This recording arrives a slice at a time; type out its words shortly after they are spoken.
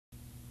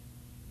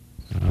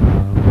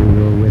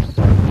We were with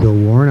Bill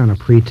Warren on a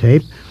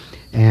pre-tape,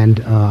 and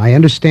I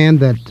understand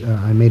that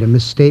I made a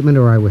misstatement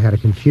or I had a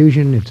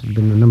confusion. It's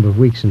been a number of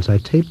weeks since I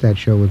taped that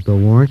show with Bill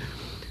Warren.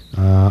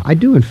 I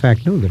do, in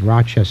fact, know that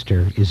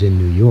Rochester is in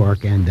New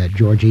York and that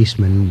George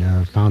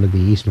Eastman founded the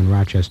Eastman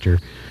Rochester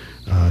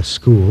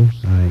School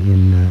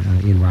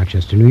in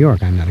Rochester, New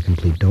York. I'm not a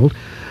complete dolt.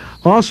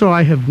 Also,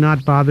 I have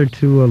not bothered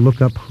to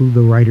look up who the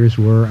writers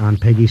were on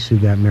Peggy Sue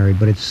Got Married,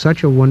 but it's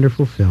such a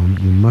wonderful film.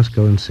 You must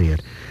go and see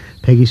it.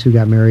 Peggy Sue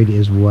Got Married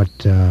is what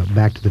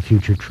Back to the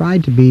Future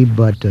tried to be,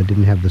 but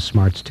didn't have the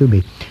smarts to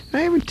be.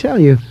 I ever tell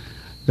you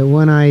that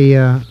when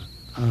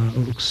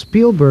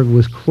Spielberg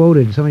was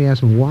quoted, somebody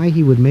asked him why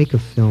he would make a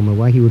film or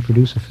why he would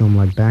produce a film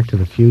like Back to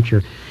the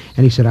Future,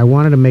 and he said, I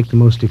wanted to make the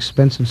most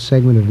expensive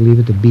segment of Leave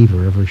It to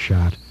Beaver ever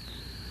shot.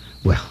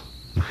 Well,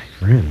 my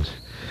friends,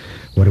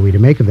 what are we to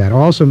make of that?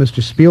 Also,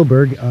 Mr.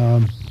 Spielberg,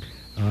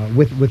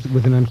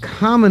 with an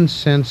uncommon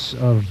sense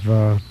of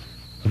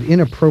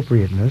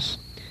inappropriateness,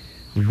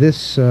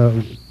 this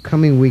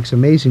coming week's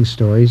Amazing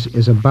Stories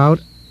is about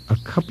a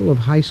couple of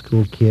high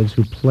school kids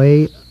who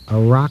play a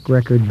rock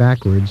record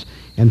backwards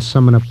and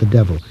summon up the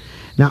devil.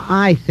 Now,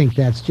 I think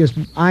that's just,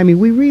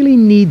 we really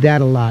need that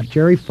a lot.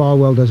 Jerry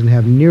Falwell doesn't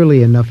have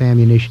nearly enough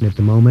ammunition at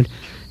the moment,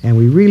 and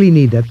we really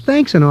need that.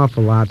 Thanks an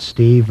awful lot,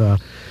 Steve.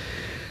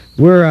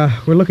 We're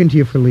looking to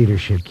you for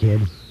leadership,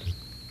 kid.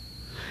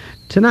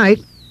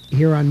 Tonight,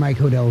 here on Mike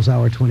Hodell's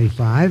Hour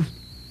 25,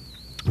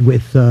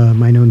 with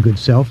my known good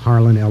self,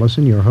 Harlan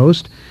Ellison, your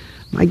host,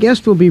 my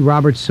guest will be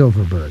Robert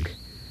Silverberg,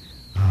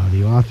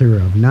 the author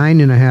of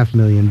 9.5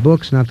 million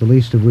books, not the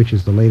least of which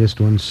is the latest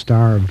one,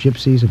 Star of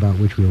Gypsies, about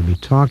which we will be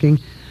talking.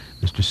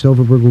 Mr.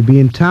 Silverberg will be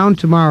in town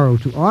tomorrow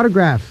to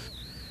autograph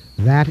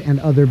that and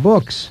other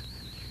books,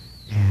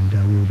 and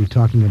we will be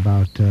talking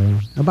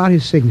about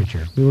his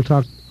signature. We will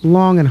talk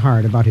long and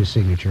hard about his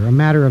signature, a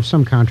matter of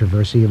some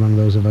controversy among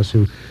those of us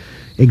who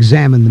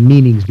examine the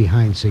meanings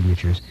behind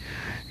signatures.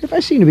 If I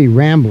seem to be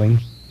rambling,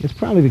 it's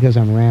probably because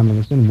I'm rambling.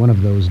 It's been one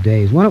of those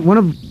days. One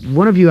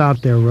of you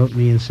out there wrote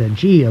me and said,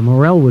 gee,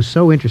 Morell was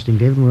so interesting.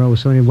 David Morell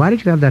was so interesting. Why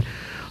did you have that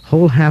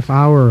whole half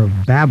hour of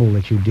babble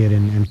that you did,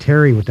 and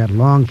Terry with that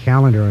long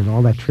calendar and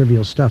all that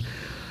trivial stuff?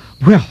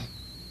 Well,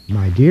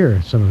 my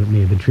dear, some of it may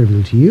have been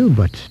trivial to you,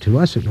 but to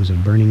us it was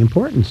of burning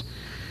importance.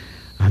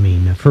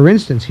 For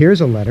instance,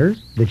 here's a letter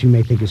that you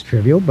may think is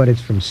trivial, but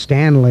it's from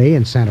Stanley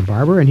in Santa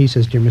Barbara, and he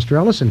says, Dear Mr.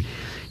 Ellison,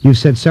 you've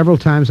said several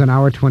times on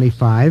Hour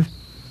 25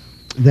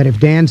 that if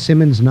Dan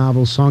Simmons'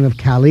 novel Song of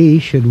Kali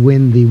should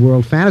win the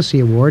World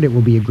Fantasy Award, it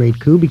will be a great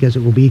coup because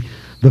it will be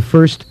the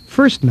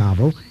first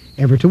novel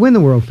ever to win the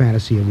World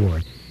Fantasy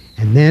Award.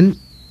 And then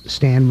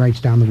Stan writes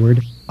down the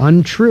word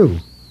untrue,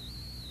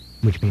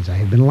 which means I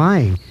have been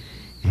lying.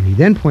 And he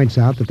then points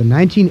out that the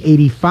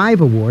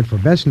 1985 award for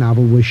Best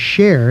Novel was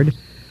shared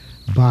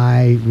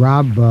by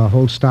Rob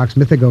Holdstock's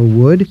Mythico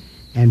Wood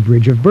and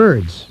Bridge of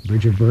Birds.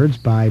 Bridge of Birds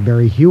by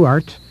Barry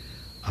Huart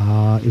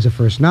is a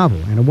first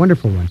novel, and a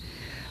wonderful one.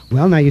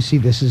 Well, now you see,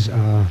 this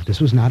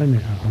was not a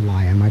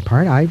lie on my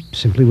part. I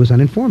simply was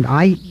uninformed.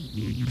 I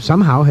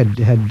somehow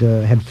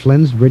had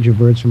flensed Bridge of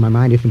Birds from my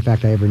mind, if in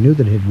fact I ever knew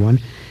that it had won.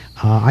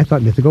 I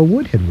thought Mythico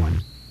Wood had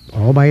won,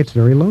 all by its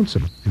very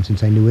lonesome. And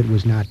since I knew it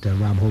was not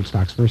Rob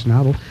Holdstock's first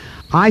novel,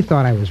 I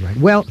thought I was right.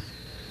 Well,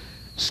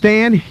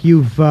 Stan,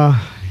 you've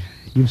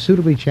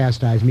suitably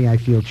chastised me. I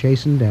feel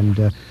chastened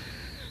and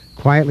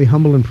quietly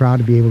humble and proud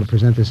to be able to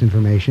present this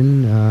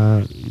information.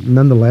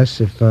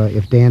 Nonetheless,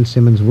 if Dan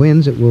Simmons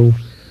wins, it'll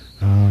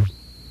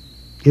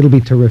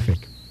be terrific.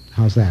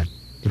 How's that?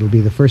 It'll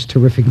be the first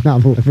terrific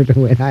novel ever to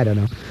win. I don't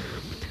know.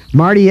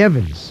 Marty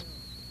Evans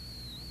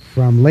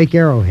from Lake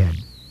Arrowhead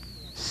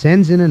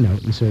sends in a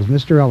note and says,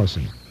 Mr.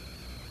 Ellison.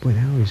 Boy,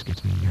 that always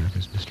gets me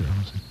nervous, Mr.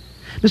 Ellison.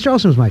 Mr.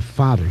 Ellison was my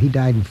father. He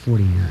died in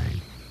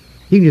 '49.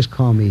 You can just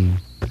call me,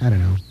 I don't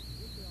know,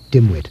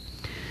 dimwit.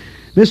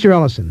 Mr.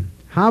 Ellison,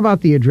 how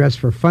about the address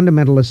for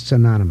Fundamentalists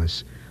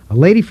Anonymous? A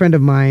lady friend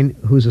of mine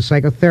who's a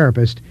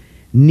psychotherapist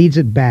needs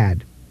it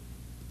bad.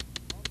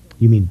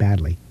 You mean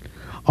badly.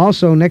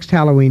 Also, next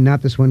Halloween,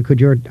 not this one, could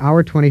your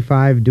Hour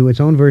 25 do its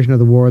own version of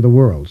the War of the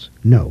Worlds?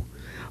 No.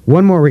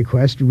 One more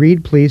request.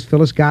 Read, please,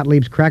 Phyllis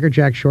Gottlieb's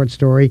Crackerjack short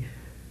story,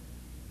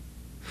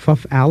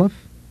 Fuff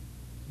Aleph?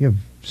 You have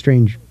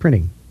strange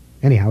printing.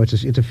 Anyhow, it's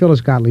a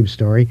Phyllis Gottlieb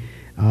story.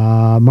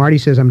 Marty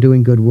says I'm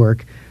doing good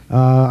work.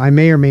 I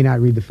may or may not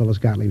read the Phyllis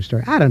Gottlieb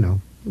story. I don't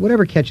know.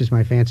 Whatever catches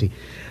my fancy.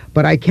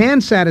 But I can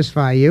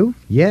satisfy you.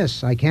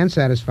 Yes, I can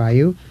satisfy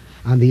you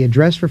on the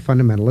address for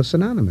Fundamentalists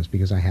Anonymous,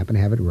 because I happen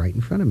to have it right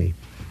in front of me.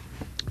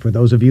 For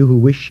those of you who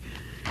wish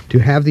to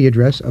have the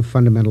address of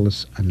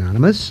Fundamentalists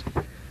Anonymous,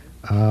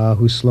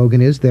 whose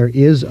slogan is, There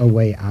is a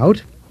Way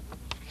Out,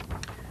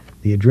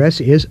 the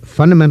address is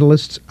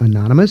Fundamentalists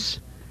Anonymous,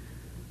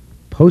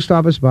 Post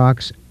Office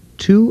Box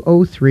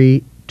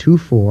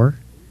 20324,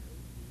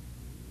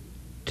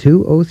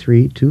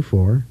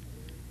 20324,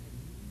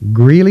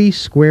 Greeley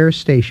Square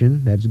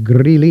Station, that's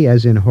Greeley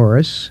as in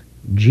Horace,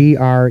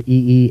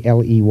 Greeley,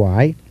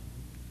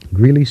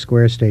 Greeley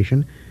Square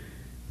Station,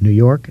 New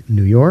York,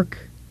 New York,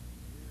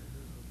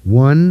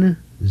 1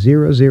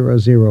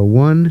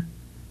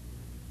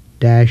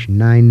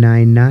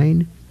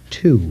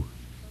 0001-9992.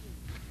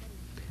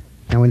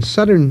 Now, in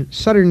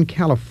Southern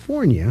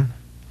California,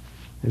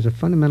 there's a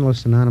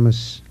Fundamentalist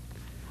Anonymous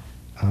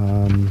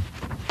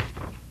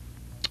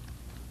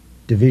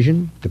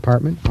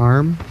department,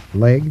 arm,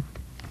 leg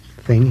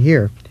thing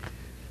here.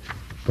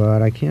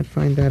 But I can't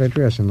find that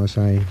address unless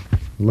I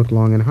look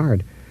long and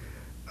hard.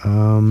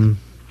 I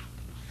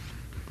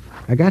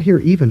got here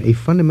even a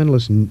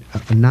Fundamentalist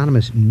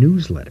Anonymous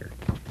newsletter.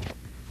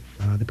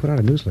 They put out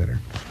a newsletter.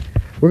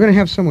 We're going to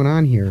have someone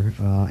on here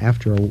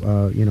after,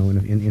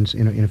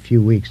 in a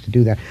few weeks to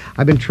do that.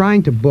 I've been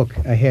trying to book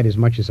ahead as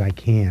much as I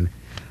can.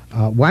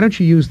 Why don't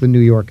you use the New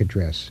York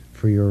address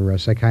for your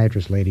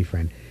psychiatrist lady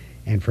friend?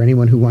 And for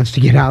anyone who wants to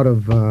get out of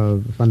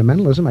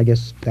fundamentalism, I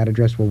guess that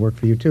address will work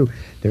for you too.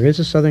 There is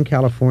a Southern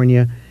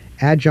California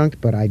adjunct,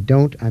 but I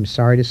don't, I'm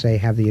sorry to say,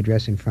 have the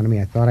address in front of me.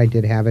 I thought I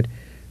did have it,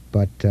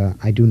 but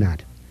I do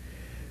not.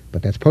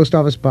 But that's Post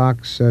Office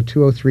Box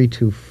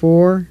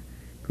 20324,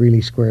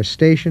 Greeley Square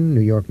Station,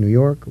 New York, New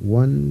York,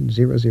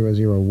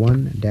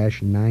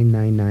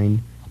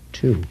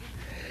 10001-9992.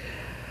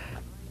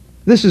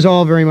 This is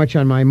all very much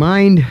on my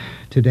mind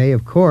today,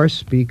 of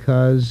course,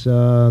 because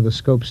the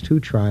Scopes 2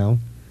 trial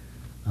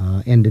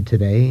ended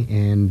today,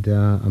 and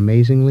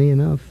amazingly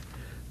enough,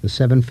 the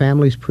 7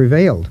 families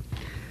prevailed.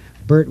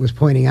 Bert was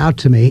pointing out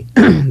to me,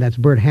 that's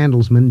Bert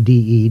Handelsman,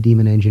 D.E.,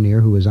 Demon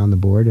Engineer, who was on the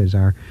board as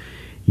our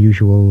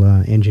usual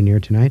engineer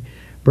tonight.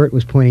 Bert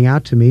was pointing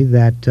out to me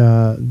that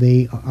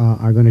they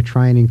are going to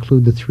try and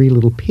include the 3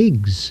 little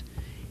pigs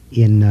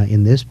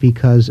in this,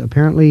 because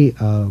apparently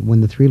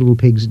when the 3 little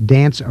pigs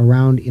dance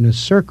around in a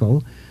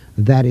circle,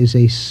 that is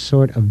a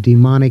sort of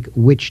demonic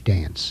witch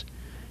dance.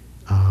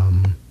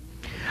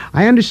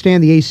 I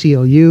understand the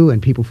ACLU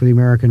and People for the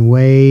American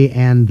Way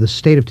and the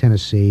state of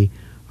Tennessee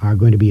are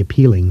going to be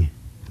appealing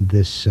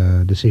this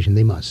decision.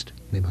 They must,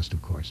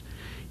 of course.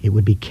 It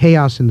would be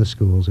chaos in the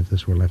schools if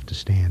this were left to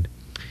stand.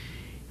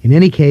 In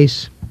any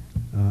case,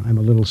 I'm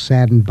a little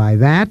saddened by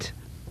that,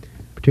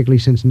 particularly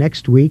since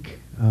next week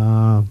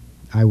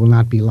I will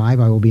not be live.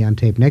 I will be on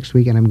tape next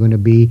week, and I'm going to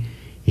be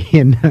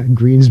in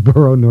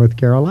Greensboro, North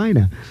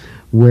Carolina,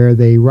 where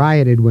they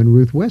rioted when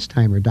Ruth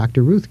Westheimer,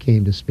 Dr. Ruth,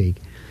 came to speak.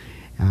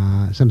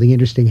 Something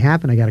interesting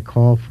happened. I got a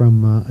call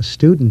from a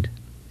student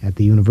at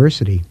the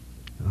University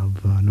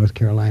of North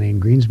Carolina in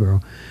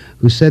Greensboro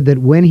who said that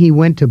when he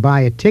went to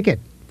buy a ticket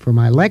for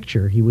my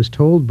lecture, he was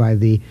told by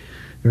the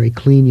very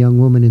clean young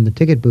woman in the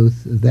ticket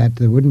booth that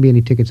there wouldn't be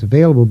any tickets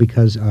available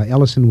because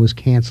Ellison was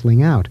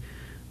canceling out,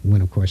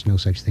 when, of course, no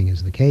such thing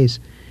is the case.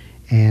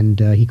 And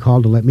he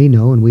called to let me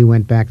know, and we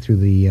went back through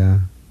the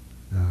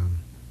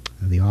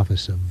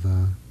office of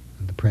the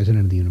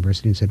president of the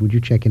university and said, would you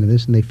check into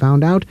this? And they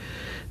found out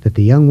that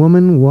the young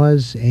woman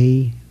was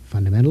a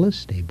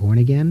fundamentalist, a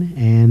born-again,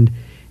 and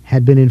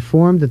had been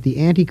informed that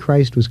the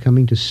Antichrist was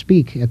coming to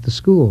speak at the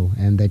school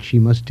and that she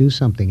must do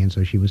something, and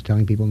so she was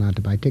telling people not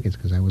to buy tickets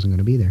because I wasn't going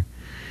to be there.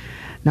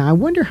 Now, I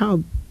wonder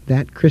how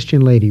that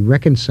Christian lady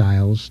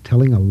reconciles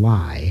telling a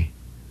lie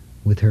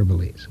with her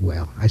beliefs.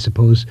 Well, I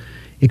suppose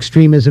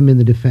extremism in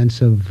the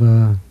defense of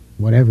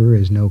whatever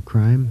is no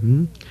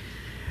crime.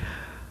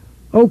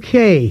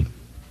 Okay.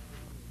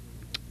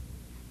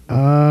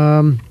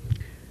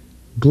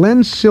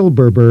 Glenn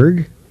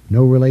Silverberg,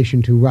 no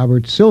relation to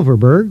Robert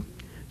Silverberg,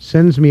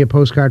 sends me a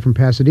postcard from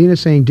Pasadena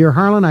saying, Dear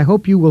Harlan, I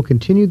hope you will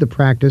continue the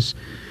practice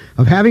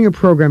of having a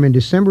program in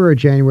December or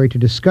January to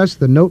discuss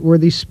the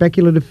noteworthy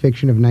speculative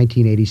fiction of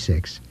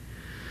 1986.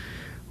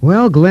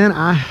 Well, Glenn,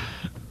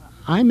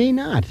 I may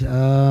not,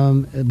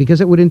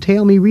 because it would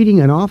entail me reading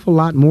an awful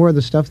lot more of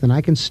the stuff than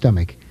I can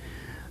stomach.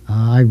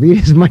 I read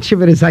as much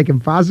of it as I can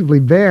possibly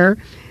bear,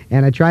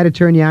 and I try to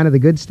turn you on to the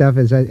good stuff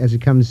as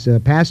it comes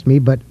past me,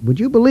 but would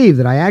you believe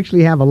that I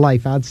actually have a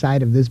life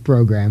outside of this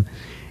program?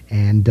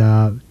 And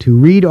to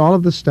read all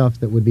of the stuff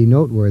that would be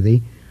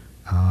noteworthy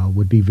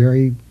would be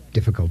very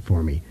difficult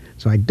for me.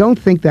 So I don't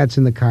think that's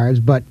in the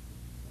cards, but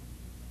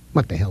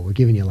what the hell, we're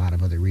giving you a lot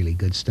of other really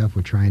good stuff.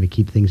 We're trying to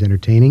keep things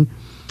entertaining.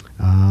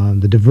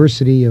 The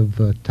diversity of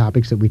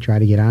topics that we try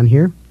to get on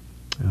here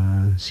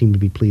seem to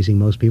be pleasing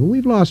most people.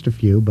 We've lost a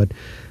few, but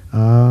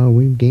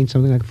we've gained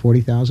something like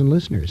 40,000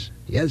 listeners.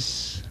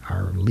 Yes,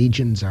 our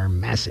legions are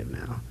massive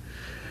now.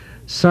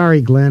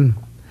 Sorry, Glenn.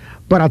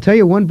 But I'll tell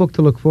you one book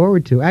to look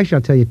forward to. Actually,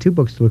 I'll tell you 2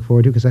 books to look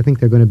forward to because I think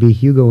they're going to be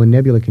Hugo and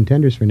Nebula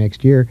contenders for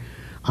next year.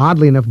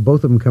 Oddly enough,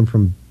 both of them come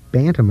from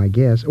Bantam, I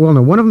guess. Well,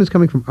 no, one of them is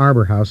coming from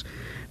Arbor House.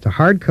 It's a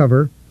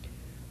hardcover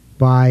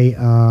by,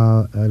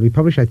 we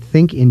published, I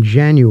think, in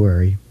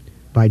January,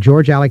 by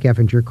George Alec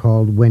Effinger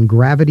called When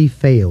Gravity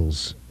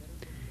Fails.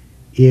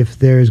 If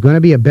there's going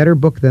to be a better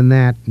book than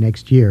that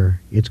next year,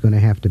 it's going to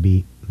have to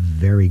be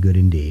very good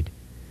indeed.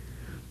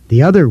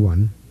 The other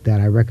one that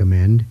I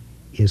recommend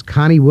is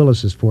Connie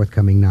Willis's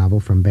forthcoming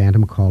novel from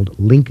Bantam called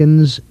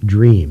Lincoln's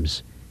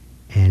Dreams,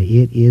 and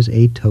it is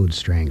a toad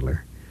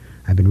strangler.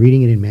 I've been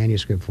reading it in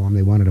manuscript form.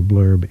 They wanted a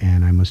blurb,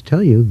 and I must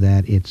tell you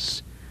that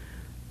it's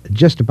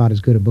just about as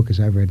good a book as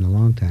I've read in a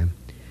long time.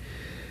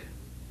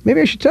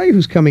 Maybe I should tell you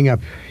who's coming up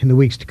in the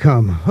weeks to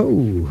come.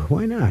 Oh,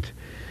 why not?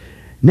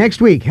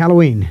 Next week,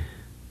 Halloween,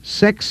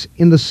 Sex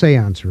in the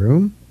Seance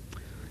Room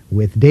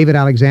with David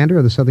Alexander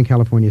of the Southern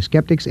California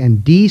Skeptics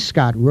and D.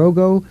 Scott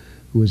Rogo,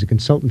 who is a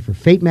consultant for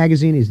Fate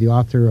magazine. He's the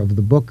author of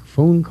the book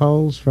Phone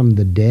Calls from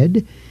the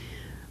Dead.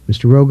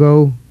 Mr.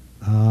 Rogo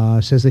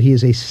says that he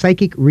is a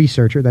psychic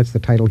researcher. That's the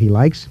title he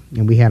likes.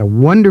 And we had a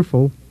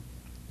wonderful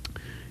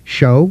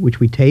show, which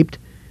we taped.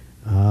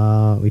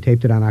 We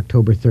taped it on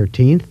October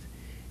 13th.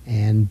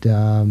 And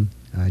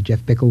Jeff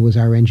Bickle was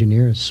our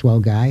engineer, a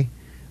swell guy.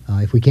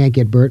 If we can't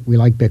get Bert, we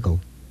like Bickle.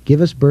 Give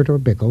us Bert or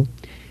Bickle.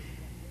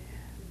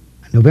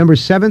 November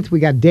 7th, we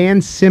got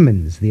Dan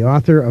Simmons, the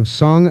author of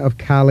Song of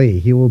Kali.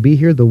 He will be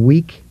here the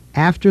week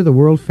after the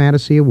World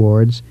Fantasy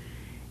Awards,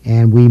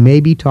 and we may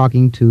be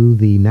talking to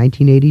the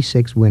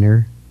 1986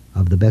 winner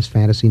of the Best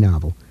Fantasy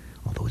Novel.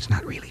 Although it's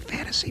not really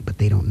fantasy, but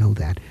they don't know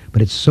that.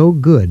 But it's so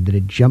good that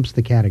it jumps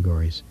the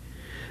categories.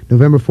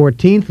 November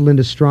 14th,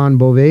 Linda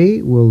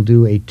Strawn-Beauvais will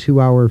do a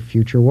 2-hour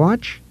Future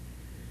Watch,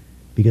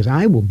 because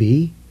I will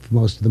be, for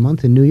most of the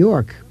month, in New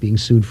York, being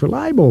sued for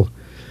libel.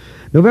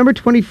 November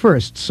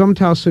 21st,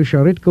 Somtao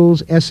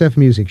Susharitkul's SF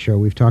Music Show.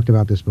 We've talked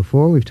about this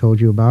before. We've told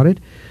you about it.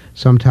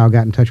 Somtao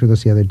got in touch with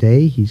us the other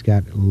day. He's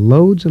got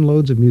loads and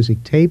loads of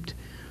music taped.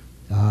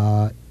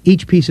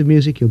 Each piece of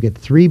music, you'll get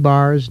 3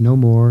 bars, no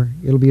more.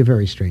 It'll be a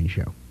very strange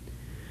show.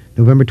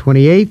 November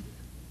 28th,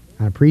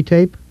 on a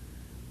pre-tape,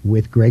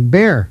 with Greg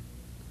Bear.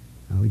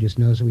 We just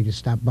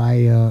stopped by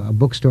a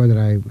bookstore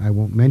that I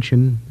won't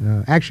mention.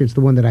 Actually, it's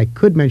the one that I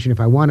could mention if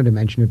I wanted to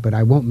mention it, but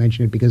I won't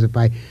mention it because if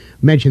I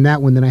mention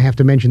that one, then I have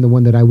to mention the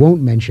one that I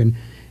won't mention.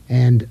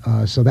 And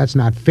so that's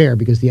not fair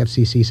because the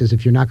FCC says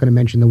if you're not going to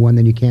mention the one,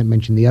 then you can't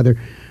mention the other.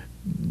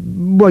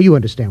 Well, you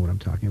understand what I'm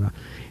talking about.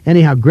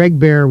 Anyhow, Greg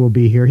Bear will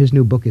be here. His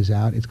new book is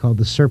out. It's called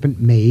The Serpent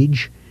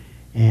Mage.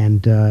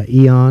 And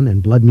Eon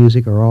and Blood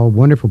Music are all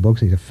wonderful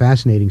books. He's a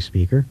fascinating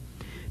speaker.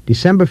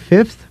 December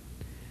 5th,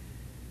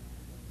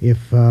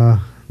 if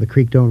the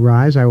creek don't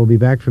rise, I will be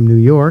back from New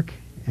York,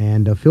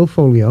 and Phil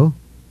Foglio,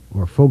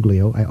 or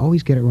Foglio, I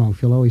always get it wrong.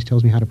 Phil always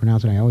tells me how to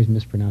pronounce it. I always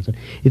mispronounce it.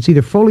 It's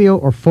either Folio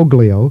or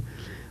Foglio,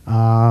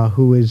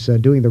 who is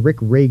doing the Rick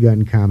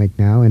Raygun comic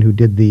now, and who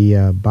did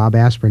the Bob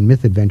Aspirin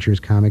Myth Adventures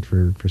comic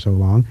for so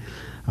long.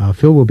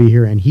 Phil will be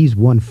here, and he's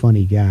one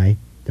funny guy.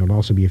 There will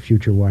also be a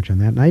Future Watch on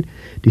that night.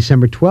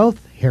 December 12th,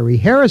 Harry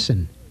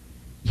Harrison.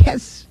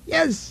 Yes,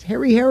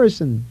 Harry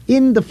Harrison,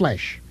 in the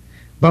flesh.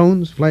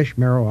 Bones, flesh,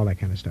 marrow, all that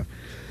kind of stuff.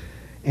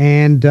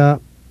 And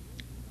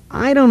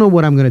I don't know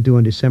what I'm going to do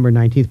on December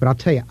 19th, but I'll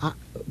tell you,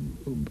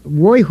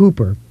 Roy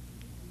Hooper,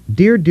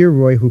 dear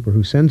Roy Hooper,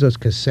 who sends us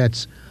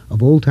cassettes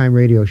of old-time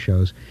radio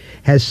shows,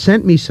 has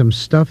sent me some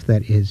stuff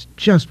that is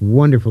just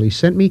wonderful. He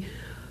sent me,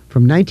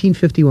 from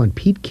 1951,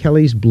 Pete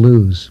Kelly's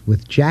Blues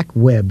with Jack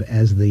Webb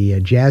as the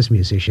jazz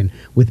musician,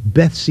 with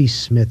Beth C.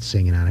 Smith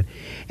singing on it.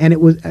 And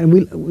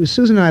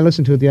Susan and I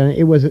listened to it the other night.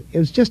 It was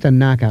just a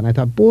knockout. And I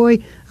thought, boy,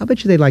 I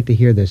bet you they'd like to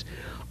hear this.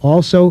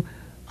 Also,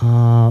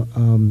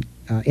 NPR,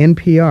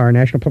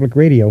 National Public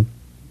Radio,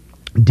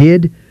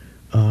 did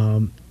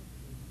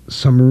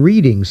some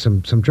readings,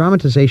 some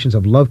dramatizations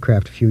of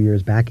Lovecraft a few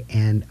years back,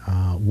 and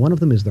one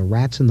of them is The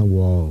Rats in the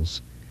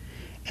Walls.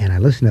 And I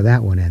listened to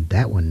that one, and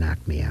that one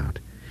knocked me out.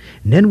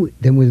 And then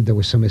there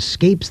were some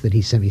escapes that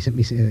he sent me. He sent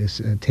me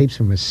tapes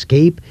from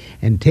Escape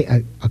and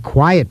A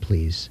Quiet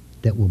Please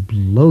that will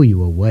blow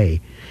you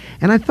away.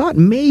 And I thought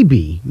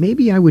maybe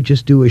I would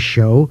just do a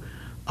show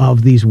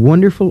of these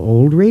wonderful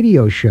old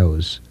radio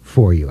shows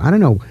for you. I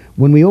don't know.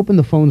 When we open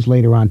the phones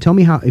later on, tell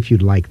me if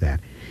you'd like that.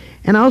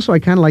 And also, I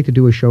kind of like to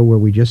do a show where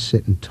we just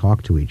sit and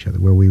talk to each other,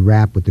 where we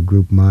rap with the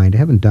group mind. I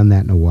haven't done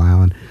that in a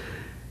while. And,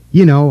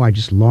 I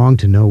just long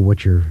to know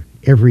what your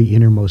every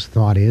innermost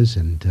thought is,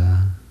 and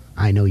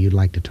I know you'd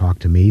like to talk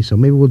to me, so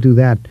maybe we'll do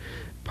that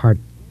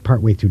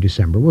partway through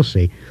December. We'll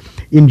see.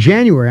 In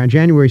January, on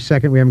January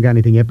 2nd, we haven't got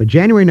anything yet, but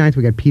January 9th,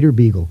 we got Peter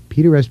Beagle.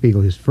 Peter S.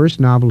 Beagle, his first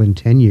novel in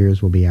 10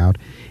 years will be out,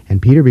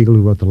 and Peter Beagle,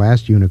 who wrote The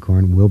Last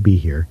Unicorn, will be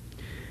here.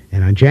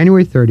 And on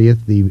January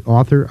 30th, the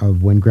author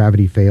of When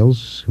Gravity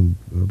Fails,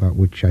 about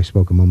which I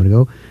spoke a moment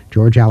ago,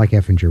 George Alec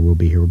Effinger will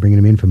be here. We're bringing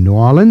him in from New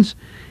Orleans,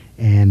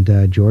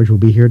 and George will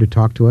be here to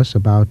talk to us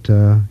about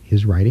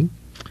his writing.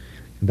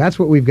 And that's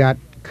what we've got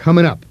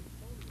coming up.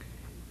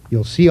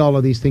 You'll see all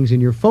of these things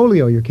in your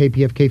folio, your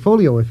KPFK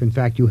folio, if in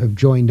fact you have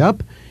joined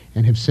up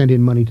and have sent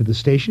in money to the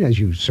station, as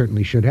you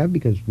certainly should have,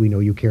 because we know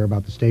you care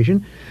about the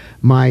station.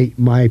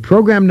 My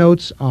program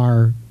notes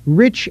are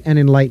rich and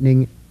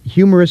enlightening,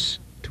 humorous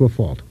to a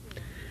fault.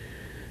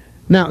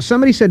 Now,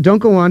 somebody said don't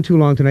go on too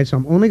long tonight, so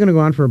I'm only going to go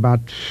on for about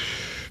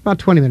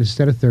 20 minutes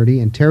instead of 30,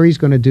 and Terry's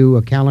going to do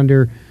a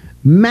calendar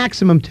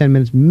maximum 10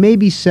 minutes,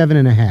 maybe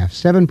 7.5,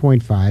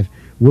 7.5.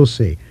 We'll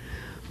see.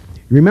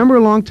 Remember a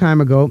long time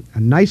ago, a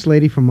nice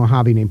lady from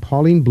Mojave named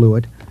Pauline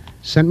Blewett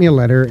sent me a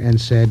letter and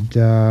said,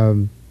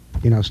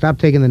 stop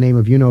taking the name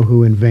of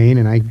you-know-who in vain,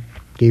 and I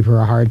gave her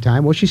a hard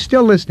time. Well, she's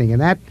still listening,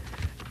 and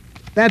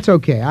that's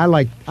okay. I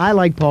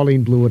like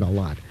Pauline Blewett a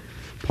lot.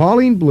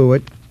 Pauline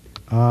Blewett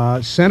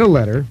sent a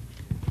letter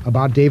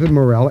about David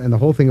Morrell and the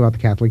whole thing about the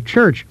Catholic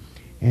Church.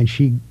 And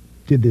she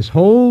did this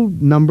whole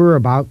number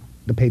about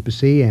the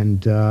papacy,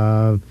 and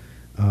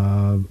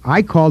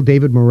I called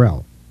David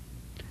Morrell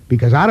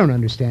because I don't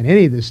understand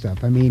any of this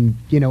stuff. I mean,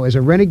 as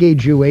a renegade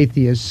Jew,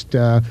 atheist,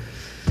 communist,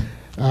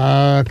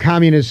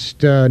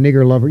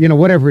 nigger lover,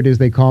 whatever it is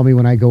they call me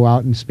when I go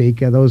out and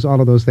speak, all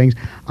of those things.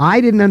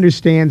 I didn't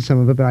understand some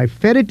of it, but I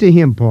fed it to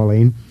him,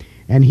 Pauline,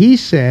 and he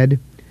said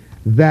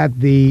that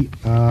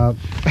now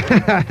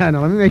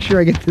let me make sure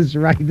I get this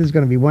right. This is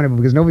going to be wonderful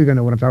because nobody's going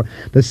to know what I'm talking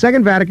about. The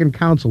Second Vatican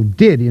Council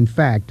did, in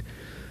fact,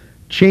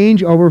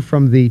 change over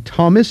from the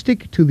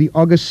Thomistic to the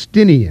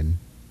Augustinian,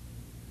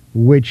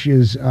 which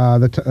is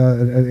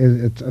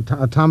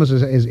Thomas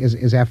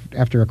is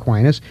after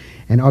Aquinas,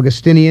 and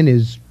Augustinian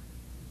is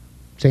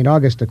St.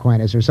 August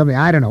Aquinas or something.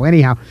 I don't know.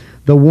 Anyhow,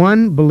 the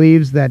one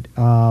believes that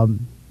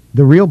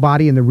the real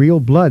body and the real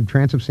blood,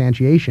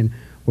 transubstantiation,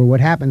 were what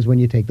happens when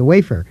you take the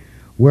wafer,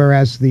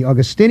 whereas the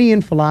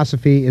Augustinian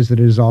philosophy is that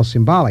it is all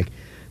symbolic.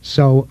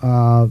 So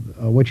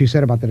what you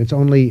said about that, it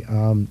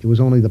was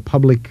only the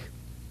public,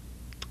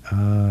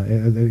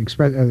 the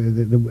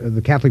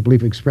Catholic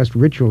belief expressed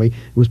ritually.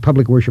 It was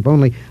public worship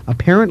only.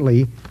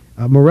 Apparently,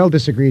 Morrell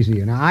disagrees with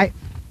you. Now,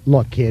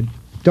 look, kid,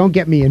 don't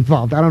get me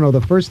involved. I don't know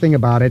the first thing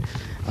about it.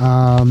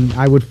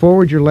 I would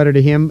forward your letter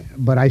to him,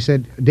 but I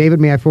said, David,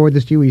 may I forward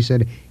this to you? He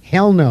said,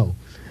 hell no.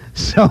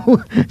 So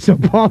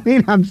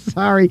Pauline, I'm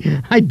sorry.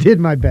 I did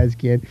my best,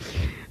 kid.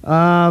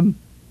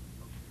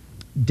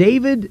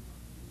 David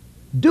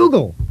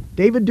Dougal.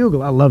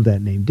 I love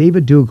that name.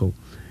 David Dougal.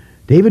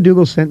 David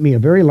Dougal sent me a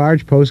very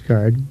large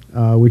postcard,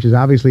 which is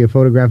obviously a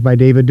photograph by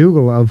David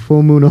Dougal of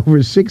full moon over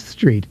 6th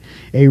Street,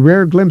 a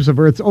rare glimpse of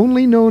Earth's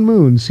only known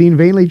moon, seen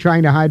vainly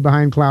trying to hide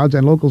behind clouds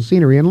and local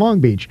scenery in Long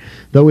Beach.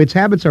 Though its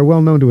habits are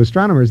well known to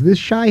astronomers, this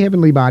shy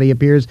heavenly body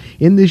appears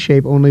in this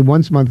shape only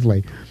once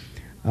monthly.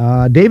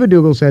 David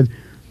Dougal said,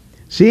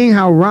 seeing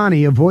how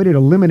Ronnie avoided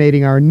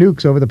eliminating our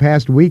nukes over the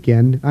past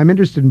weekend, I'm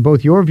interested in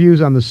both your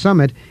views on the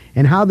summit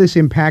and how this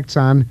impacts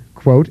on,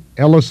 quote,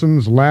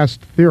 Ellison's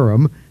last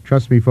theorem.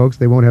 Trust me, folks,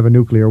 they won't have a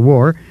nuclear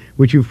war,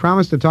 which you've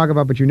promised to talk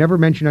about, but you never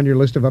mentioned on your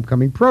list of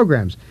upcoming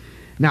programs.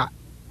 Now,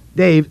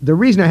 Dave, the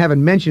reason I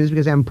haven't mentioned it is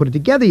because I haven't put it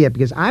together yet,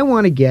 because I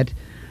want to get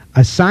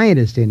a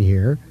scientist in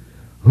here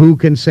who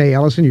can say,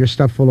 Ellison, you're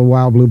stuffed full of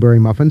wild blueberry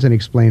muffins, and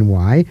explain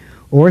why,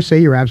 or say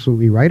you're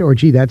absolutely right, or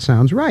gee, that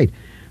sounds right.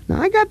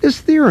 Now, I got this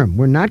theorem.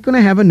 We're not going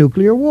to have a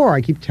nuclear war.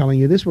 I keep telling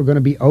you this. We're going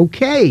to be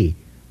okay.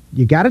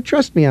 You got to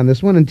trust me on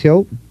this one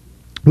until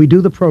we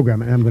do the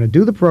program, and I'm going to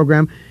do the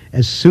program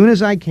as soon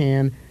as I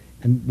can,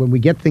 and when we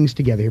get things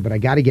together here, but I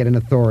got to get an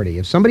authority.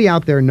 If somebody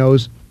out there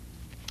knows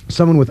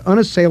someone with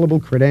unassailable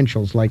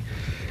credentials like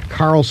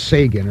Carl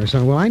Sagan or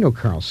something, well, I know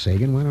Carl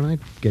Sagan. Why don't I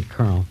get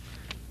Carl?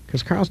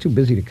 Because Carl's too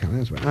busy to come.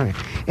 That's right. All right.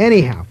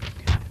 Anyhow,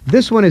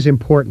 this one is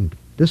important.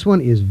 This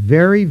one is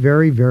very,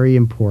 very, very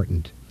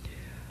important.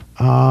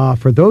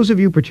 For those of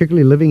you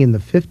particularly living in the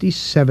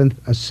 57th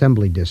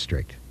Assembly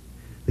District,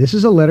 this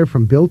is a letter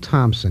from Bill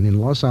Thompson in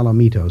Los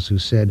Alamitos who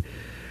said,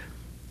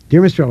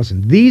 Dear Mr.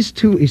 Ellison, he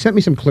sent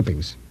me some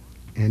clippings.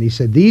 And he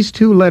said, these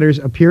two letters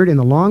appeared in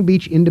the Long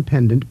Beach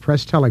Independent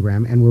Press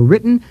Telegram and were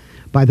written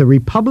by the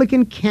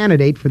Republican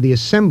candidate for the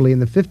Assembly in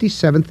the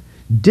 57th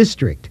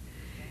District.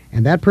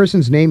 And that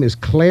person's name is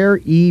Claire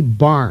E.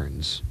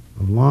 Barnes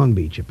of Long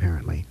Beach,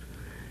 apparently.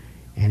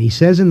 And he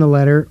says in the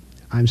letter,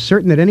 I'm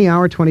certain that any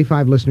Hour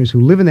 25 listeners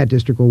who live in that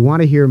district will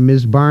want to hear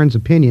Ms. Barnes'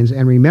 opinions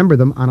and remember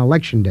them on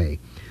Election Day.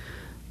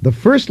 The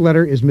first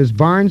letter is Ms.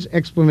 Barnes'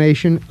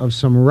 explanation of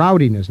some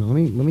rowdiness. Now,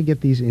 let me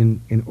get these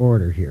in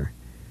order here.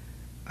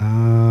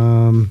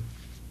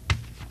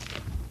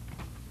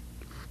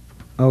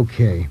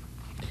 Okay.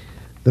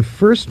 The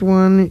first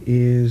one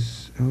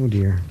is, oh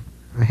dear,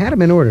 I had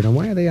them in order. Now,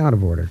 why are they out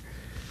of order?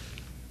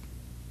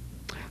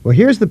 Well,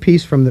 here's the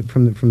piece from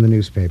the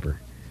newspaper.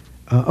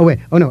 Oh wait,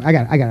 oh no, I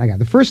got it.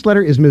 The first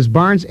letter is Ms.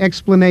 Barnes'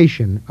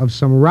 explanation of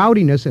some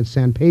rowdiness at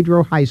San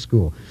Pedro High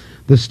School.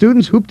 The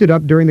students hooped it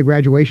up during the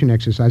graduation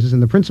exercises,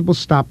 and the principal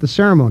stopped the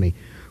ceremony.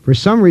 For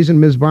some reason,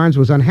 Ms. Barnes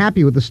was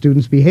unhappy with the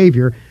students'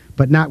 behavior,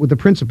 but not with the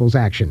principal's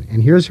action.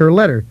 And here's her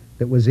letter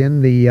that was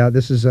in the,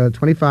 this is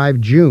 25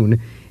 June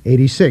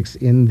 86,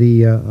 in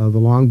the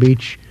Long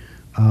Beach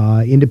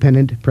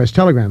Independent Press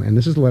Telegram. And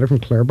this is a letter from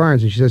Claire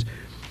Barnes, and she says,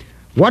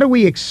 what do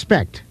we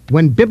expect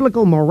when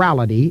biblical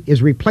morality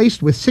is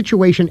replaced with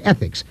situation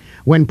ethics,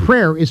 when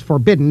prayer is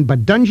forbidden,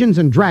 but Dungeons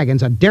and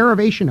Dragons, a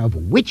derivation of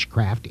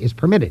witchcraft, is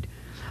permitted?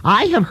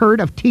 I have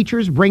heard of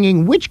teachers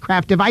bringing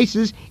witchcraft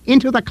devices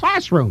into the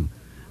classroom.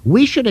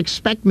 We should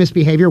expect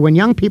misbehavior when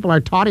young people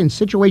are taught in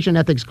situation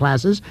ethics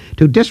classes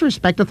to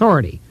disrespect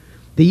authority.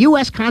 The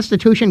U.S.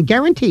 Constitution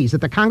guarantees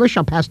that the Congress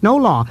shall pass no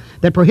law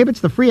that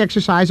prohibits the free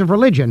exercise of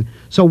religion,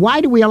 so why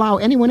do we allow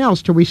anyone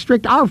else to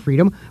restrict our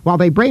freedom while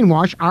they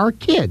brainwash our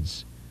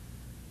kids?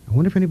 I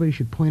wonder if anybody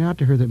should point out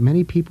to her that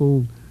many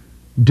people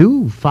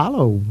do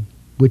follow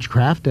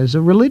witchcraft as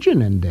a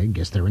religion, and I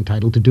guess they're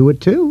entitled to do it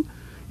too.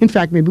 In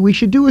fact, maybe we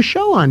should do a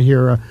show on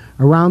here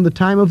around the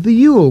time of the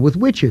Yule with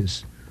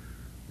witches.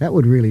 That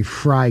would really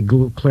fry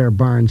Claire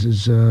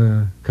Barnes's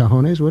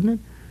cojones, wouldn't it?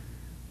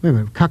 Wait a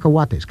minute,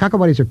 cacahuates.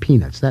 Cacahuates are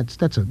peanuts.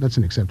 That's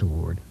an acceptable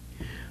word.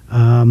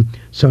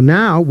 So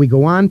now we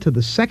go on to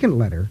the second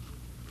letter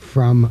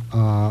from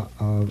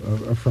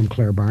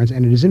Claire Barnes,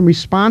 and it is in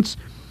response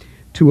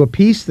to a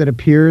piece that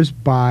appears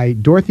by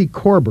Dorothy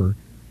Korber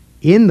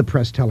in the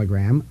Press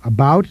Telegram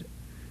about.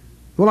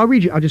 Well,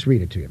 I'll just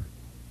read it to you.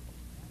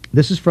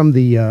 This is from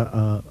the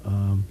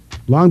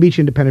Long Beach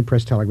Independent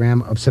Press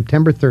Telegram of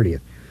September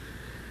 30th.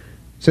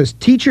 It says,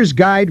 Teacher's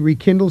Guide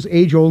rekindles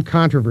age-old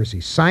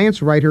controversy.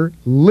 Science writer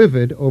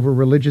livid over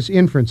religious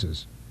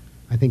inferences.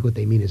 I think what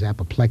they mean is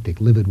apoplectic.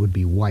 Livid would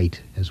be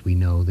white, as we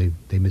know.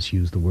 They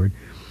misuse the word.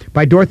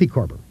 By Dorothy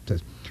Korber. It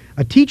says,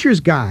 a teacher's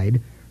guide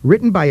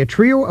written by a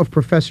trio of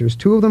professors,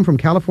 two of them from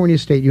California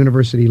State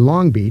University,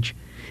 Long Beach,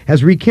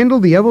 has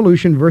rekindled the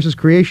evolution versus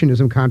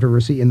creationism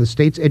controversy in the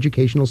state's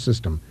educational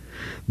system.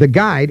 The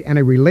guide and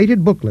a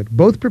related booklet,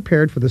 both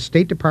prepared for the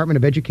State Department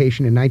of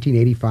Education in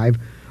 1985,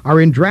 are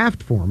in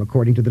draft form,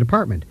 according to the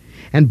department,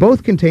 and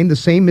both contain the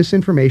same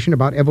misinformation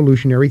about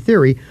evolutionary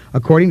theory,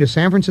 according to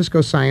San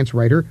Francisco science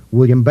writer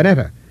William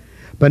Bonetta.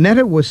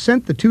 Bonetta was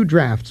sent the two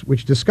drafts,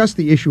 which discuss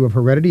the issue of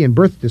heredity and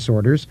birth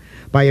disorders,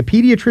 by a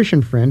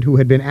pediatrician friend who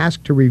had been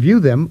asked to review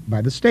them by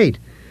the state.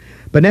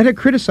 Bonetta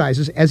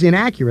criticizes as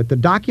inaccurate the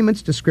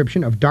document's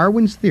description of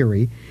Darwin's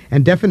theory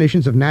and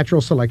definitions of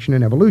natural selection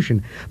and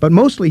evolution, but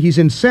mostly he's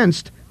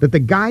incensed that the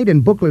guide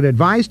and booklet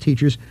advise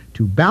teachers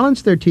to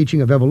balance their teaching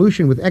of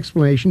evolution with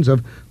explanations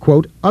of,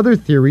 quote, other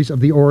theories of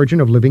the origin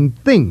of living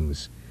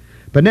things.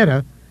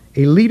 Bonetta,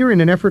 a leader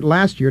in an effort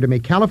last year to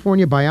make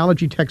California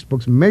biology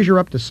textbooks measure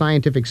up to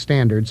scientific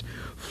standards,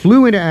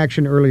 flew into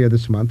action earlier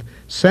this month,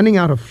 sending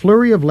out a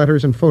flurry of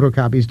letters and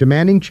photocopies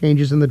demanding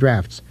changes in the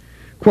drafts.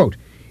 Quote,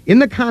 in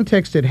the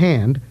context at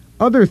hand,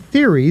 other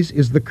theories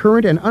is the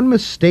current and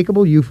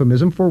unmistakable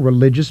euphemism for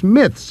religious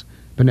myths,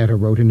 Bonetta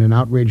wrote in an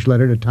outraged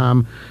letter to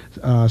Tom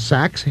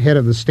Sachs, head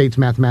of the state's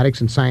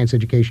mathematics and science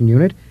education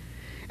unit.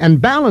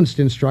 And balanced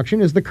instruction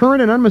is the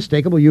current and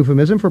unmistakable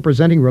euphemism for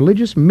presenting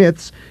religious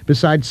myths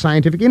besides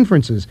scientific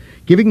inferences,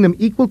 giving them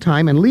equal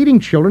time and leading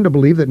children to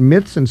believe that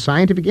myths and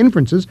scientific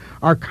inferences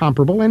are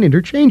comparable and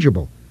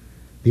interchangeable.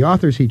 The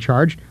authors, he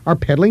charged, are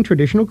peddling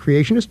traditional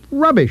creationist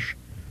rubbish.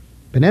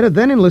 Bonetta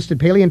then enlisted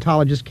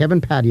paleontologist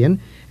Kevin Padian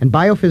and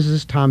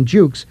biophysicist Tom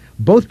Jukes,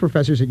 both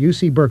professors at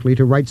UC Berkeley,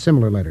 to write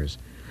similar letters.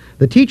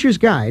 The Teacher's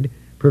Guide,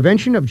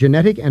 Prevention of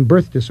Genetic and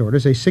Birth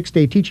Disorders, a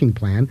 6-day teaching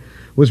plan,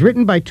 was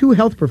written by two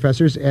health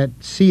professors at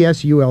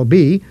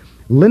CSULB,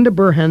 Linda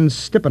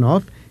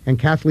Burhan-Stepanoff and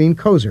Kathleen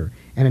Kozer,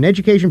 and an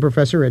education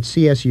professor at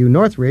CSU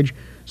Northridge,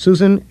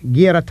 Susan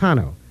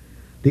Giarratano.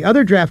 The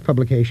other draft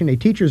publication, a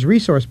teacher's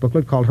resource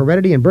booklet called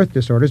Heredity and Birth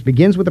Disorders,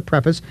 begins with a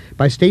preface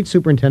by State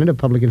Superintendent of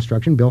Public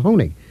Instruction Bill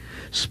Honig.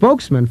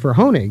 Spokesmen for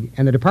Honig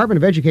and the Department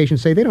of Education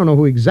say they don't know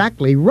who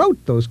exactly wrote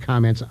those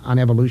comments on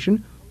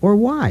evolution or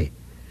why.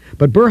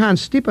 But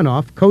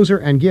Burhan-Stepanoff, Kozer,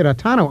 and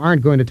Giarratano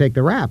aren't going to take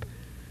the rap.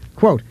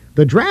 Quote,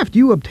 the draft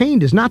you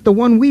obtained is not the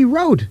one we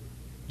wrote,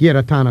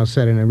 Giarratano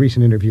said in a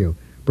recent interview.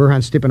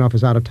 Burhan-Stepanoff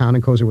is out of town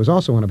and Kozer was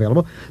also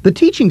unavailable. The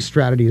teaching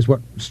strategy is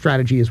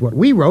what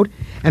we wrote,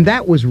 and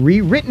that was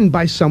rewritten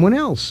by someone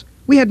else.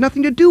 We had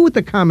nothing to do with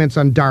the comments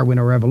on Darwin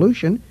or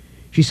evolution.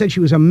 She said she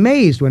was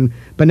amazed when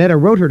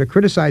Bonetta wrote her to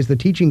criticize the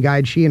teaching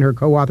guide she and her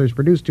co-authors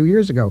produced 2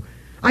 years ago.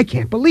 I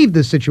can't believe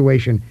this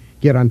situation,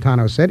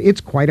 Giarratano said.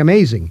 It's quite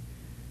amazing.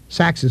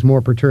 Sachs is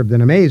more perturbed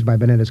than amazed by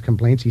Bonetta's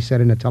complaints, he said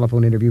in a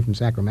telephone interview from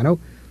Sacramento.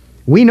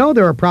 We know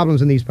there are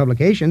problems in these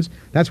publications.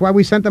 That's why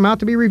we sent them out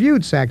to be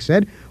reviewed, Sachs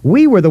said.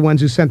 We were the ones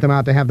who sent them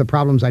out to have the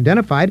problems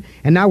identified,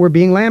 and now we're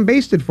being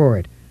lambasted for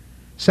it.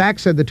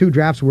 Sachs said the two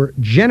drafts were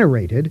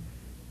generated.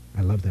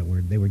 I love that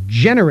word. They were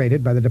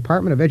generated by the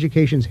Department of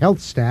Education's health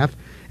staff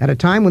at a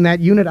time when that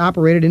unit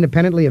operated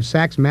independently of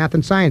Sachs' math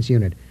and science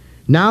unit.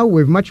 Now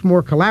we're much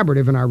more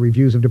collaborative in our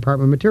reviews of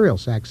department material,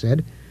 Sachs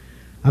said.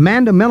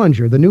 Amanda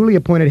Mellinger, the newly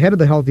appointed head of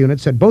the health unit,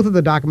 said both of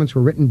the documents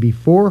were written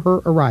before her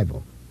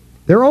arrival.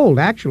 They're old,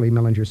 actually,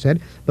 Mellinger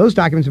said. Those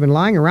documents have been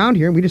lying around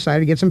here, and we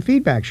decided to get some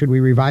feedback. Should we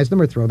revise them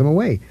or throw them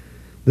away?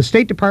 The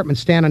State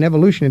Department's stand on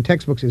evolution in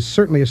textbooks is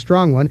certainly a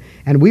strong one,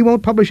 and we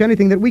won't publish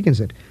anything that weakens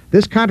it.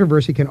 This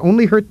controversy can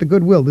only hurt the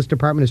goodwill this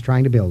department is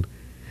trying to build.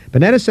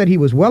 Bonetta said he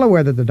was well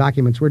aware that the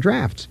documents were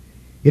drafts.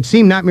 It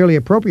seemed not merely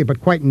appropriate, but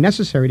quite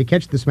necessary to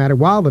catch this matter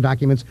while the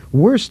documents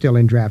were still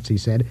in drafts, he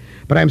said.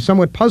 But I am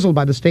somewhat puzzled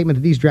by the statement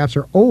that these drafts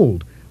are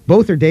old.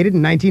 Both are dated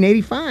in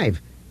 1985.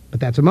 But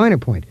that's a minor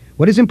point.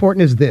 What is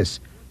important is this,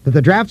 that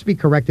the drafts be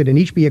corrected and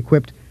each be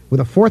equipped with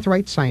a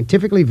forthright,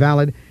 scientifically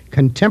valid,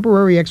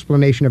 contemporary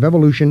explanation of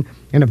evolution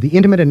and of the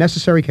intimate and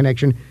necessary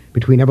connection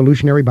between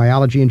evolutionary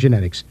biology and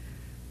genetics.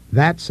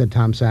 That, said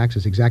Tom Sachs,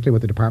 is exactly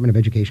what the Department of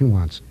Education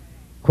wants.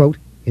 Quote,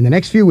 in the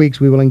next few weeks,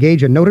 we will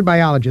engage a noted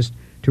biologist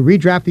to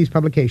redraft these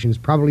publications,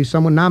 probably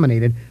someone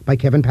nominated by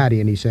Kevin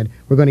Padian, he said.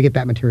 We're going to get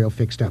that material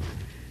fixed up.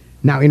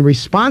 Now, in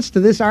response to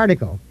this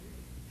article,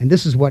 and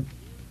this is what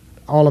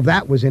all of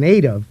that was in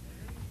aid of,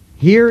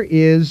 here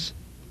is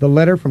the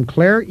letter from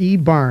Claire E.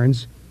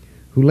 Barnes,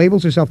 who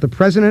labels herself the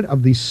president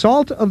of the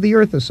Salt of the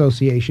Earth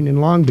Association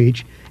in Long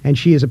Beach, and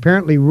she is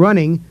apparently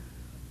running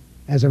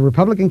as a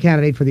Republican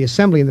candidate for the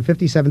Assembly in the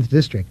 57th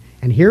District.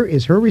 And here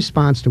is her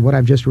response to what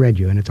I've just read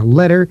you, and it's a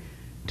letter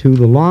to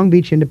the Long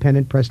Beach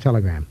Independent Press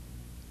Telegram.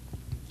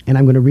 And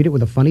I'm going to read it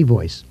with a funny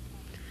voice.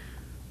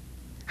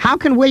 How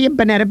can William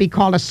Bonetta be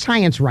called a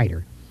science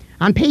writer?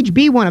 On page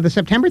B1 of the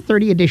September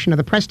 30 edition of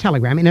the Press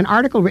Telegram, in an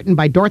article written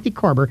by Dorothy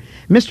Korber,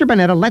 Mr.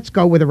 Bonetta lets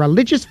go with a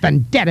religious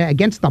vendetta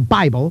against the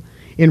Bible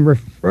in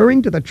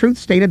referring to the truth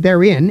stated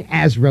therein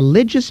as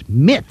religious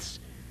myths.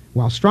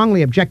 While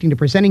strongly objecting to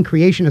presenting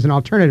creation as an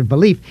alternative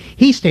belief,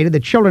 he stated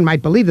that children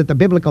might believe that the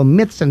biblical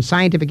myths and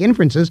scientific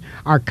inferences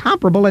are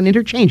comparable and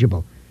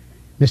interchangeable.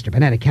 Mr.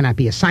 Bonetta cannot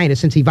be a scientist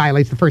since he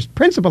violates the first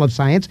principle of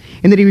science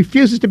in that he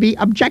refuses to be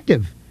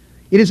objective.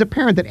 It is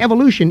apparent that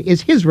evolution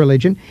is his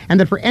religion and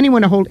that for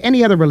anyone to hold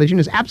any other religion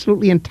is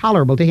absolutely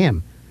intolerable to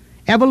him.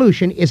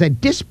 Evolution is a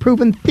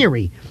disproven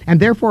theory and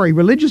therefore a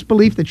religious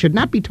belief that should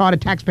not be taught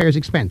at taxpayers'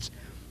 expense.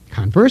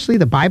 Conversely,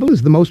 the Bible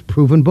is the most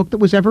proven book that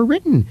was ever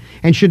written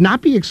and should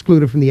not be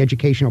excluded from the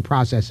educational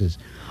processes.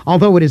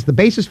 Although it is the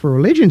basis for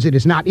religions, it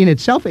is not in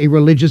itself a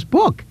religious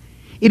book.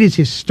 It is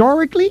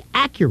historically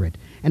accurate,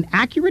 an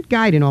accurate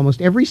guide in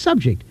almost every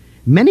subject.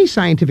 Many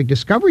scientific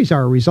discoveries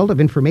are a result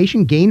of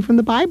information gained from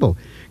the Bible.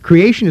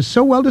 Creation is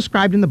so well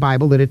described in the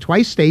Bible that it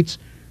twice states,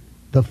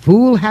 "The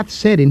fool hath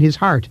said in his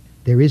heart,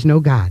 there is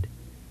no God."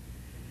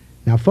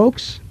 Now,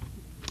 folks,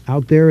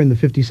 out there in the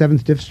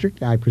 57th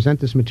District, I present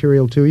this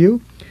material to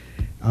you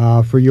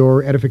for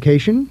your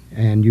edification,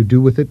 and you do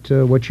with it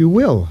what you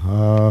will.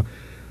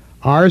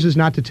 Ours is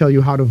not to tell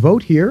you how to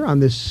vote here on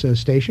this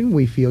station.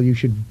 We feel you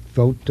should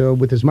vote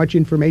with as much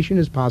information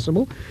as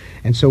possible.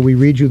 And so we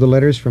read you the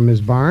letters from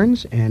Ms.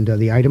 Barnes and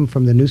the item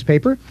from the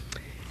newspaper.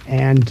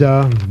 And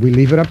we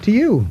leave it up to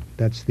you.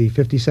 That's the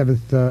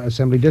 57th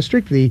Assembly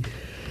District. The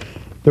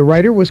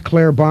writer was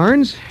Claire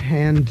Barnes.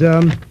 And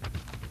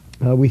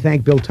we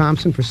thank Bill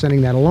Thompson for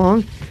sending that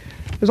along.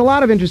 There's a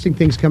lot of interesting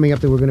things coming up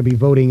that we're going to be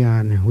voting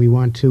on. We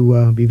want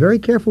to be very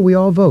careful we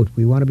all vote.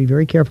 We want to be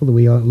very careful that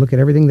we all look at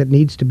everything that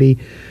needs to be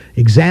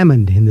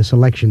examined in this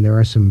election. There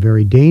are some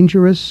very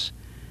dangerous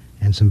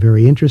and some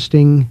very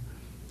interesting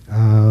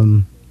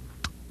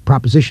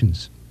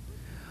propositions.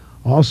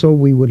 Also,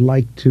 we would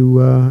like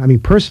to,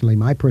 personally,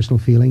 my personal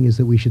feeling is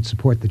that we should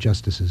support the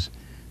justices.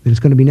 That it's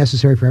going to be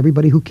necessary for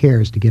everybody who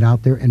cares to get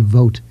out there and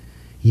vote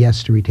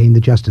yes to retain the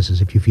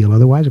justices. If you feel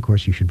otherwise, of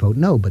course, you should vote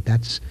no, but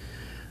that's...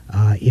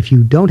 if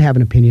you don't have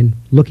an opinion,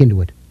 look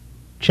into it.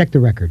 Check the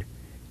record.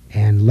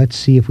 And let's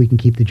see if we can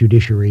keep the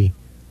judiciary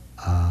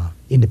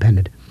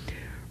independent.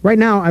 Right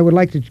now, I would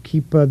like to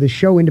keep the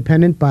show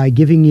independent by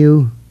giving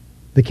you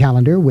the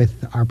calendar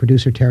with our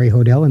producer, Terry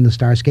Hodel, in the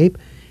Starscape.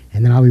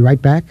 And then I'll be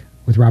right back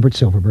with Robert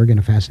Silverberg in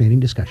a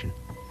fascinating discussion.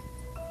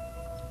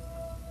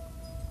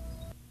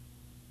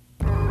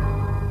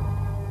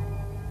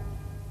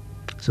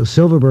 So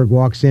Silverberg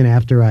walks in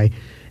after I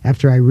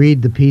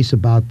read the piece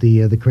about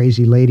the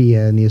crazy lady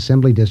in the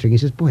Assembly District. He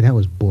says, "Boy, that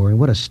was boring.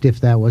 What a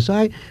stiff that was."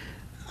 So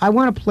I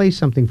want to play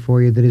something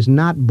for you that is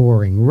not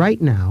boring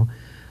right now.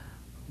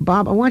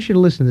 Bob, I want you to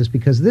listen to this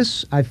because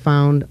this I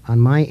found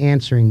on my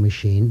answering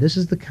machine. This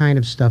is the kind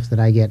of stuff that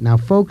I get. Now,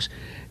 folks,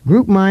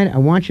 Group Mind, I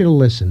want you to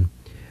listen.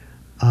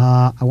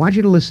 I want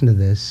you to listen to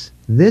this.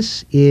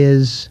 This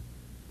is...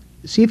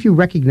 See if you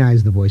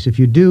recognize the voice. If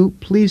you do,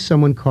 please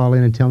someone call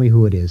in and tell me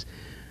who it is.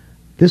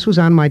 This was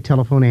on my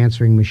telephone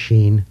answering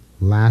machine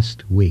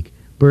last week.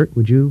 Bert,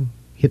 would you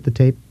hit the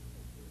tape?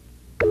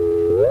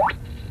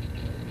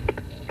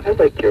 I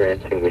like your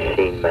answering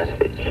machine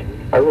message.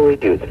 I really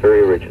do. It's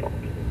very original.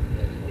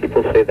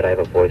 People say that I have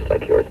a voice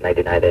like yours, and I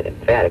deny that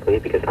emphatically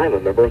because I'm a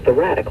member of the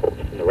Radicals.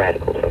 And the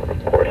Radicals are,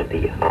 of course,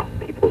 the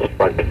People's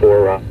Front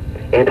for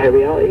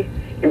Anti-Reality.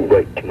 You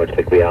write too much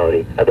like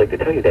reality. I'd like to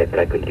tell you that, but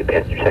I couldn't get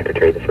past your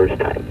secretary the first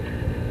time.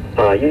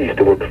 You used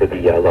to work for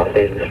the Los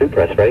Angeles Free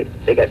Press, right?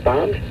 They got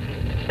bombed?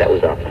 That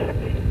was us.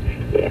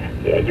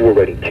 Yeah, you were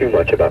writing too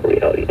much about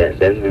reality then.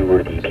 Then we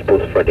were the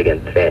People's Front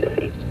against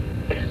fantasy.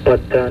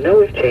 But now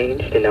we've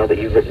changed, and now that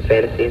you've written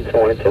fantasy and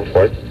so on and so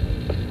forth,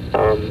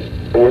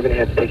 we're going to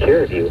have to take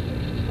care of you.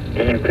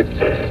 You could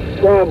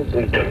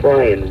probably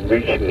try and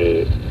reach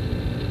me.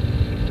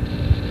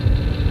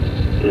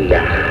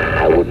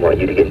 Nah, I wouldn't want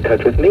you to get in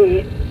touch with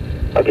me.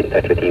 I'll get in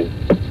touch with you.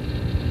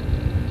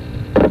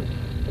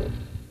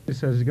 He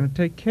says he's going to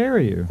take care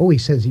of you. Oh, he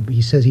says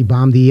he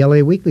bombed the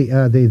L.A. Weekly,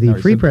 the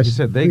Free Press. He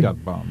said they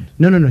got bombed.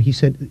 No. He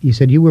said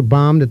you were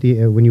bombed at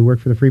the when you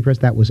worked for the Free Press.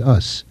 That was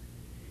us.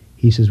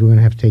 He says we're going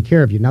to have to take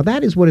care of you. Now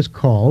that is what is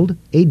called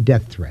a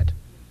death threat.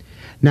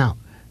 Now,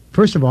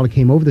 first of all, it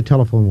came over the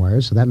telephone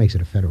wires, so that makes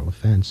it a federal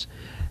offense.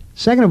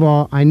 Second of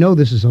all, I know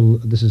this is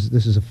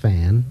a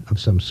fan of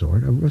some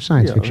sort, a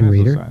science fiction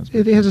reader.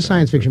 It has a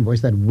science fiction voice,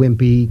 that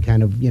wimpy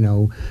kind of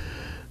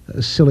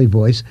silly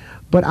voice.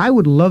 But I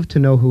would love to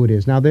know who it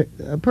is. Now,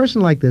 a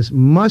person like this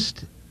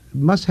must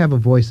have a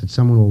voice that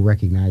someone will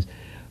recognize.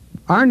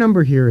 Our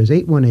number here is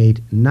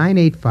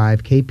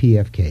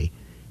 818-985-KPFK.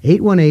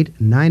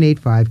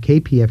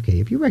 818-985-KPFK.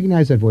 If you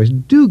recognize that voice,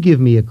 do give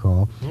me a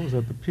call. What was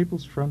that, the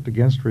People's Front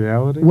Against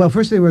Reality? Well,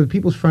 first they were the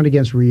People's Front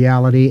Against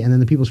Reality, and then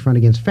the People's Front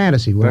Against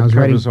Fantasy. When That I was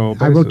writing, covers all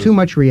I wrote bases. too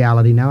much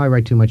reality. Now I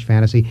write too much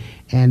fantasy,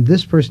 and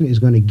this person is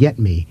going to get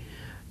me.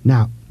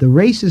 Now, the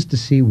race is to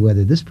see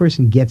whether this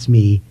person gets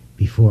me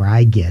before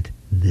I get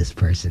this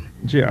person.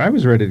 Gee, I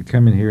was ready to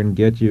come in here and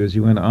get you as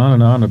you went on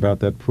and on about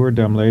that poor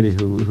dumb lady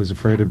who's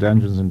afraid of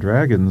Dungeons and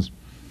Dragons.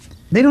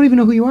 They don't even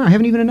know who you are. I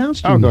haven't even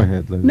announced you Oh, go yet.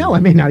 ahead, Liz. No, I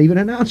may not even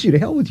announce you. To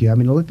hell with you. I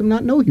mean, let them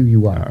not know who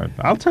you All are. right,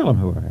 I'll tell them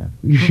who I am.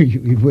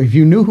 If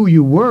you knew who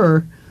you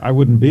were, I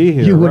wouldn't be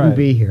here. you wouldn't right.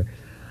 be here.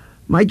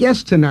 My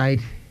guest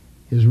tonight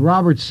is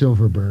Robert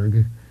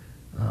Silverberg,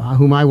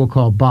 whom I will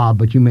call Bob,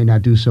 but you may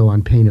not do so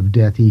on pain of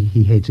death. He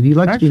hates it. He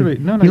likes Actually,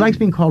 being, no, he you- likes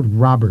being called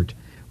Robert.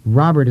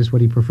 Robert is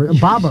what he prefers.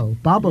 Bobo.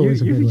 Bobo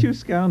is a good one. You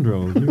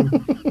scoundrel.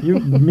 You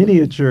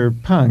miniature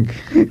punk.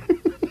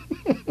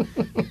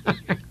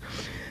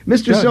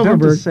 Mr. Don't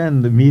Silverberg.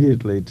 descend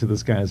immediately to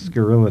this kind of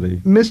scurrility.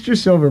 Mr.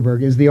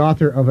 Silverberg is the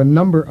author of a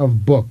number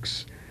of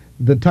books,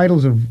 the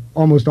titles of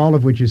almost all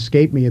of which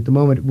escape me at the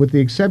moment, with the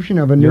exception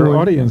of a new Your one.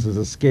 audience is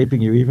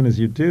escaping you even as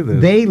you do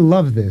this. They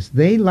love this.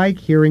 They like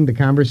hearing the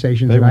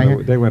conversations that I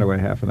have. They went away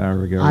half an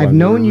hour ago. I've while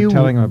known were you-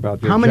 telling them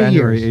about your how many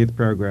January years? 8th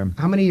program.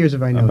 How many years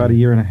have I known About a you?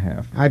 year and a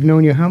half. I've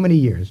known you how many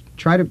years?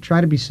 Try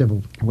to be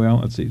civil. Well,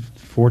 let's see,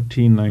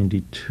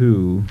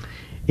 1492.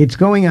 It's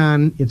going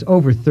on. It's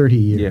over 30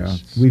 years. Yeah,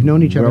 it's We've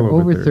known each other well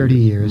over 30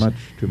 years. Much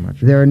too much.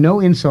 There are no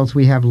insults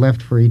we have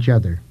left for each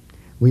other.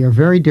 We are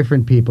very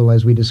different people,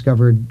 as we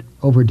discovered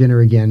over dinner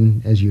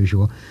again, as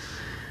usual.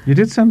 You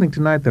did something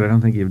tonight that I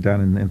don't think you've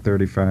done in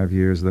 35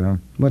 years, though.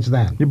 What's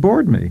that? You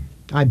bored me.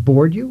 I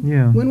bored you?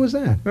 Yeah. When was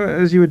that?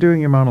 As you were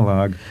doing your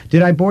monologue.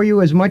 Did I bore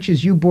you as much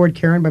as you bored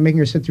Karen by making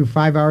her sit through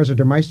 5 hours of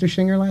Der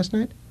Meistersinger last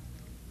night?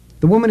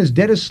 The woman is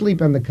dead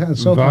asleep on the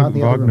sofa out in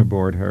the other Wagner room.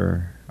 bored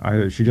her.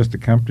 She just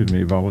accompanied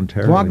me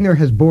voluntarily. Wagner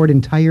has bored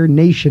entire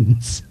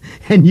nations,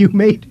 and you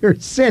made her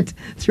sit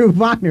through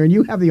Wagner, and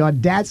you have the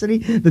audacity,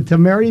 the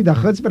temerity, the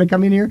chutzpah to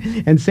come in here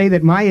and say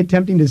that my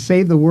attempting to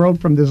save the world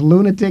from this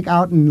lunatic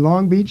out in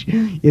Long Beach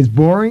is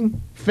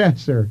boring? Feh,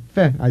 sir,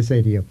 feh, I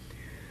say to you.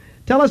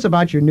 Tell us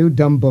about your new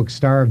dumb book,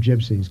 Star of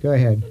Gypsies. Go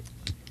ahead.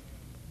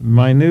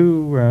 My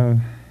new,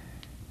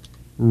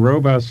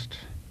 robust,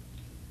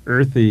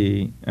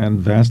 earthy, and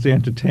vastly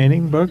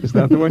entertaining book. Is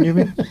that the one you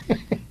mean?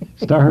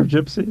 Star of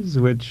Gypsies,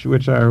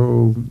 which I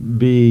will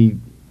be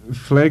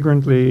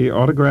flagrantly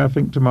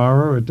autographing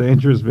tomorrow at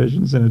Dangerous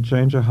Visions in a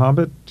Change of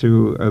Hobbit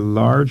to a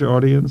large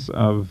audience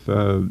of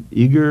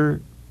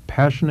eager,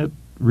 passionate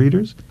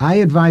readers. I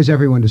advise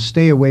everyone to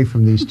stay away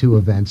from these two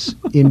events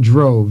in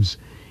droves.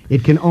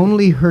 It can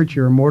only hurt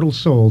your immortal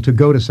soul to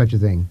go to such a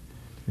thing.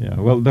 Yeah,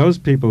 well, those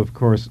people, of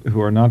course, who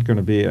are not going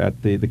to be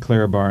at the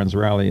Claire Barnes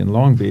rally in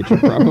Long Beach are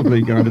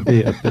probably going to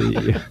be at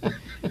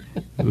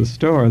the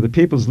store. The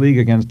People's League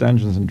Against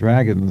Dungeons and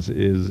Dragons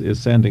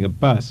is sending a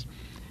bus.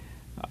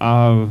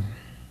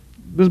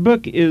 This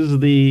book is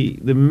the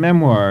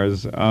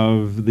memoirs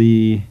of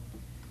the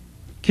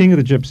King of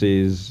the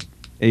Gypsies,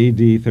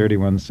 A.D.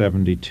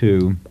 3172,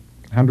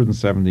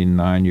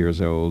 179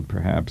 years old,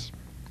 perhaps,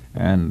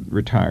 and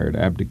retired,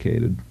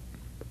 abdicated,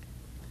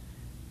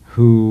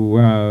 who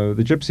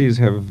the Gypsies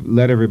have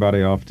led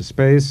everybody off to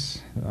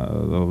space.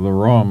 The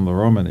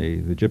Romany,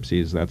 the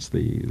Gypsies, that's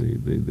the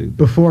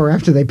Before or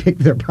after they pick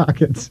their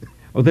pockets.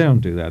 Oh, they don't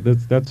do that.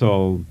 That's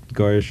all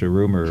Goyish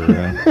rumor.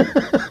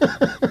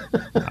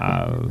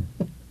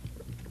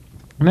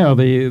 No,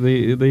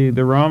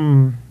 the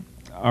Rom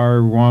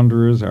are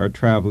wanderers, are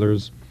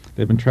travelers.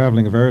 They've been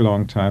traveling a very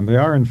long time. They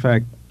are, in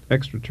fact,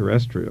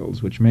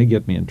 extraterrestrials, which may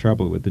get me in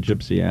trouble with the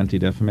Gypsy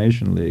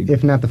Anti-Defamation League.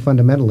 If not the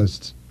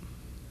fundamentalists.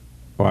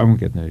 Oh, I won't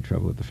get in any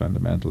trouble with the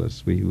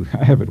fundamentalists.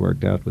 I have it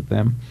worked out with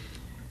them.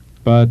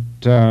 But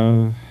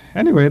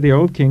anyway, the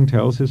old king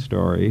tells his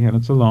story, and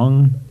it's a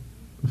long,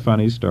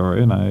 funny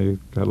story, and I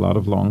had a lot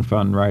of long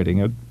fun writing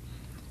it.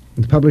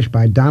 It's published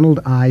by Donald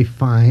I.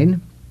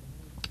 Fine,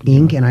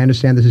 Inc., and I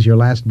understand this is your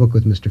last book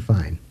with Mr.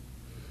 Fine.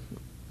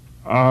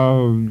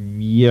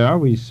 Yeah,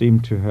 we seem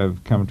to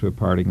have come to a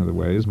parting of the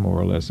ways, more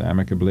or less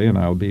amicably, and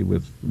I'll be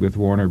with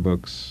Warner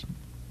Books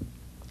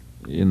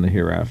in the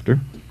hereafter.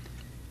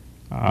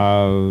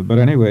 But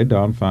anyway,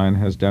 Don Fine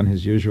has done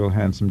his usual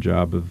handsome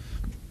job of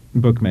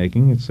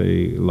bookmaking. It's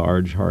a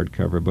large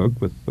hardcover book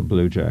with a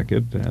blue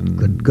jacket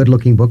and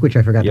Good-looking book, which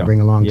I forgot to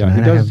bring along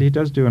tonight. he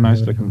does do a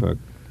nice looking book.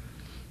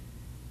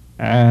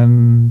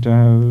 And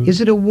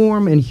Is it a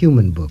warm and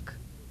human book?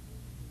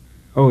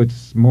 oh,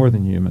 it's more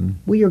than human.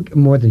 Well, you're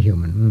more than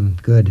human.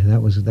 Good.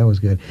 That was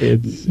good.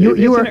 It's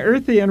You an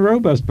earthy and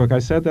robust book. I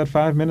said that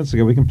 5 minutes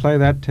ago. We can play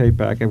that tape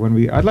back,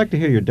 and I'd like to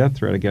hear your death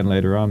threat again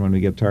later on when we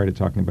get tired of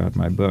talking about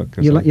my book.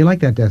 'Cause You like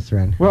that death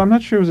threat? Well, I'm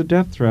not sure it was a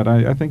death threat.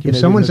 I think If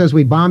someone says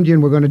we bombed you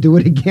and we're going to do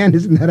it again,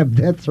 isn't that a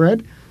death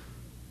threat?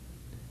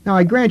 Now,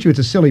 I grant you it's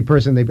a silly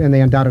person, and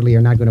they undoubtedly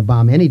are not going to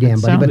bomb any damn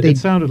body, but it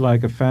sounded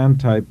like a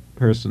fan-type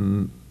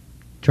person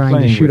trying to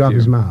playing shoot with off you.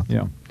 his mouth.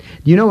 Yeah.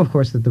 You know, of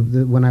course, that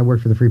when I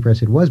worked for the Free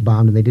Press, it was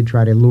bombed, and they did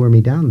try to lure me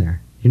down there.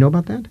 You know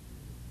about that?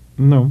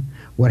 No.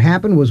 What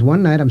happened was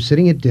one night I'm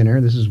sitting at dinner.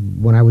 This is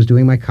when I was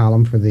doing my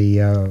column for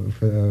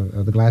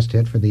the Glass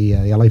Tit for the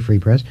LA Free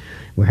Press.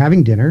 We're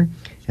having dinner,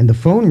 and the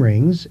phone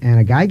rings, and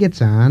a guy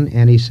gets on,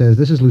 and he says,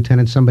 "This is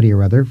Lieutenant somebody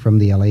or other from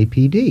the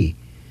LAPD."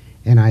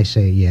 And I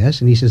say,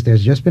 "Yes." And he says,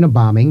 "There's just been a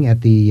bombing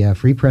at the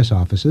Free Press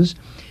offices,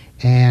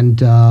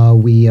 and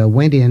we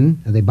went in.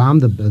 They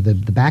bombed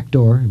the back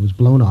door. It was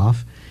blown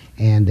off.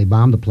 And they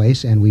bombed the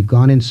place, and we've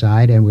gone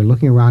inside, and we're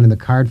looking around in the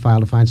card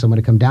file to find someone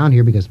to come down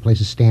here because the place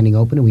is standing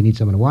open, and we need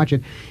someone to watch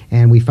it.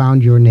 And we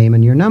found your name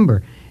and your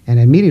number." And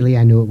immediately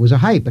I knew it was a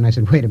hype. And I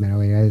said, "Wait a minute."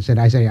 I said,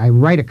 "I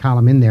write a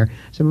column in there."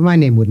 I said, "But my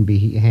name wouldn't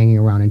be hanging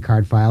around in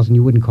card files, and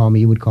you wouldn't call me.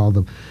 You would call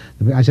the."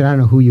 I said, "I don't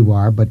know who you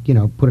are, but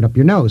put it up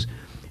your nose."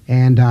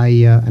 And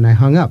I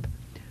hung up.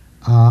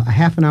 A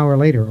half an hour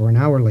later, or an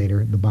hour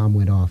later, the bomb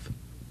went off.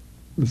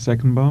 The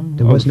second bomb?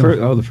 There was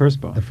no... the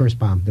first bomb. The first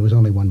bomb. There was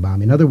only one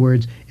bomb. In other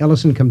words,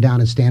 Ellison come down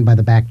and stand by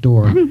the back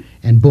door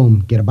and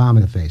boom, get a bomb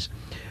in the face.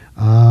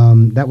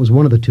 That was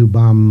one of the two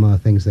bomb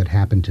things that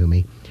happened to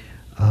me.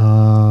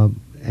 So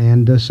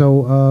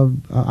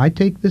I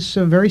take this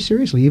very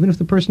seriously. Even if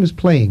the person is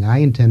playing, I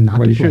intend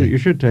not to play. You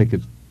should take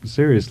it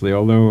seriously,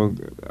 although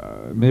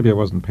maybe I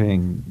wasn't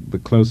paying the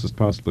closest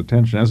possible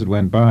attention. As it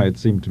went by, it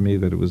seemed to me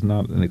that it was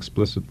not an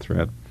explicit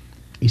threat.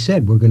 He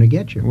said, "We're going to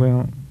get you."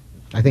 Well...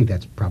 I think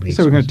that's probably...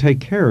 So we're going to take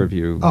care of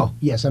you. Oh,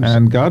 yes.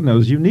 And God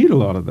knows you need a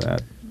lot of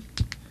that.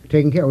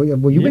 Taking care...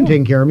 Well, you've been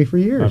taking care of me for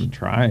years. I'm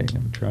trying.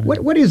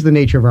 What is the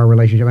nature of our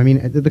relationship? I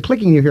mean, the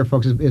clicking you hear,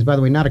 folks, is, by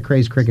the way, not a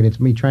crazed cricket. It's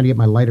me trying to get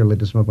my lighter lit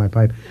to smoke my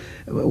pipe.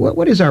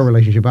 What is our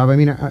relationship, Bob? I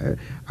mean,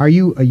 are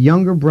you a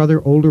younger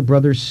brother, older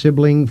brother,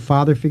 sibling,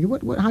 father figure?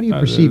 How do you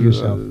perceive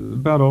yourself?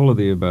 About all of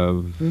the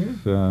above,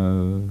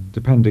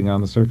 depending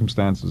on the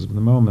circumstances of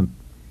the moment.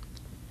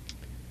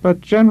 But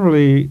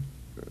generally...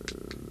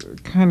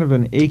 kind of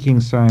an aching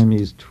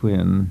Siamese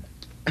twin,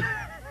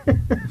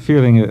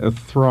 feeling a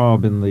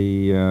throb in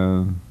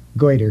the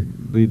goiter,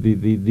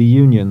 the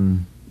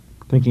union,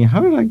 thinking, how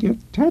did I get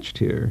attached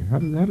here? How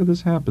did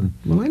this happen?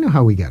 Well, I know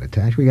how we got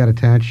attached. We got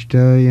attached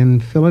in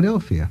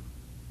Philadelphia.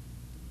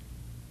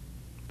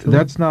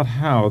 That's not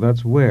how.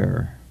 That's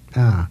where.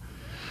 Ah.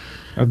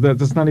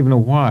 That's not even a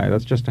why.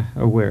 That's just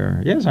a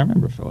where. Yes, I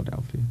remember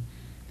Philadelphia.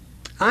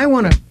 I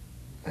want to.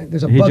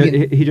 There's a bug.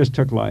 He just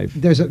took life.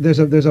 There's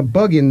a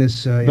bug in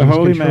this. The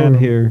holy man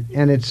here,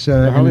 and it's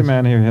the holy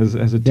man here has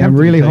attempted. I'm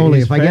really holy.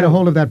 If I get a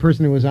hold of that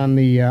person who was on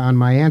the on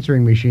my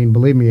answering machine,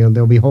 believe me,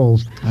 there'll be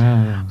holes.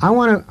 I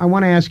want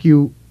to ask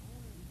you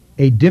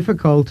a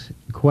difficult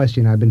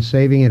question. I've been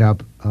saving it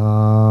up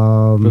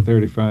for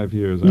 35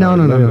 years.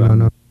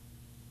 No.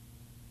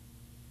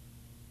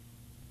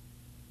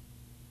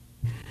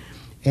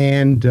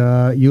 And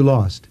you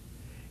lost.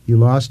 You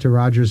lost to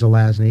Roger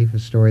Zelazny, a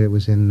story that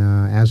was in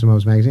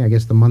Asimov's magazine. I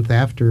guess the month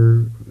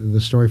after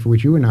the story for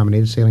which you were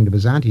nominated, Sailing to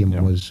Byzantium,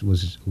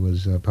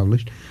 was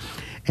published.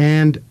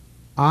 And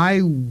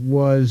I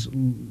was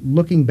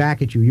looking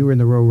back at you. You were in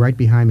the row right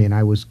behind me, and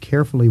I was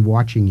carefully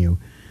watching you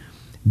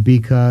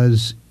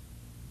because,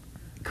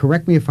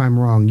 correct me if I'm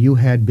wrong, you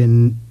had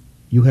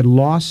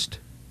lost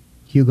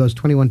Hugo's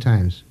 21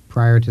 times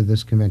prior to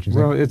this convention.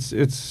 Well,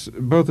 it's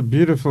both a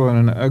beautiful and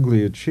an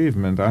ugly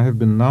achievement. I have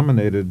been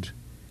nominated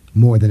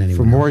more than anyone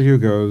for more else.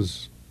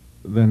 Hugos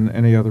than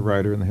any other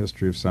writer in the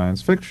history of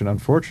science fiction.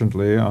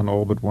 Unfortunately, on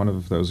all but one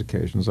of those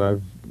occasions,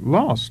 I've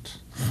lost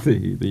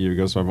the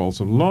Hugo, so I've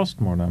also lost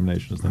more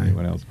nominations than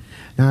anyone else.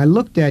 Now, I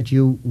looked at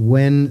you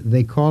when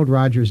they called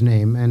Roger's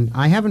name, and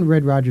I haven't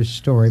read Roger's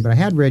story, but I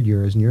had read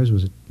yours, and yours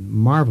was a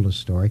marvelous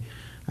story.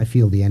 I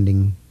feel the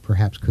ending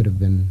perhaps could have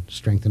been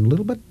strengthened a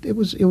little, but it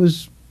was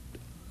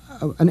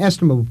an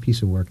estimable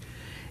piece of work.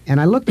 And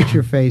I looked at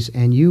your face,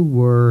 and you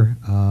were...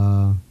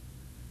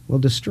 well,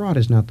 distraught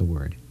is not the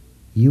word.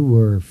 You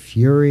were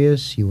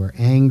furious, you were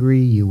angry,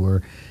 you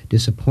were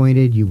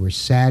disappointed, you were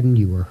saddened,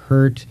 you were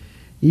hurt.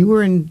 You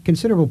were in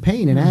considerable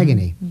pain and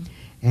agony.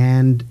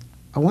 And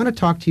I want to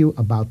talk to you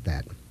about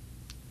that.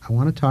 I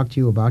want to talk to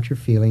you about your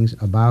feelings,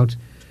 about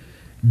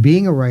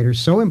being a writer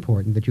so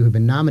important that you have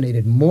been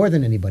nominated more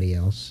than anybody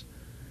else,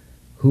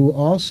 who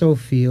also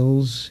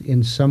feels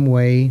in some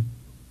way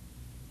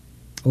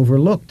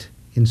overlooked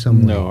in some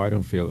way. No, I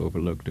don't feel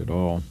overlooked at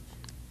all.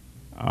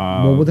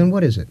 Well, then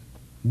what is it?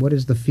 What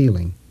is the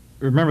feeling?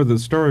 Remember, the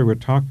story we're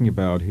talking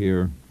about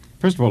here,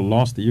 first of all,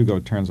 lost the Hugo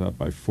turns out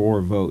by 4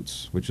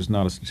 votes, which is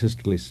not a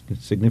statistically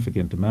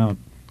significant amount,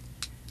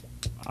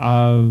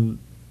 and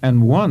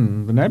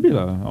won the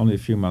Nebula only a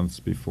few months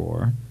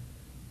before.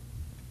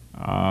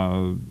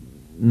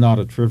 Not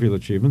a trivial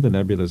achievement. The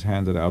Nebula is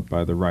handed out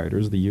by the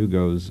writers. The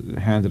Hugo's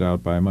handed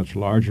out by a much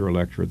larger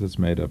electorate that's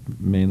made up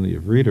mainly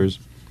of readers.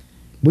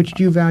 Which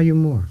do you value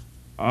more?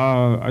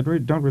 I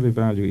don't really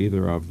value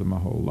either of them a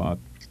whole lot.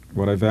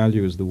 What I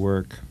value is the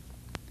work.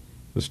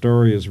 The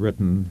story is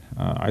written.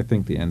 I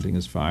think the ending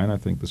is fine. I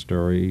think the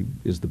story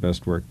is the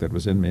best work that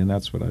was in me, and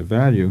that's what I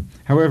value.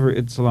 However,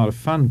 it's a lot of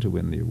fun to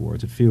win the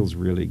awards. It feels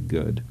really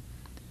good.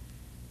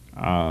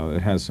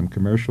 It has some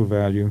commercial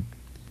value.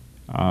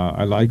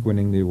 I like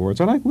winning the awards.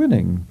 I like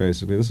winning,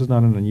 basically. This is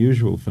not an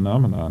unusual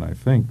phenomenon, I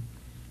think.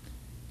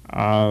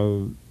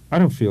 I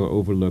don't feel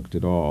overlooked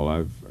at all.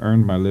 I've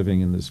earned my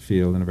living in this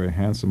field, and a very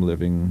handsome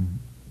living,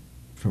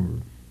 for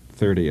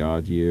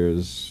 30-odd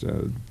years.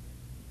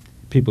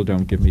 People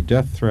don't give me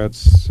death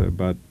threats,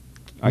 but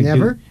I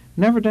Never?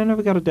 Never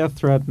got a death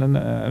threat, and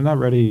I'm not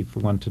ready for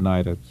one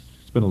tonight.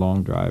 It's been a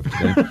long drive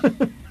today.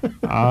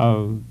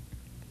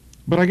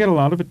 But I get a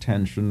lot of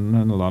attention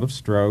and a lot of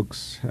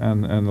strokes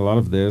and a lot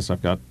of this.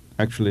 I've got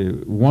actually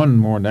won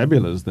more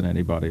nebulas than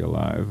anybody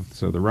alive,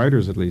 so the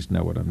writers at least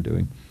know what I'm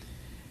doing.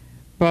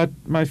 But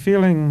my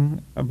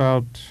feeling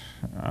about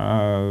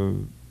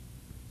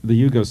the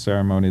Hugo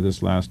ceremony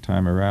this last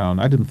time around,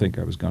 I didn't think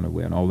I was going to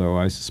win, although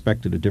I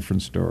suspected a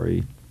different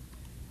story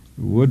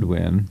would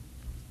win.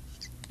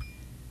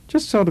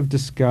 Just sort of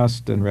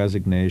disgust and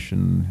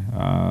resignation.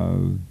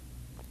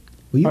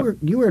 Well,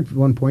 you were at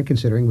one point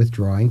considering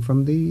withdrawing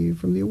from the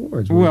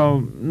awards.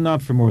 Well,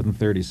 not for more than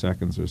 30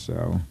 seconds or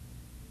so.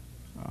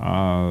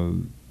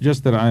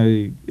 Just that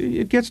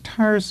it gets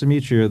tiresome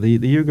each year. The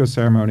Hugo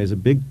ceremony is a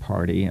big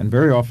party, and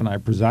very often I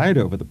preside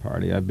over the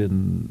party. I've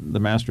been the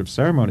master of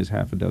ceremonies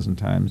half a dozen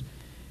times,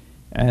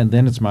 and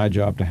then it's my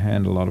job to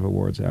hand a lot of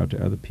awards out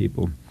to other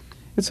people.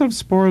 It sort of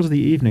spoils the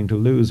evening to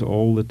lose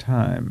all the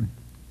time.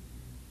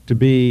 To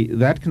be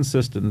that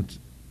consistent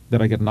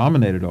that I get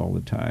nominated all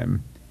the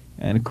time,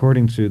 and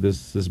according to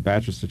this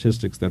batch of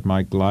statistics that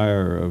Mike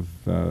Glyer of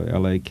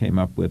L.A. came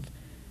up with,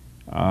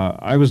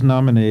 I was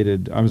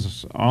nominated, I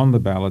was on the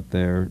ballot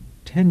there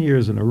 10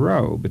 years in a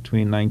row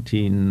between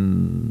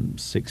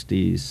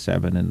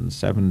 1967 and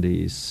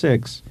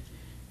 76,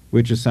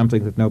 which is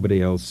something that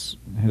nobody else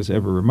has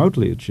ever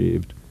remotely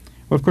achieved.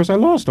 Well, of course, I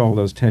lost all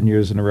those 10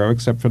 years in a row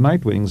except for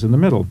Nightwings in the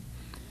middle.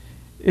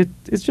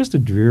 It's just a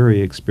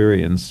dreary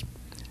experience.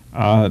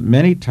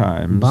 Many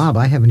times... Bob,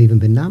 I haven't even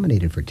been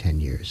nominated for 10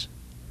 years.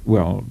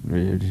 Well,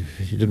 you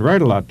didn't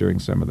write a lot during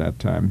some of that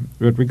time,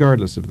 but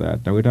regardless of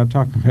that, now we're not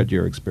talking about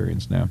your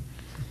experience now.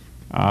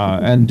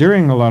 And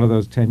during a lot of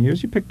those 10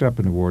 years, you picked up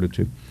an award or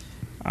two.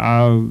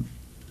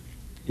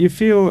 You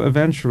feel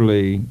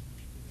eventually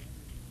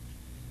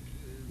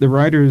the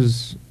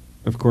writers,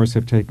 of course,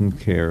 have taken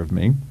care of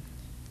me,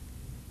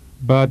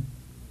 but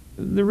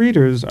the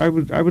readers, I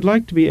would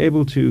like to be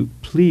able to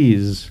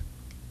please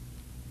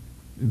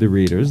the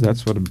readers.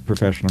 That's what a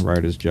professional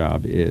writer's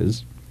job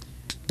is,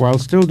 while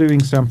still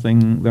doing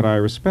something that I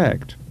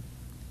respect.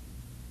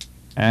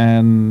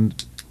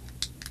 And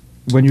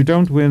when you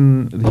don't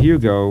win the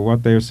Hugo,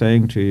 what they're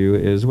saying to you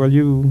is, well,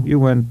 you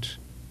went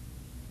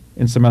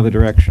in some other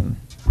direction.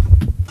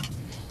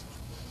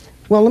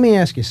 Well, let me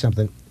ask you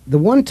something. The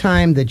one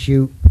time that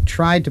you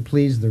tried to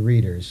please the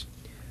readers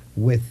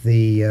with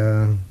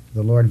the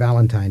Lord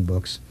Valentine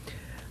books,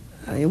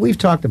 we've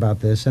talked about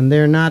this, and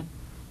they're not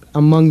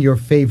among your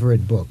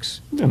favorite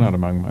books. They're not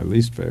among my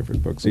least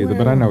favorite books either,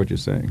 but I know what you're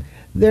saying.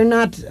 They're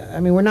not, I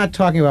mean, we're not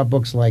talking about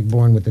books like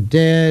Born with the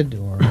Dead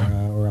or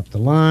Up the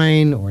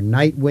Line or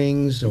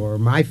Nightwings or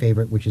my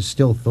favorite, which is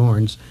Still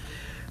Thorns.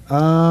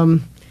 The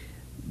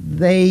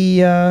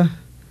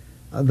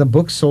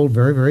books sold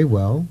very, very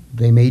well.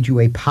 They made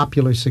you a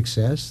popular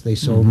success. They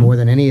sold more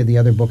than any of the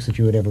other books that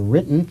you had ever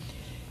written.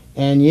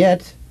 And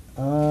yet,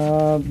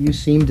 you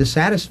seem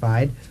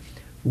dissatisfied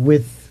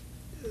with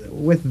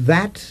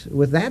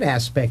that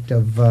aspect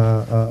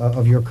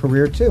of your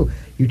career too.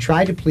 You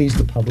tried to please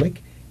the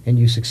public, and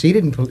you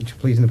succeeded in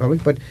pleasing the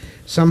public, but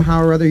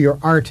somehow or other your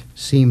art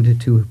seemed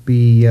to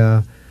be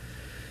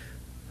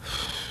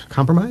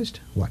compromised.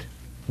 What?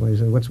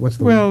 What's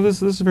the Well,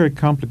 this is a very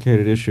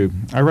complicated issue.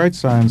 I write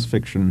science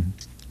fiction,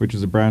 which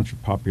is a branch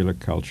of popular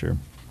culture.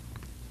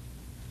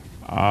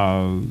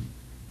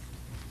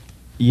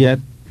 Yet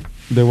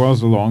there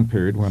was a long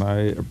period when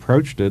I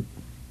approached it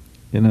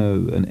in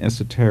an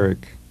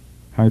esoteric,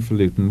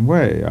 highfalutin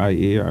way,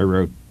 i.e. I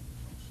wrote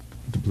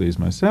to please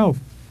myself.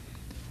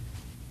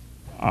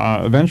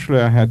 Eventually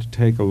I had to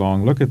take a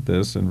long look at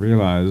this and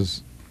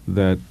realize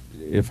that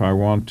if I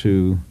want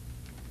to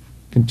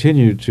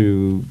continue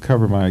to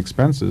cover my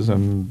expenses,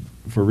 and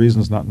for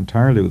reasons not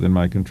entirely within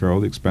my control,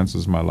 the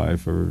expenses of my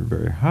life are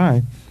very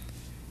high,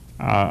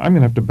 I'm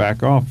going to have to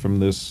back off from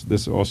this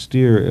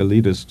austere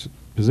elitist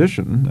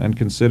position and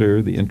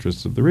consider the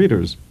interests of the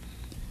readers.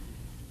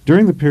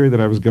 During the period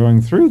that I was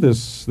going through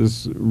this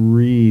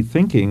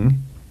rethinking,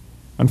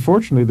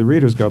 unfortunately the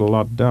readers got a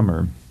lot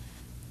dumber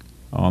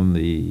on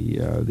the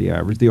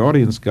average. The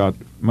audience got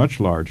much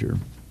larger,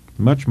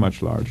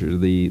 much larger.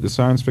 The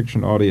science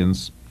fiction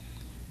audience,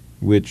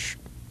 which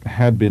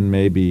had been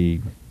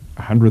maybe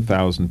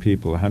 100,000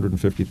 people,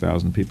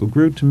 150,000 people,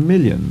 grew to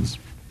millions.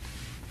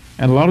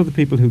 And a lot of the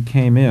people who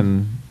came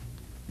in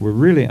were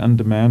really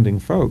undemanding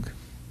folk.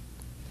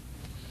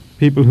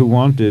 People who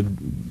wanted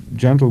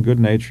gentle,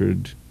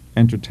 good-natured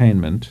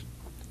entertainment.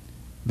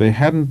 They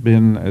hadn't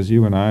been, as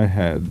you and I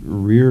had,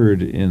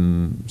 reared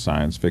in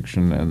science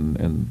fiction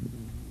and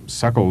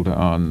suckled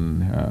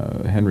on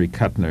Henry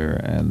Kuttner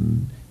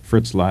and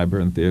Fritz Leiber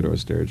and Theodore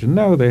Sturgeon.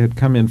 No, they had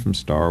come in from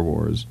Star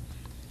Wars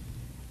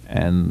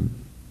and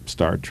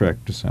Star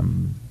Trek to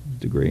some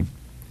degree.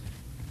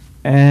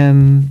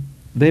 And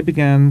they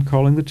began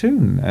calling the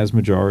tune, as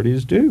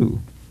majorities do.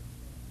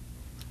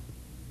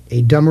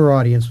 A dumber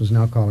audience was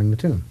now calling the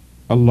tune.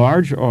 A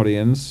large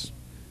audience,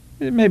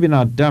 maybe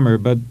not dumber,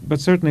 but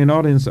certainly an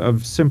audience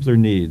of simpler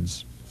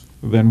needs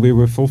than we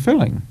were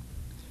fulfilling.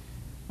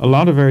 A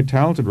lot of very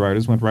talented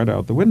writers went right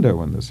out the window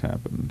when this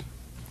happened.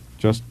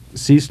 Just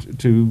ceased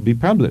to be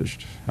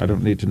published. I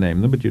don't need to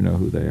name them, but you know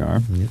who they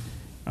are. Yeah.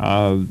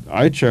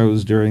 I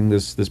chose during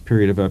this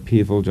period of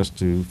upheaval just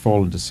to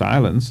fall into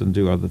silence and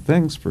do other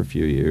things for a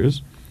few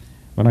years.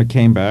 When I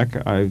came back,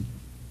 I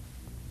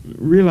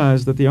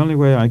realized that the only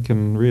way I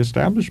can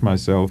reestablish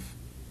myself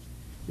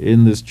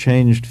in this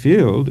changed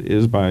field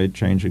is by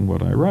changing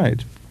what I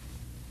write.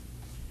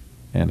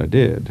 And I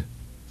did.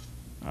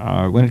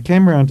 When it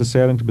came around to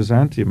Sailing to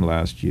Byzantium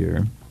last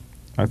year,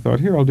 I thought,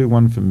 here, I'll do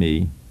one for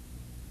me.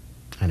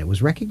 And it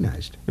was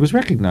recognized. It was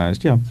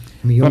recognized, yeah.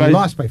 I mean, you But only I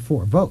lost by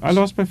 4 votes. I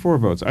lost by 4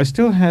 votes. I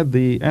still had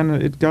and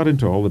it got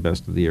into all the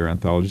best of the year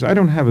anthologies. I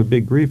don't have a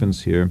big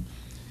grievance here,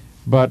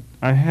 but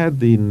I had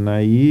the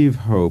naive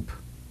hope.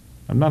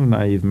 I'm not a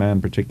naive man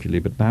particularly,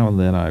 but now and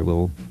then I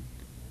will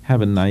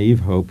have a naive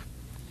hope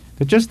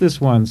that just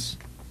this once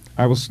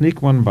I will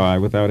sneak one by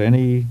without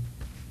any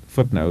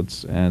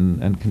footnotes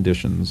and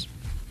conditions,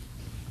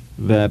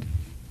 that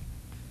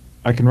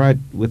I can write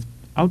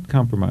without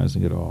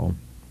compromising at all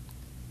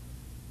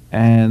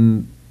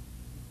and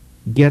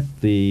get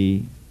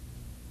the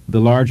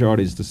large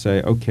audience to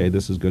say, okay,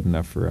 this is good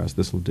enough for us,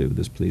 this will do,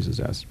 this pleases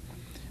us.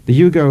 The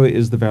Hugo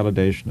is the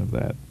validation of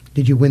that.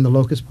 Did you win the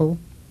locus poll?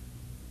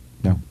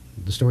 No.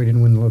 The story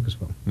didn't win the locus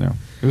poll. No.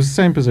 It was the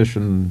same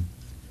position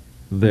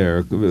there.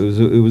 It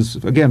was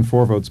again,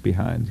 4 votes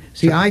behind.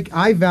 See,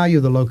 I value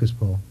the locus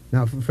poll.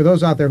 Now, for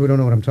those out there who don't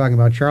know what I'm talking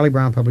about, Charlie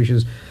Brown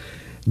publishes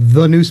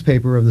the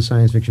newspaper of the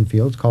science fiction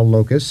field. It's called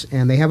Locus,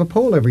 and they have a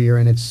poll every year,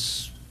 and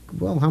it's,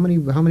 well, how many?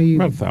 About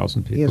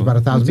 1,000 people. Yeah, it's about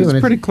 1,000 people. It's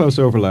pretty close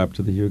overlap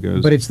to the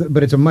Hugos.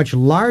 But it's a much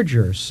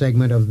larger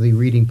segment of the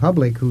reading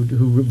public who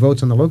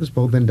votes on the locus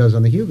poll than does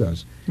on the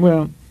Hugos.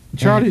 Well,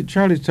 Charlie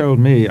told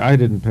me, I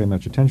didn't pay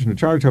much attention to.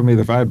 Charlie told me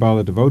that if I had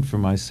bothered to vote for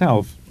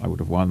myself, I would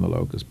have won the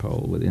locus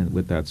poll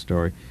with that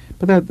story.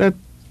 But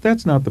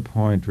that's not the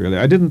point,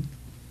 really.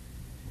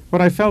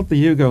 What I felt the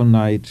Hugo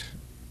night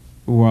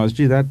was,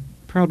 gee, that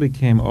probably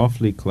came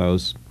awfully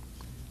close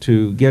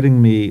to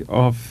getting me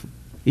off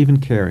even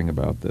caring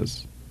about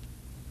this.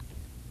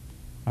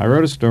 I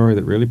wrote a story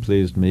that really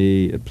pleased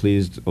me. It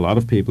pleased a lot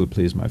of people. It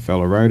pleased my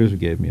fellow writers who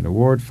gave me an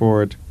award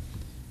for it.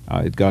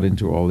 It got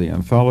into all the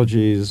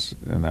anthologies,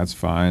 and that's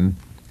fine.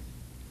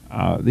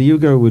 The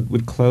Hugo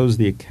would close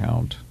the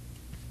account.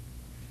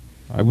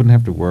 I wouldn't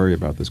have to worry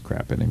about this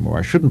crap anymore.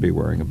 I shouldn't be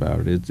worrying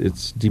about it.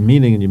 It's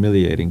demeaning and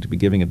humiliating to be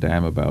giving a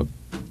damn about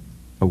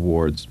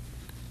awards.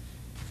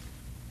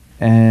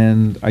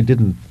 And I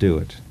didn't do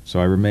it, so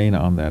I remain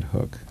on that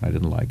hook. I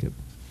didn't like it.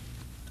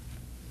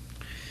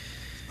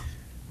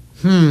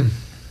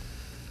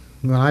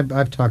 Well,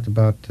 I've talked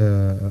about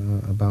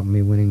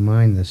me winning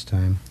mine this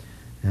time,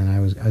 and I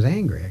was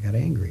angry. I got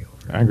angry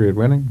over it. Angry at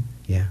winning?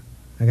 Yeah,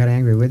 I got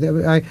angry with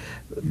it.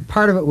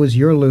 Part of it was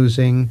your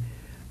losing.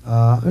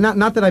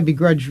 Not that I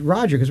begrudge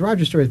Roger, because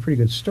Roger's story is a pretty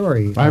good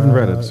story. I haven't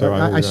read it, so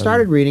I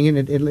started reading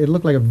it. It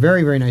looked like a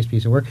very, very nice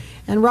piece of work.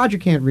 And Roger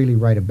can't really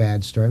write a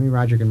bad story. I mean,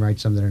 Roger can write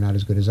some that are not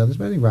as good as others,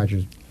 but I think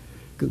Roger's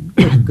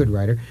good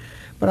writer.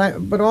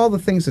 But all the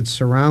things that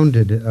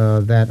surrounded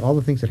all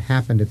the things that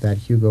happened at that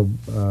Hugo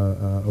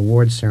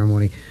Awards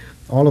ceremony,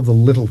 all of the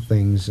little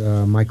things,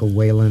 Michael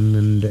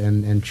Whalen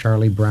and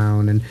Charlie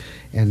Brown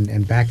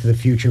and Back to the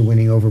Future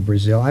winning over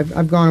Brazil.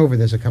 I've gone over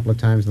this a couple of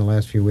times in the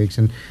last few weeks,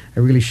 and I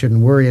really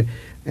shouldn't worry it.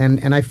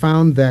 And I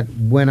found that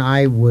when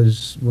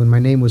my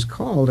name was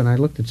called, and I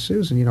looked at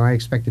Susan, I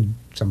expected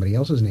somebody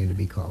else's name to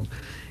be called.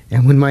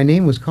 And when my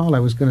name was called, I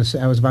was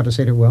about to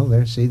say to her, well,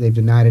 there, see, they've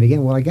denied it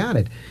again. Well, I got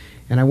it.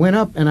 And I went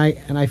up, and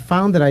I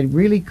found that I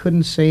really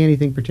couldn't say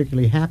anything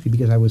particularly happy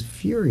because I was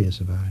furious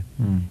about it.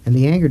 And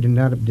the anger did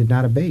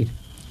not abate.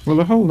 Well,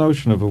 the whole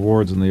notion of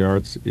awards in the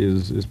arts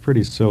is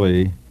pretty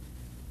silly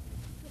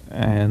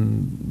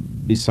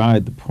and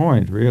beside the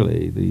point,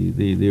 really.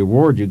 The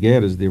award you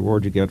get is the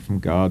award you get from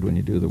God when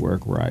you do the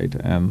work right.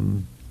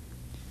 And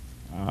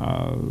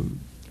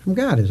From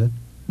God, is it?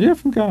 Yeah,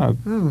 from God.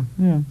 Oh.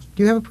 Yeah.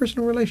 Do you have a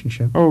personal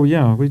relationship? Oh,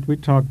 yeah. We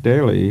talk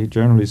daily. He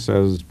generally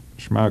says,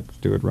 schmuck,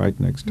 do it right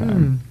next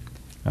time.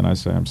 And I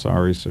say, I'm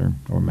sorry, sir,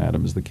 or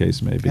madam, as the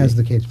case may be. As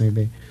the case may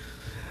be.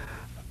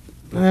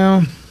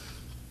 Well,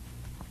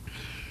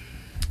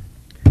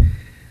 I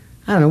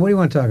don't know. What do you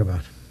want to talk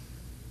about?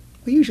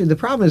 The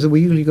problem is that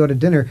we usually go to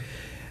dinner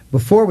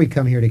before we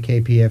come here to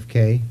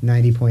KPFK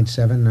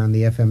 90.7 on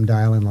the FM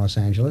dial in Los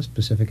Angeles,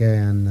 Pacifica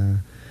and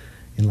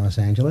in Los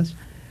Angeles,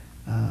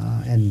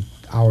 and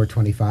Hour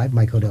 25,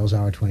 Mike Odell's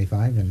Hour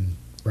 25, and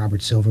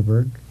Robert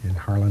Silverberg and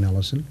Harlan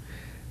Ellison.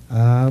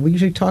 We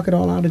usually talk it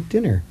all out at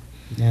dinner.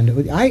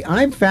 And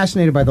I'm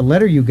fascinated by the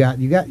letter you got.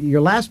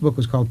 Your last book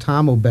was called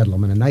Tom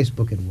O'Bedlam, and a nice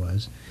book it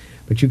was.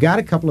 But you got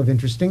a couple of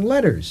interesting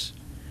letters.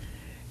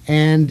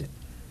 And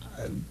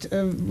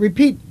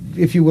repeat,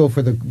 if you will,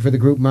 for the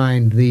group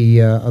mind,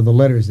 the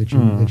letters that you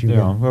yeah.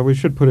 got. Well, we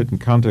should put it in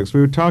context.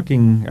 We were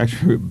talking,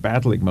 actually, we were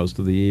battling most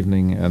of the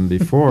evening and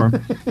before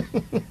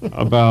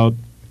about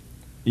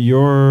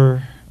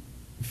your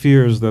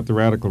fears that the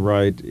radical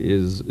right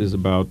is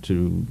about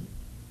to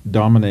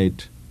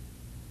dominate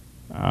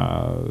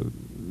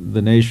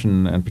the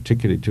nation, and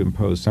particularly to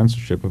impose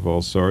censorship of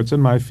all sorts,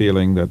 and my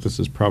feeling that this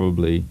is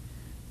probably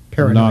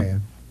Paranoia.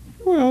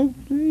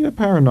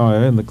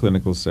 Paranoia in the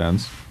clinical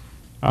sense.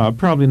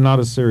 Probably not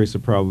as serious a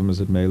problem as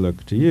it may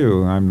look to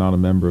you. I'm not a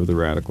member of the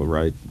radical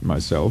right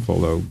myself,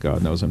 although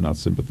God knows I'm not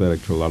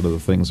sympathetic to a lot of the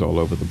things all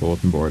over the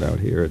bulletin board out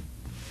here at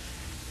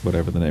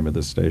whatever the name of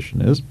this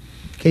station is.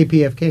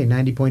 KPFK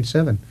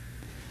 90.7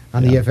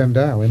 on the FM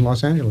dial in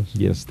Los Angeles.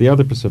 Yes, the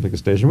other Pacifica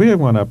station. We have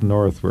one up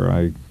north where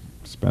I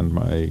spend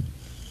my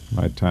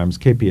times,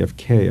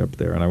 KPFK up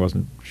there, and I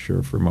wasn't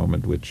sure for a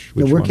moment which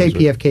No, we're one is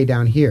KPFK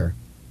down here.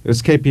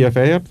 Is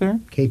KPFA up there?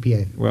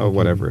 KPA. Well,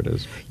 whatever it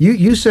is.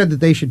 You said that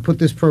they should put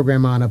this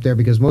program on up there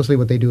because mostly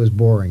what they do is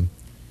boring.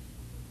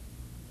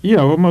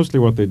 Yeah, well, mostly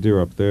what they do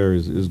up there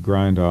is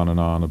grind on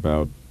and on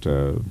about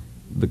the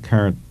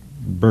current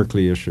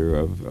Berkeley issue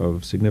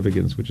of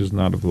significance, which is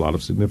not of a lot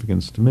of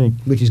significance to me.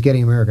 Which is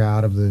getting America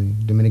out of the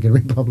Dominican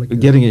Republic.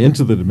 Getting it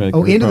into the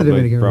Dominican Republic. Into the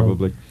Dominican probably.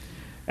 Republic.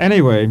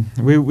 Anyway,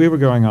 we were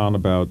going on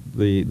about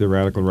the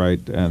radical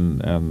right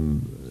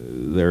and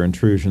their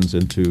intrusions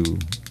into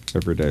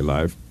everyday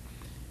life.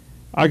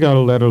 I got a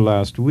letter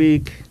last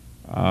week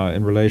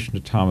in relation to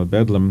Tom of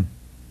Bedlam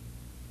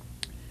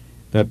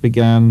that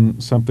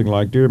began something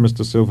like, "Dear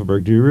Mr.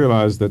 Silverberg, do you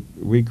realize that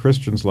we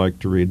Christians like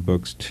to read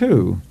books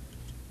too?"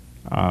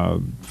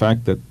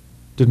 Fact that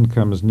didn't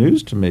come as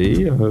news to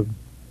me. A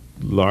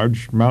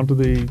large amount of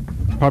the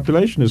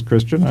population is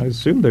Christian. I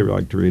assumed they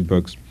like to read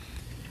books.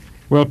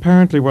 Well,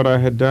 apparently what I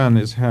had done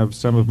is have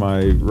some of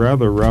my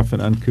rather rough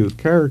and uncouth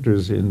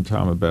characters in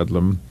Tom of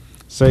Bedlam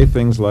say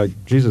things like,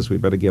 "Jesus, we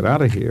better get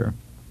out of here."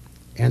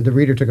 And the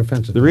reader took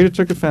offense at that. The reader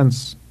took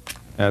offense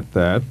at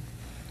that.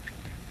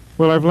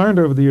 Well, I've learned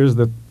over the years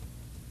that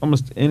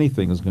almost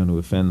anything is going to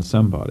offend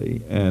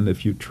somebody, and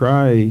if you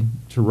try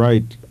to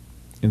write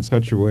in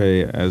such a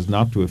way as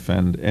not to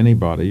offend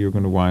anybody, you're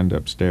going to wind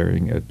up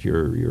staring at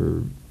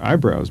your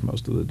eyebrows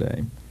most of the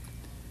day.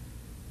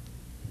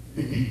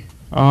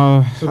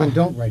 So then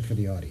don't write for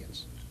the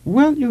audience.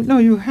 Well,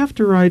 you have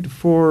to write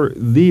for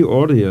the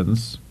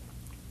audience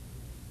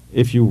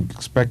if you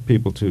expect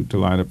people to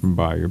line up and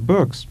buy your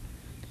books.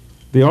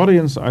 The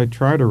audience I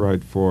try to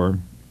write for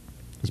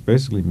is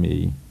basically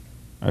me.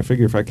 I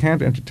figure if I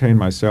can't entertain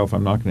myself,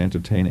 I'm not going to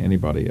entertain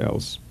anybody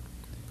else.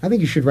 I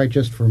think you should write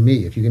just for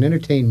me. If you can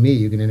entertain me,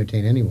 you can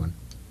entertain anyone.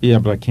 Yeah,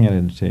 but I can't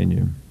entertain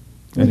you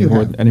any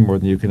more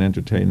than you can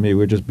entertain me.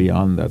 We're just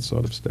beyond that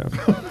sort of stuff.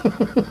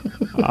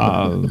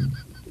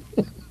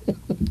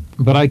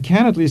 But I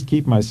can at least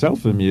keep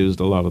myself amused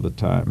a lot of the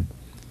time.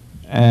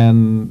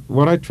 And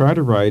what I try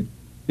to write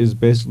is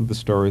basically the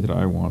story that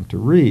I want to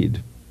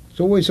read.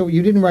 So wait, so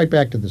you didn't write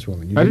back to this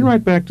woman? I didn't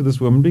write back to this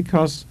woman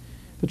because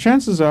the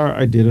chances are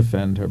I did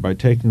offend her by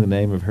taking the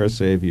name of her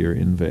savior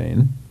in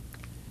vain.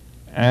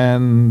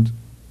 And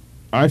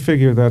I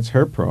figure that's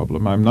her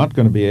problem. I'm not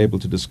going to be able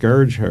to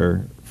discourage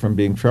her from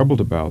being troubled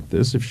about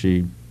this if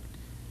she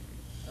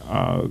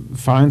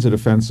finds it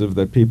offensive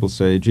that people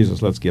say,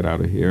 "Jesus, let's get out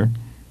of here."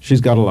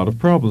 She's got a lot of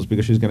problems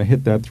because she's going to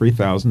hit that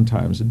 3,000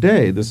 times a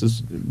day. This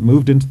is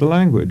moved into the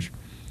language.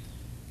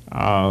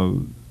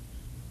 I'm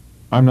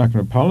not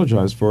going to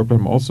apologize for it, but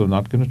I'm also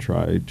not going to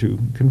try to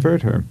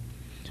convert her.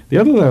 The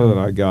other letter that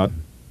I got,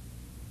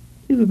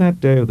 either that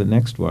day or the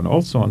next one,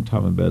 also on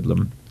Tom of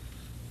Bedlam,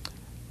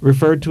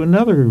 referred to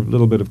another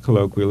little bit of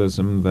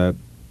colloquialism that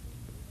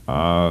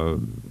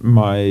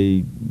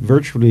my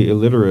virtually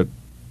illiterate,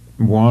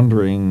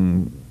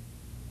 wandering,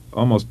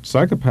 almost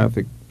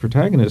psychopathic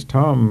protagonist,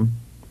 Tom,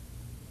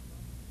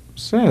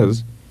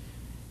 says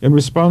in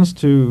response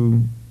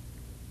to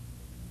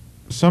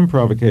some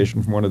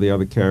provocation from one of the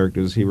other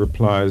characters. He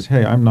replies,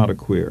 "Hey, I'm not a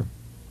queer."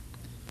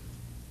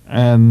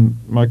 And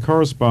my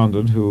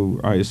correspondent,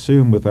 who I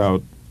assume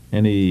without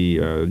any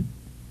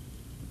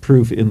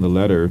proof in the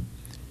letter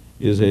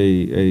is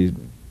a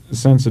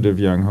sensitive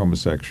young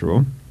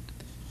homosexual,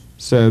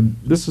 said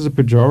this is a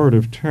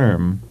pejorative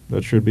term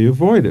that should be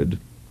avoided.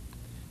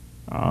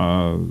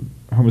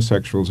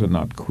 Homosexuals are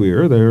not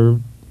queer, they're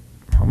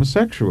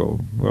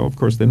homosexual. Well, of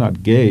course, they're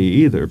not gay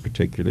either,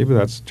 particularly, but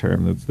that's a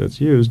term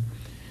that's used.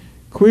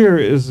 Queer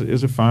is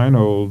a fine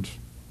old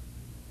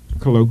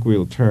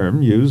colloquial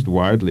term used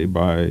widely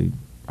by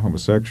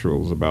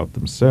homosexuals about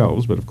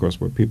themselves, but of course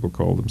what people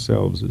call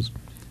themselves is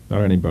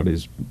not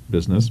anybody's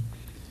business.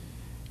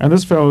 And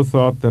this fellow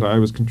thought that I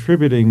was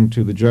contributing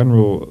to the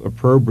general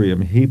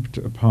opprobrium heaped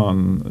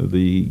upon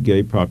the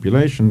gay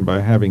population by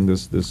having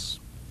this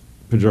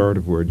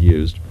pejorative word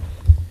used.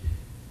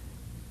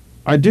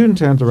 I do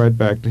intend to write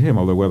back to him,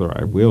 although whether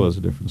I will is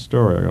a different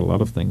story. I got a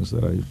lot of things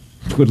that I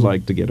would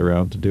like to get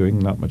around to doing,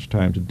 not much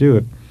time to do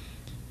it.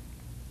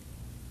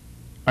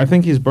 I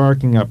think he's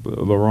barking up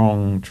the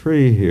wrong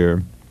tree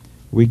here.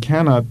 We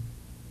cannot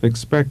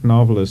expect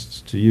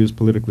novelists to use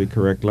politically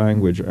correct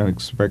language and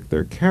expect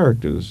their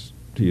characters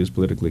to use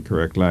politically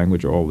correct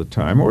language all the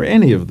time, or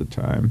any of the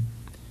time,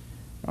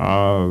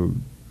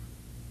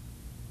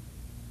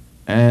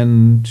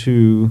 and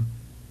to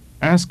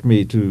ask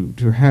me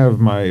to have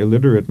my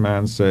illiterate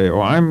man say,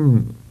 "Oh,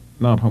 I'm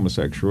not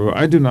homosexual.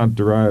 I do not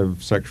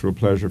derive sexual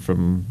pleasure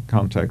from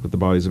contact with the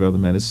bodies of other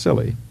men," is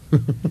silly.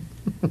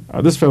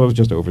 This fellow is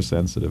just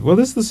oversensitive. Well,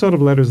 this is the sort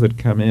of letters that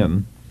come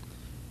in,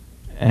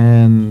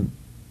 and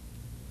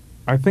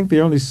I think the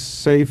only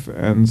safe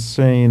and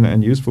sane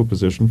and useful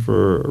position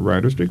for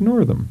writers to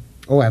ignore them.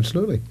 Oh,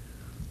 absolutely.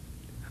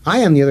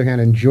 I, on the other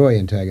hand, enjoy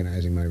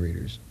antagonizing my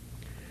readers,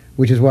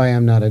 which is why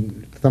I'm not a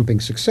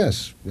thumping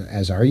success,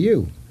 as are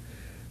you.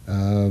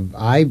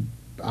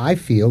 I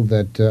feel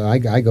that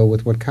I go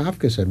with what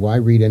Kafka said. Why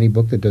read any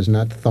book that does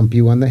not thump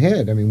you on the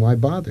head? I mean, why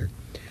bother?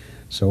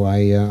 So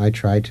I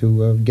try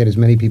to get as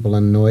many people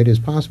annoyed as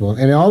possible.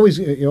 And it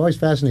always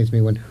fascinates me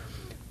when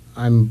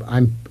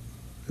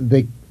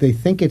they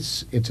think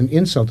it's an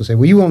insult to say,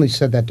 "Well, you only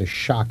said that to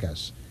shock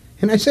us."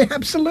 And I say,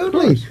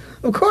 absolutely.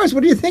 Of course.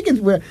 What do you think?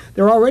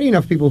 There are already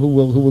enough people who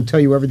will tell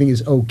you everything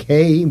is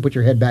okay and put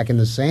your head back in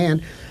the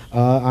sand.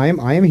 I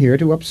am here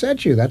to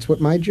upset you. That's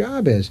what my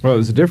job is. Well,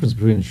 there's a difference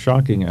between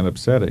shocking and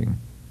upsetting.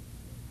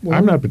 Well,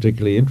 I'm not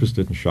particularly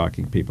interested in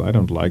shocking people. I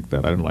don't like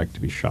that. I don't like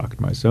to be shocked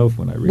myself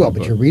when I read a Well, book.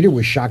 but your reader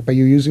was shocked by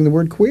you using the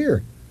word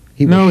queer.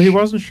 He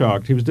wasn't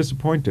shocked. He was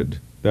disappointed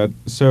that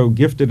so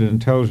gifted and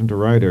intelligent a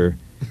writer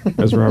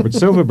as Robert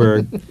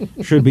Silverberg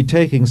should be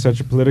taking such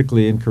a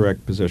politically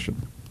incorrect position.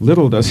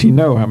 Little does he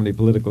know how many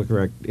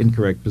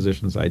incorrect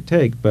positions I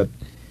take, but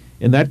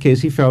in that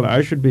case he felt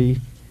I should be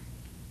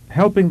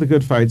helping the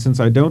good fight since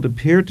I don't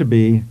appear to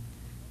be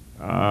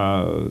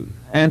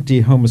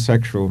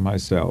anti-homosexual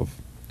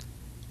myself.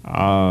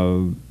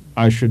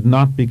 I should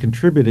not be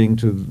contributing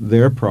to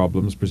their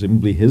problems,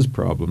 presumably his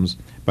problems,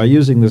 by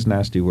using this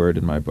nasty word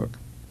in my book.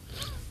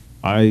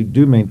 I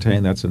do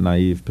maintain that's a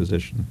naive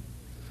position.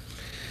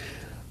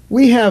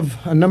 We have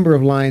a number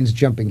of lines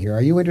jumping here.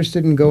 Are you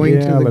interested in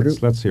going to the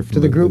group? Let's hear from to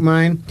the group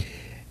mine.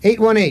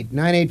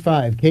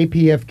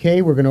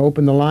 818-985-KPFK. We're going to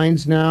open the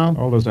lines now.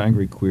 All those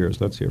angry queers.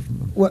 Let's hear from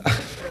them. Well,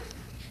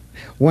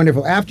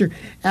 wonderful. After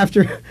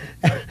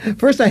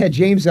first I had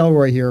James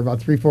Elroy here about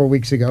 3-4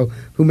 weeks ago,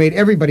 who made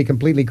everybody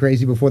completely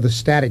crazy before the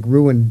static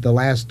ruined the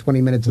last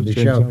 20 minutes of the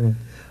show. Elroy?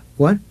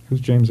 What? Who's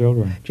James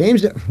Elroy?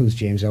 Who's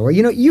James Elroy?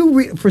 You know,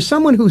 for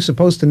someone who's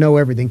supposed to know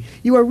everything,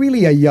 you are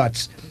really a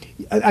yutz.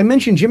 I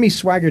mentioned Jimmy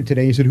Swaggart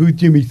today. He said, "Who's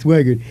Jimmy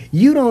Swaggart?"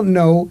 You don't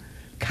know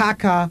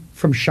Kaka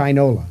from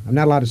Shinola. I'm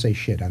not allowed to say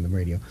shit on the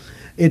radio.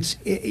 It's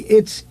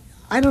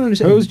I don't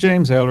understand. Who's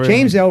James Elroy?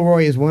 James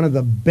Elroy is one of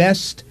the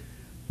best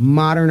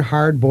modern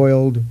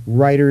hard-boiled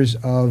writers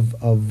of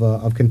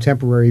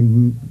contemporary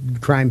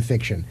crime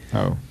fiction.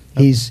 Oh.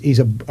 He's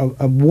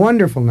a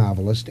wonderful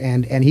novelist,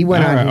 and he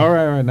went on. All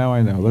right, now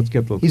I know. Let's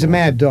get the. He's a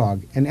mad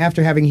dog, and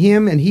after having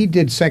him, and he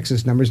did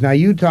sexist numbers. Now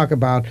you talk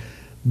about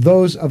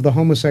those of the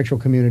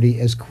homosexual community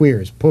as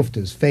queers,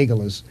 puftas,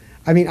 fagelas.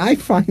 I mean, I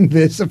find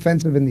this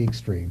offensive in the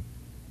extreme.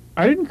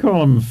 I didn't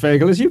call him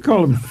fagelas. You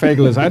call him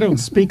fagelas. I don't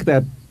speak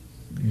that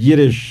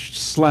Yiddish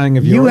slang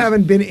of yours. You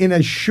haven't been in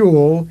a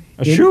shul.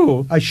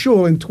 Shul? A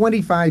shul in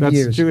 25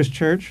 years. That's Jewish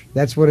church?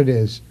 That's what it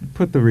is.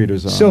 Put the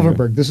readers on.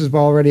 Silverberg. This is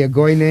already a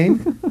goy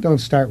name. Don't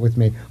start with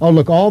me. Oh,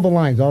 look, all the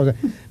lines.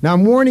 Now,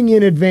 I'm warning you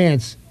in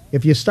advance.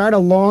 If you start a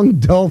long,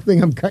 dull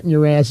thing, I'm cutting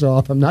your ass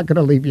off. I'm not going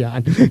to leave you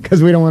on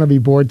because we don't want to be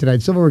bored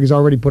tonight. Silverberg has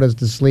already put us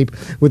to sleep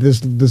with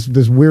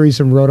this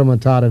wearisome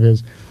rhodomontade of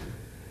his.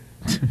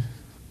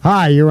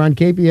 Hi, you're on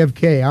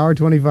KPFK, hour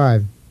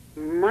 25.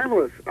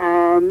 Marvelous.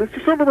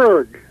 Mr.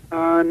 Silverberg,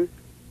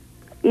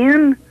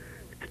 in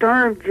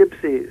Star of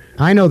Gypsies,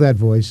 I know that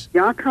voice.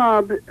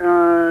 Jakob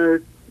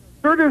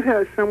sort of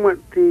has somewhat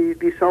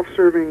the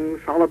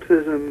self-serving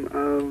solipsism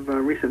of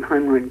recent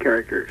Heinlein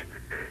characters.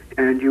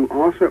 And you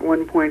also at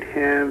one point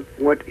have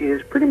what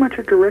is pretty much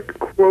a direct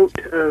quote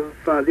of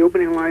the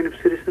opening line of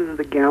Citizen of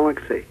the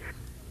Galaxy.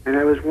 And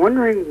I was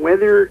wondering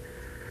whether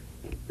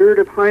the spirit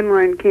of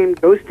Heinlein came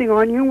ghosting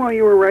on you while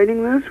you were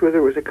writing this, whether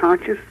it was a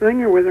conscious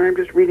thing or whether I'm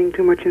just reading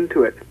too much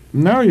into it.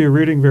 No, you're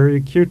reading very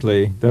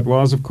acutely. That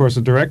was, of course,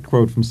 a direct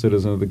quote from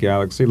Citizen of the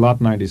Galaxy, Lot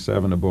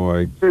 97, a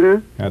boy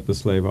at the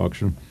slave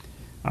auction.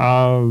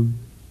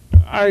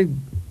 I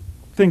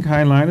think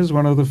Heinlein is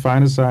one of the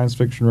finest science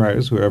fiction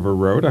writers who ever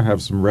wrote. I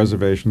have some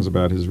reservations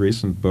about his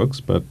recent books,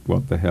 but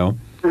what the hell.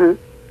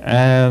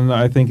 And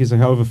I think he's a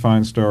hell of a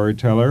fine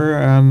storyteller,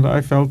 and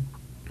I felt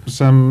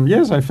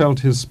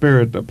his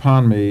spirit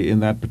upon me in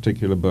that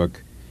particular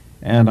book,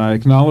 and I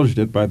acknowledged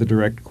it by the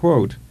direct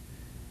quote.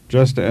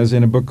 Just as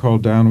in a book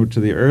called Downward to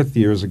the Earth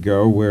years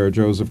ago, where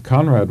Joseph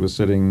Conrad was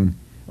sitting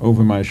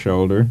over my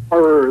shoulder.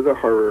 Horror, the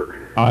horror.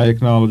 I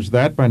acknowledged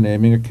that by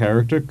naming a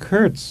character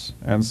Kurtz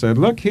and said,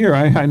 look here,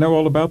 I know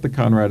all about the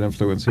Conrad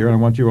influence here, and I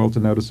want you all to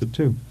notice it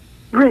too.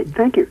 Great,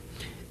 thank you.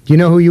 Do you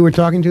know who you were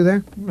talking to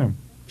there? No.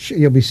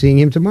 You'll be seeing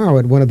him tomorrow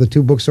at one of the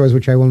two bookstores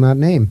which I will not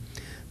name.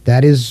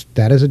 That is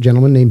a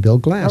gentleman named Bill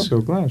Glass. Oh,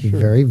 Bill Glass, sure.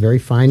 Very, very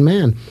fine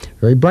man.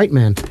 Very bright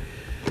man.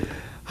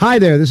 Hi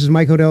there, this is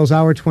Mike Odell's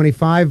Hour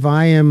 25.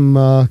 I am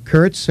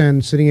Kurtz,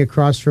 and sitting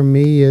across from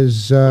me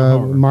is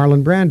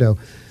Marlon Brando.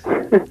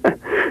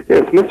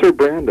 Yes, Mr.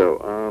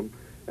 Brando.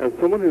 As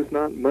someone who's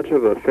not much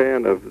of a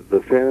fan of the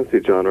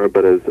fantasy genre,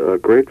 but is a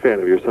great fan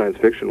of your science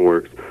fiction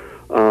works,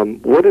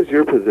 what is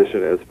your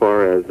position as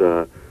far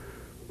as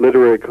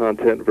literary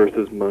content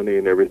versus money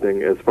and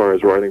everything, as far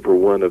as writing for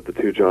one of the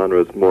two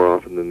genres more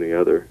often than the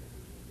other?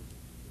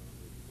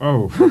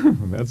 Oh,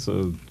 that's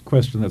a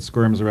question that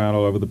squirms around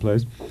all over the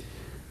place.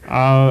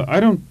 I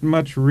don't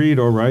much read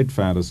or write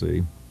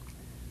fantasy,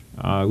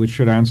 which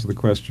should answer the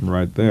question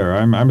right there.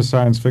 I'm a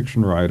science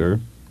fiction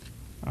writer.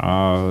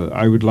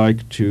 I would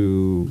like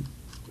to...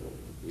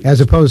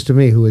 As opposed to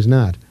me, who is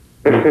not.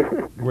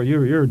 Well,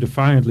 you're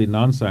defiantly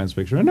non-science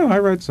fiction. No, I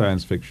write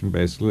science fiction,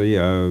 basically.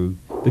 The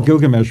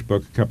Gilgamesh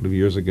book a couple of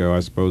years ago, I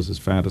suppose, is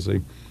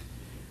fantasy.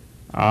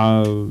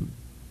 I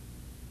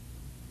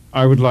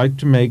would like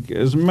to make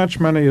as much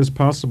money as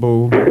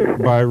possible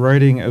by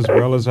writing as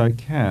well as I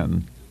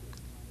can.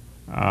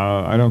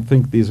 I don't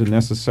think these are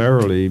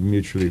necessarily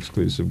mutually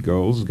exclusive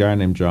goals. A guy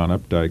named John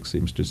Updike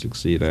seems to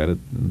succeed at it,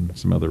 and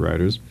some other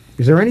writers.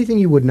 Is there anything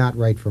you would not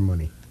write for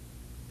money?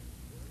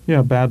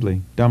 Yeah,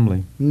 badly,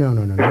 dumbly. No.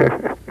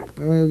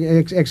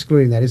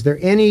 Excluding that, is there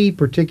any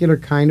particular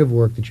kind of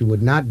work that you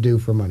would not do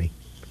for money?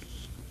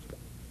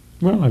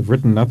 Well, I've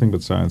written nothing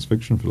but science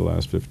fiction for the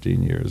last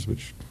 15 years,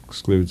 which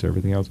excludes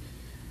everything else.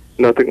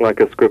 Nothing like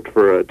a script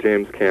for a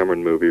James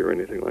Cameron movie or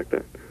anything like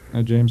that.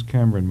 A James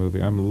Cameron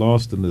movie. I'm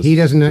lost in this. He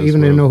doesn't this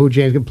even world. know who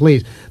James...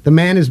 Please, the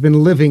man has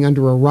been living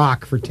under a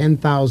rock for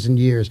 10,000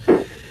 years.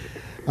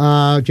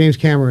 James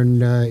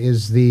Cameron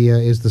is the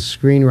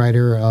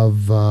screenwriter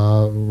of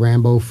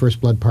Rambo: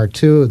 First Blood Part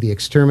 2, The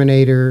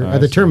Exterminator,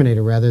 the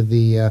Terminator rather,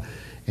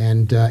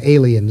 and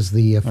Aliens,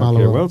 the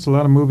follow-up. Okay, well, it's a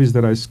lot of movies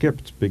that I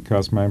skipped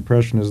because my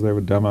impression is they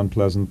were dumb,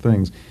 unpleasant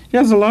things.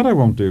 Yeah, there's a lot I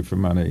won't do for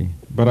money,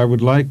 but I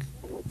would like,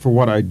 for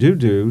what I do,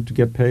 to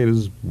get paid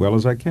as well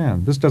as I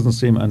can. This doesn't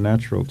seem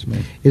unnatural to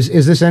me.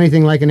 Is this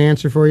anything like an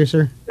answer for you,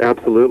 sir?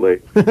 Absolutely.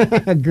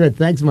 Good,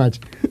 thanks much.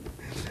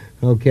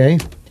 Okay.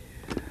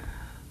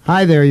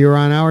 Hi there, you're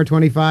on Hour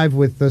 25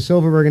 with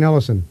Silverberg and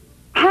Ellison.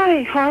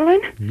 Hi,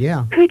 Harlan.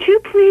 Yeah. Could you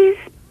please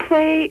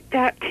play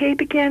that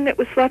tape again that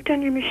was left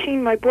on your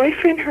machine? My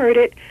boyfriend heard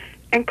it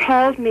and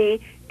called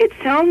me.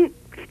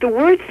 The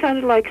words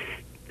sounded like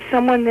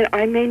someone that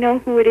I may know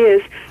who it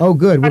is. Oh,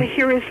 good. I want to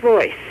hear his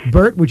voice.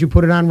 Bert, would you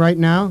put it on right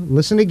now?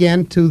 Listen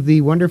again to the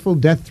wonderful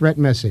death threat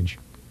message.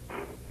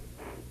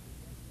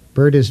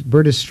 Bert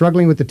is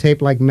struggling with the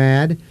tape like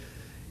mad.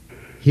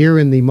 Here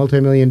in the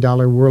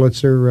multi-million-dollar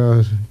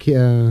Wurlitzer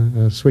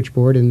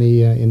switchboard in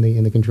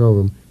the control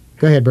room.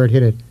 Go ahead, Bert.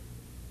 Hit it.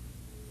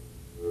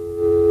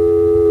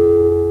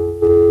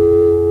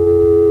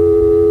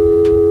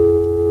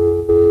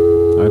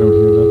 I don't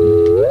hear nothing.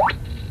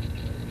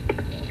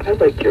 I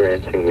like your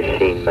answering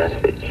machine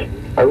message.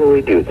 I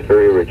really do. It's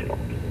very original.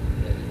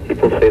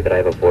 People say that I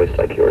have a voice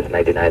like yours, and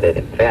I deny that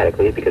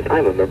emphatically because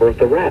I'm a member of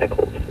the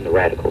Radicals. And the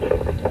Radicals are,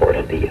 of course,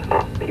 the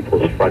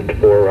People's Front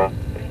for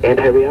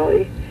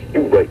Anti-Reality.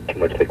 You write too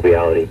much like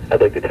reality.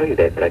 I'd like to tell you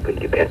that, but I couldn't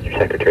get past your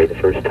secretary the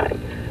first time.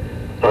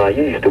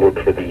 You used to work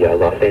for the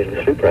Los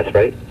Angeles Free Press,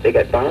 right? They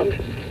got bombed?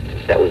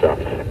 That was us.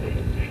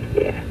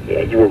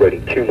 Yeah, you were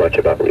writing too much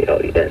about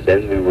reality then.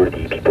 Then we were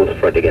the People's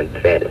Front against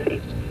fantasy.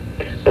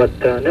 But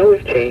now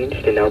we've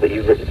changed, and now that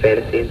you've written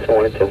fantasy and so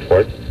on and so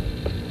forth,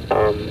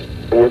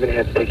 we're going to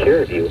have to take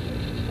care of you.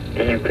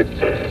 You could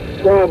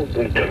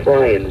probably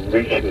try and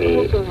reach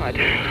me. Oh, God.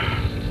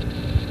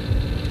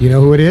 You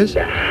know who it is?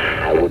 Nah,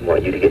 I wouldn't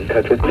want you to get in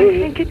touch with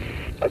me. I think it's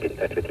I'll get in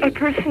touch with you. a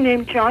person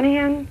named Johnny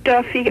M.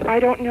 Duffy. I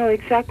don't know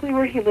exactly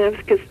where he lives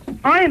because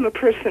I am a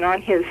person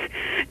on his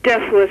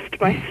death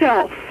list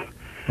myself.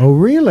 Oh,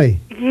 really?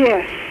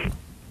 Yes.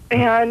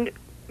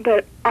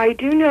 But I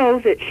do know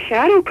that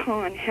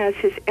ShadowCon has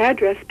his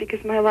address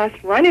because my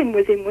last run-in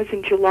with him was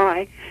in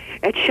July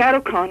at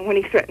ShadowCon when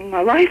he threatened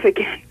my life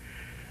again.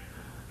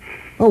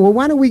 Oh, well,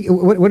 why don't we...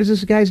 What is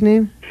this guy's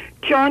name?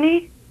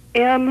 Johnny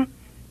M.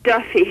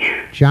 Duffy.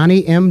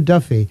 Johnny M.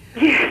 Duffy.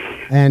 Yes.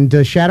 And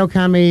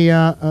ShadowCon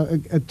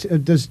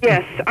does...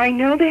 Yes, I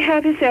know they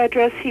have his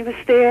address. He was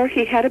there.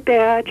 He had a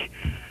badge.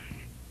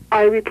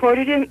 I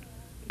reported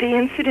the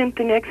incident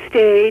the next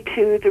day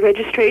to the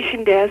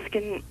registration desk,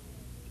 and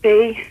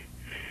they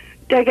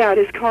dug out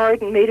his card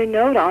and made a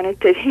note on it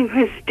that he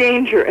was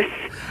dangerous.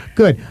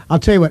 Good. I'll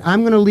tell you what,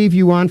 I'm going to leave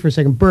you on for a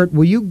second. Bert,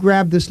 will you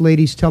grab this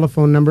lady's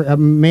telephone number?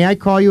 May I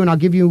call you, and I'll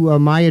give you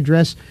my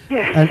address?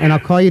 Yes. And I'll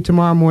call you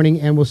tomorrow morning,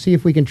 and we'll see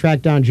if we can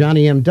track down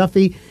Johnny M.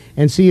 Duffy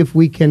and see if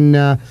we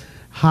can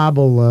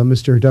hobble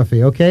Mr.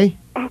 Duffy, okay?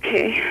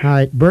 Okay. All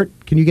right. Bert,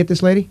 can you get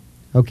this lady?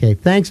 Okay.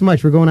 Thanks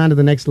much. We're going on to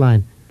the next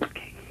line.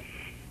 Okay.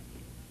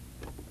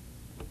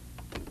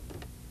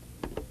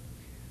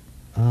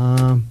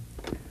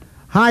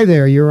 Hi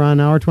there. You're on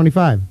Hour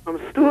 25.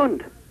 I'm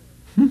stunned.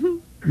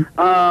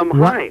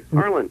 Hi,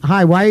 Harlan.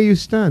 Hi. Why are you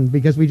stunned?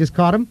 Because we just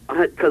caught him?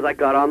 Because I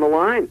got on the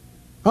line.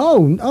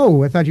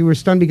 Oh, I thought you were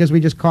stunned because we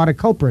just caught a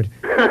culprit.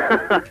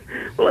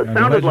 Well, it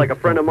sounded like a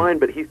friend of mine,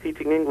 but he's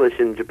teaching English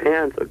in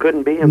Japan, so it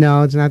couldn't be him.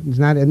 No, it's not. It's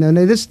not.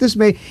 No, this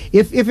may.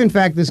 If in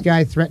fact this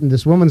guy threatened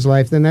this woman's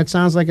life, then that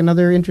sounds like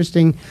another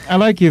interesting. I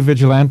like you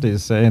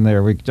vigilantes saying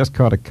there, we just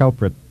caught a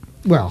culprit.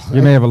 Well,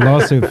 You may have a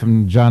lawsuit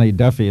from Johnny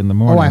Duffy in the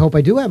morning. Oh, I hope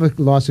I do have a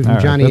lawsuit from All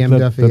right, Johnny M.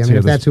 Duffy. I let's mean, hear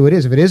if this. that's who it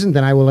is. If it isn't,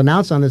 then I will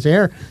announce on this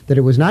air that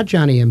it was not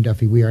Johnny M.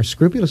 Duffy. We are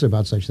scrupulous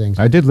about such things.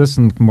 I did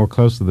listen more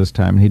closely this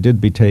time, and he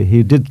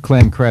did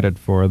claim credit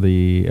for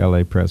the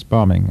L.A. Press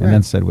bombing, and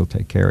then said, we'll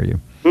take care of you.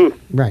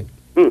 Right.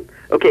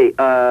 Okay,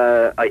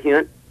 a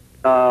hint.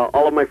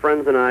 All of my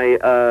friends and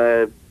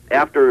I,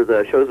 after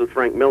the shows with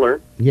Frank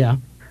Miller, Yeah.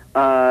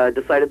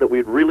 decided that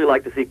we'd really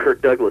like to see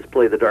Kirk Douglas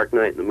play the Dark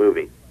Knight in the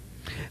movie.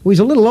 Well, he's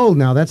a little old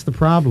now. That's the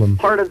problem.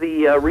 Part of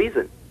the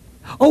reason.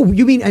 Oh,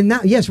 you mean and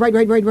now? Yes, right. The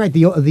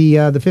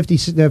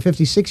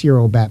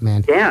 56-year-old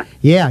Batman. Yeah.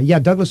 Yeah.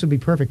 Douglas would be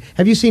perfect.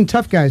 Have you seen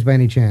Tough Guys by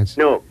any chance?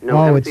 No,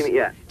 Oh, haven't seen it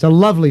yet. It's a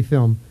lovely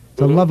film.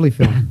 It's a lovely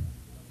film.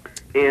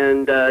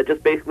 And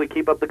just basically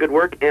keep up the good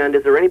work. And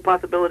is there any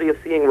possibility of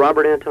seeing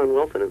Robert Anton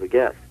Wilson as a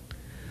guest?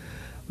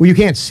 Well, you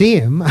can't see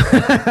him.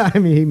 I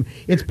mean,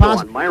 it's No,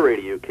 possible. on my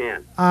radio you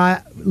can.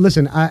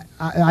 Listen,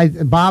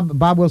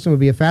 Bob Wilson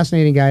would be a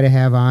fascinating guy to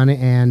have on,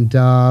 and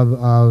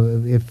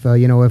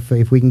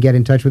if we can get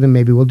in touch with him,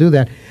 maybe we'll do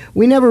that.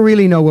 We never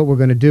really know what we're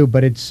going to do,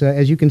 but it's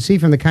as you can see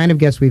from the kind of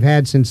guests we've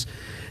had since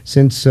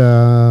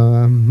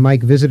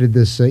Mike visited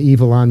this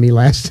evil on me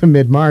last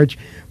mid-March,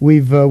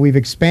 we've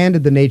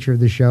expanded the nature of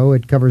the show.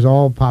 It covers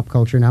all pop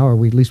culture now, or at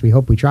least we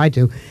hope we try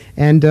to,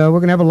 and we're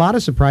going to have a lot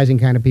of surprising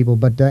kind of people.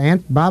 But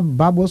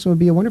Bob Wilson would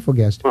be a wonderful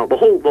guest. Well, the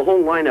whole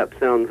lineup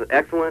sounds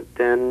excellent,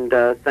 and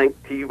thanks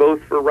to you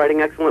both for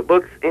writing excellent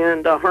books.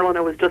 And Harlan,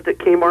 I was just at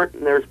Kmart,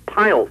 and there's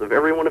piles of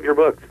every one of your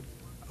books.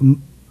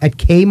 At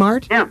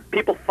Kmart? Yeah,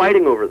 people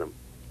fighting over them.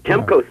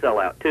 Gemco sell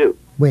out too.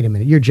 Wait a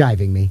minute, you're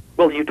jiving me.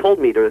 Well, you told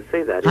me to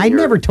say that. I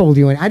never told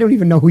you, and I don't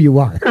even know who you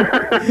are.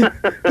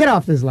 Get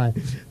off this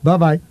line.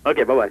 Bye-bye.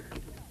 Okay, bye-bye.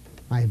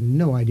 I have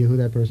no idea who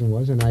that person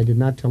was, and I did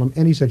not tell him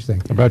any such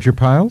thing. About your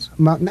piles?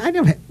 I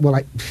don't.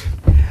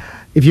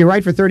 If you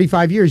write for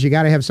 35 years, you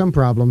got to have some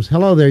problems.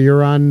 Hello there.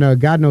 You're on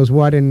God knows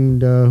what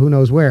and who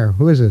knows where.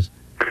 Who is this?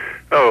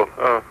 Oh,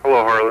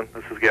 hello, Harlan.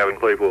 This is Gavin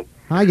Claypool.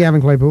 Hi,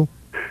 Gavin Claypool.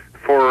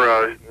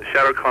 For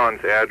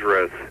ShadowCon's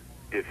address,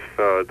 if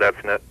that's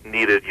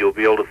needed, you'll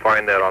be able to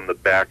find that on the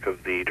back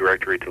of the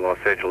directory to Los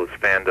Angeles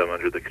fandom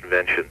under the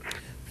conventions.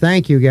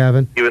 Thank you,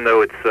 Gavin. Even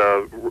though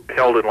it's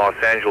held in Los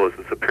Angeles,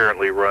 it's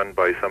apparently run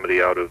by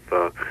somebody out of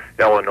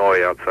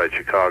Illinois, outside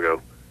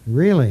Chicago.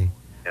 Really?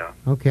 Yeah.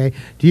 Okay.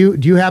 Do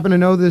you happen to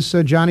know this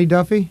Johnny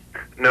Duffy?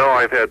 No,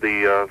 I've had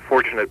the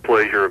fortunate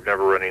pleasure of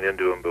never running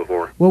into him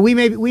before. Well, we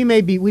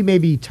may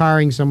be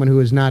tarring someone who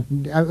is not.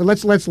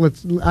 Let's.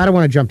 I don't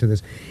want to jump to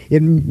this.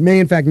 It may,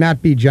 in fact,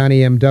 not be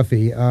Johnny M.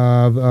 Duffy.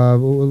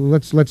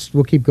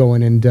 We'll keep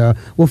going, and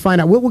we'll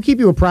find out. We'll keep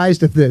you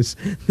apprised of this.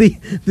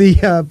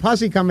 The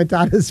posse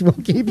comitatus will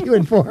keep you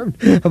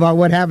informed about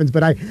what happens.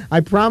 But I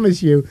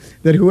promise you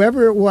that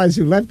whoever it was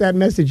who left that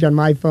message on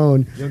my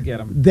phone, You'll get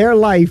them. Their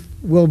life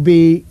will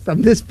be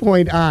from this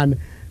point on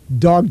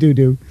dog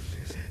doo-doo.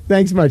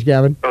 Thanks much,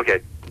 Gavin.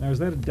 Okay. Now, is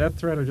that a death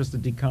threat or just a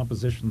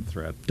decomposition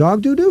threat?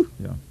 Dog doo-doo?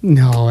 Yeah.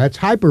 No, that's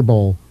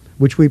Hyperbole,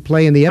 which we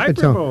play in the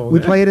Epitome. Hyperbole, We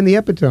yeah. play it in the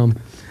Epitome.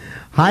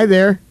 Hi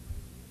there.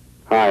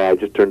 Hi, I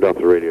just turned off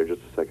the radio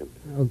just a second.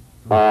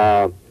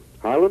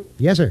 Harlan?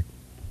 Yes, sir.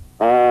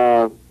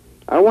 I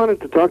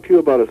wanted to talk to you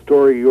about a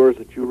story of yours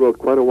that you wrote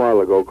quite a while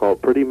ago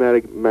called Pretty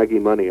Maggie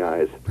Money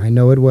Eyes. I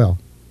know it well.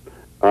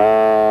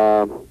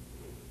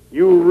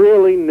 You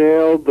really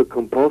nailed the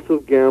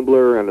compulsive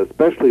gambler and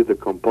especially the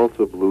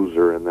compulsive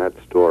loser in that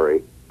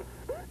story.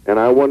 And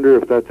I wonder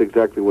if that's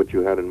exactly what you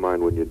had in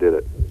mind when you did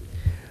it.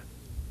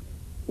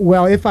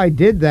 Well, if I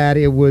did that,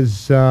 it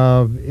was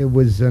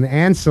an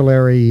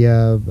ancillary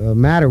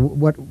matter.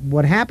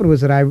 What happened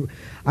was that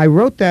I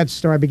wrote that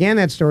story. I began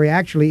that story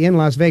actually in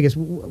Las Vegas.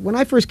 When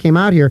I first came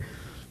out here,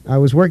 I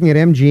was working at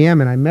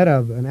MGM, and I met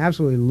an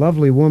absolutely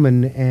lovely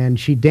woman, and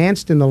she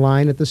danced in the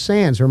line at the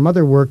Sands. Her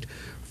mother worked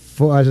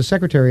as a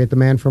secretary at the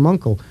Man from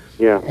U.N.C.L.E.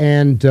 Yeah.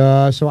 And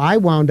so I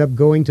wound up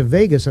going to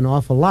Vegas an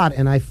awful lot,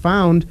 and I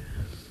found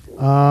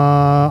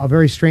a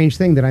very strange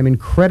thing, that I'm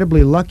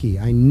incredibly lucky.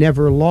 I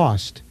never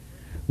lost.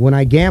 When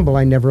I gamble,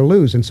 I never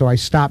lose, and so I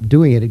stopped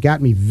doing it. It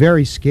got me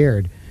very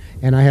scared,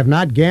 and I have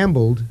not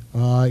gambled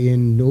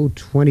in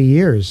 20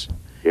 years.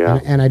 Yeah.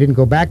 And I didn't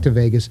go back to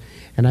Vegas.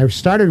 And I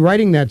started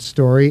writing that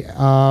story.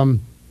 I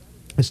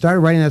started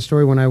writing that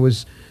story when I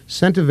was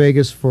sent to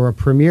Vegas for a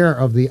premiere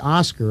of The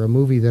Oscar, a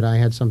movie that I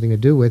had something to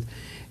do with.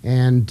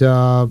 And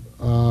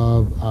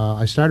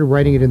I started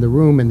writing it in the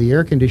room, and the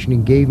air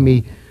conditioning gave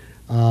me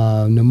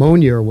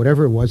pneumonia or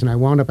whatever it was, and I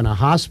wound up in a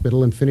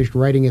hospital and finished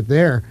writing it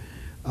there.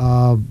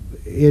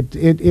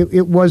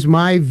 It was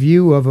my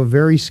view of a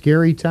very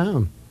scary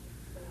town.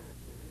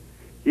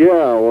 Yeah,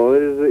 well,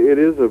 it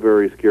is a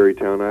very scary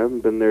town. I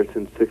haven't been there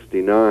since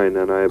 '69,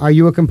 and Are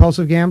you a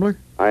compulsive gambler?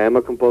 I am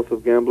a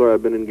compulsive gambler.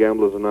 I've been in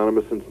Gamblers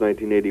Anonymous since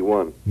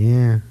 1981.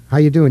 Yeah. How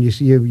you doing? You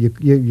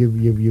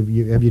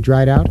have you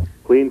dried out?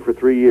 Clean for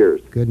 3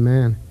 years. Good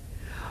man.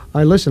 All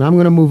right, listen, I'm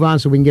going to move on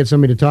so we can get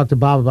somebody to talk to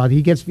Bob about.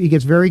 He gets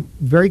very,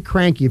 very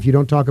cranky if you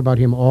don't talk about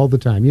him all the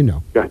time, you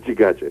know.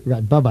 Gotcha.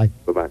 Right, bye-bye.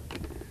 Bye-bye.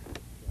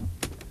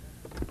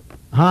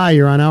 Hi,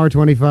 you're on Hour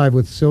 25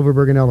 with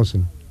Silverberg and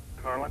Ellison.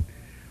 Harlan,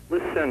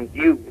 listen,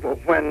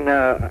 when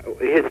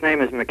his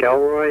name is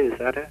McElroy, is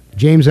that it?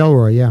 James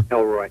Elroy, yeah.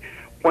 Elroy.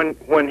 When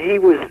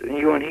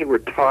you and he were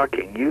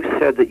talking, you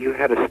said that you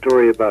had a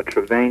story about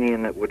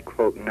Trevanian that would,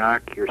 quote,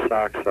 knock your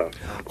socks off.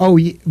 Oh,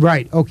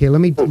 right. Okay, let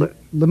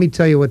me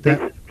tell you what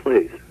that...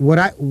 Please.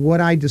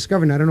 What I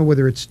discovered, and I don't know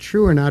whether it's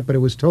true or not, but it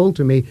was told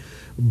to me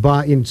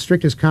in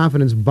strictest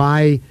confidence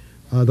by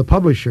the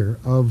publisher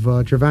of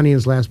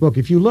Trevanian's last book.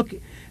 If you look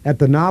at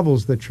the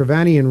novels that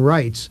Trevanian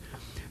writes,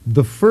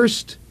 the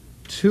first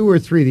 2 or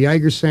 3, the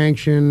Eiger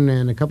Sanction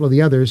and a couple of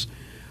the others,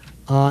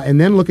 and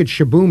then look at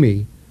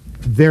Shibumi,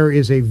 there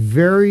is a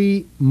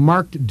very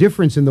marked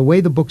difference in the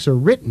way the books are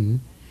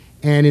written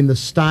and in the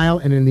style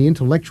and in the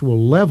intellectual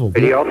level.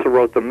 But he also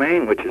wrote the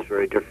main, which is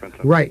very different.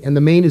 Right, and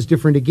the main is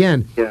different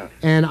again. Yeah.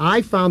 And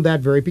I found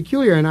that very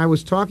peculiar, and I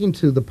was talking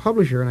to the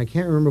publisher, and I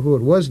can't remember who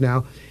it was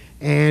now,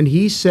 and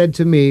he said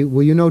to me,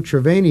 well, you know,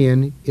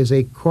 Trevanian is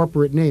a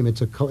corporate name.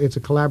 It's a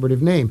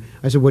collaborative name.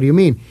 I said, what do you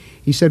mean?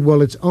 He said,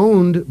 well, it's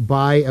owned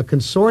by a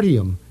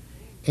consortium,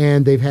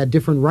 and they've had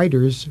different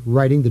writers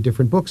writing the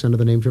different books under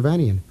the name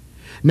Trevanian.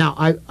 Now,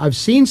 I've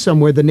seen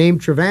somewhere the name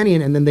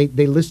Trevanian, and then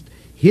they list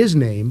his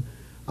name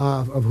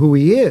of who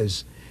he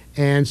is.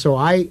 And so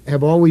I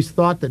have always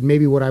thought that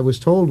maybe what I was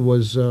told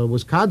was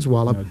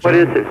Codswallop. What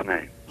is his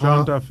name?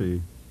 John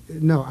Duffy.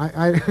 No,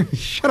 I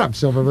shut up,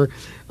 Silverberg.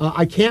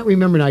 I can't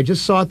remember now. I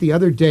just saw it the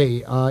other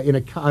day in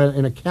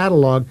a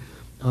catalog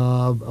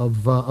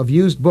of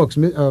used books,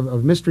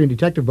 of mystery and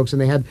detective books,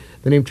 and they had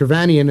the name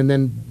Trevanian, and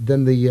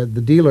then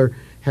the dealer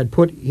had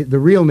put the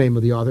real name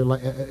of the author,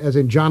 as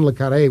in John Le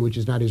Carré, which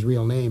is not his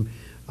real name,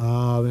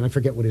 and I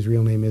forget what his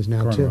real name is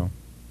now Cornwell. too.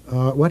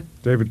 What?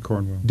 David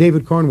Cornwell.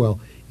 David Cornwell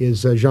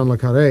is Jean Le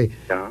Carré.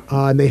 Yeah.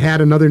 And they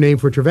had another name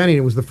for Trevanian.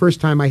 It was the first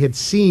time I had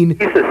seen...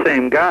 He's the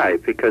same guy,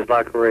 because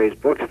Le Carré's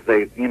books,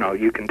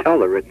 you can tell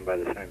they're written by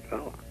the same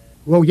fellow.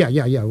 Well, yeah.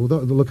 Well,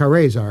 the Le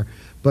Carrés are.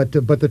 But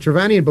the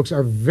Trevanian books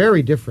are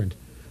very different.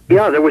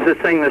 Yeah, there was a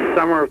thing, The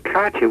Summer of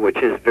Katya, which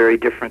is very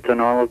different than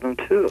all of them,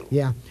 too.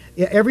 Yeah.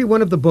 Every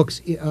one of the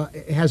books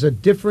has a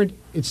different,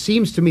 it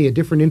seems to me, a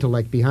different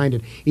intellect behind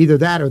it. Either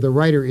that or the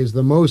writer is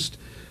the most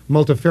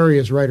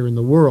multifarious writer in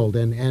the world.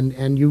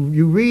 And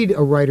you read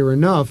a writer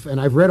enough,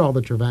 and I've read all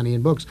the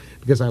Trevanian books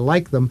because I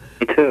like them.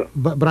 Me too.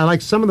 But I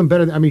like some of them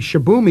better. I mean,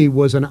 Shibumi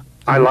was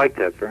I like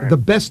that very the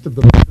best of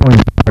them.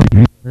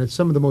 And it's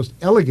some of the most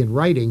elegant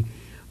writing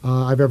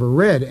I've ever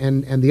read,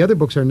 and the other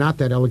books are not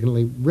that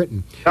elegantly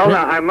written. Well,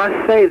 now, I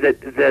must say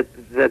that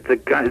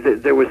the guy,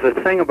 there was a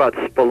thing about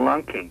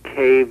spelunking,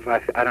 cave,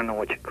 I don't know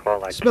what you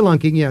call it.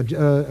 Spelunking, yeah.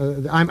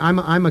 I'm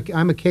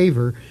a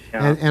caver,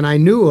 Yeah. and I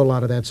knew a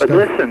lot of that But stuff.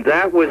 listen,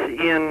 that was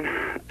in,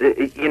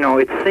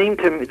 it seemed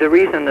to me, the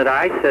reason that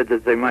I said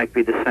that they might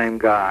be the same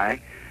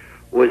guy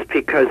was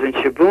because in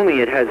Shibumi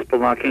it has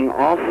spelunking.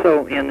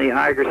 Also in the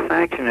Eiger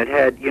Sanction it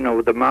had,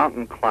 the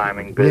mountain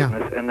climbing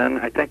business, and then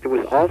I think there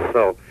was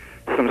also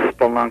some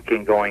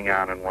spelunking going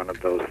on in one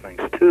of those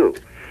things too.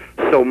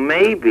 So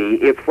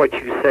maybe if what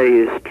you say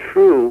is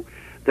true,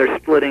 they're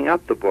splitting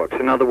up the books.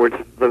 In other words,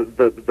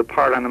 the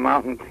part on the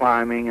mountain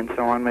climbing and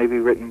so on may be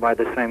written by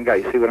the same guy.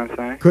 You see what I'm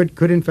saying?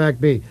 Could in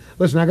fact be.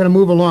 Listen, I'm going to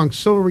move along.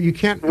 Silver, you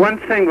can't... One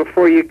thing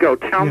before you go.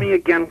 Tell me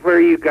again where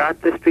you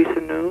got this piece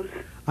of news.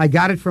 I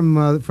got it from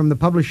the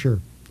publisher,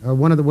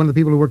 one of the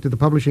people who worked at the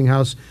publishing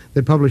house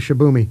that published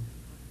Shibumi.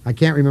 I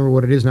can't remember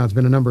what it is now. It's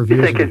been a number of years.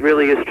 You think it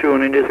really is true,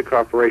 and it is a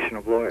corporation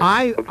of lawyers,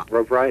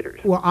 of writers?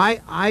 Well,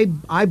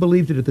 I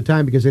believed it at the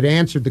time because it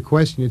answered the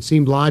question. It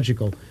seemed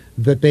logical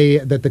that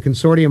the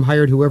consortium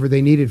hired whoever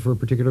they needed for a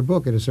particular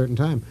book at a certain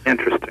time.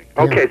 Interesting.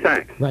 Yeah. Okay,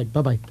 thanks. Right.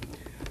 Bye-bye.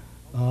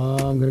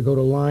 I'm going to go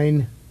to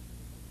line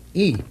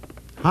E.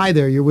 Hi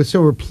there. You're with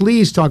Silver.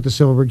 Please talk to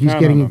Silverberg. He's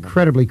getting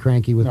incredibly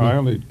cranky with me. I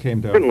only came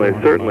down.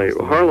 Certainly.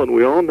 Harlan,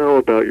 we all know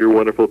about your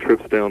wonderful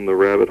trips down the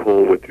rabbit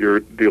hole with your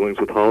dealings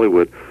with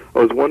Hollywood. I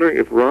was wondering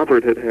if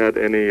Robert had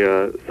any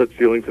such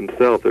dealings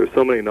himself. There are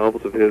so many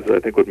novels of his that I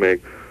think would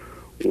make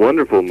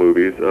wonderful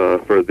movies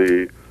for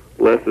the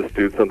less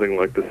astute, something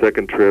like The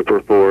Second Trip,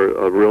 or for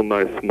a real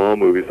nice small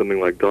movie, something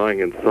like Dying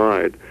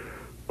Inside.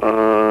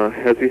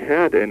 Has he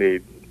had any,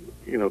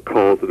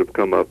 calls that have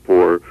come up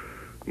for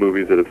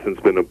movies that have since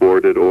been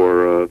aborted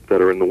or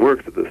that are in the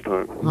works at this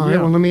time? All right.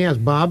 Well, let me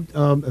ask Bob.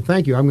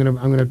 Thank you. I'm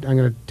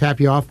gonna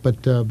tap you off,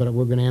 but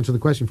we're gonna answer the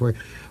question for you.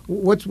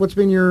 What's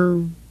been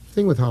your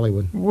thing with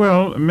Hollywood?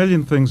 Well, a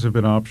million things have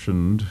been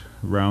optioned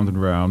round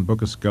and round.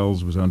 Book of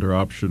Skulls was under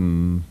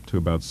option to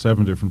about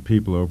 7 different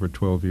people over a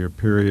 12-year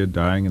period.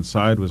 Dying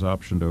Inside was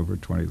optioned over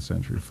 20th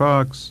Century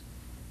Fox.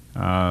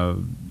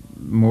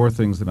 More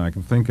things than I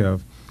can think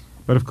of.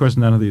 But, of course,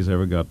 none of these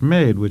ever got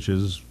made, which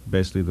is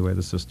basically the way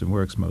the system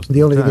works most of the time.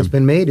 The only thing that's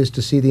been made is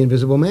To See the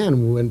Invisible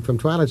Man from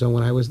Twilight Zone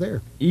when I was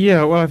there.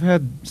 Yeah, well, I've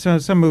had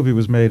some movie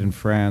was made in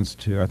France,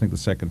 too. I think The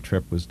Second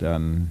Trip was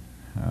done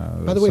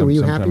By the way, were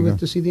you happy sometime with ago.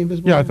 To See the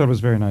Invisible Yeah, I Man? thought it was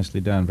very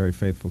nicely done, very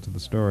faithful to the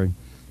story.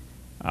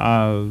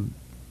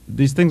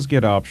 These things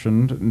get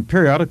optioned, and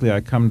periodically I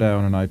come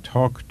down and I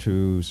talk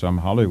to some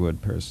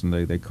Hollywood person.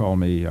 They call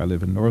me. I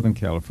live in Northern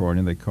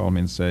California. And they call me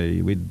and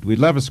say, "We'd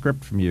love a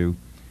script from you.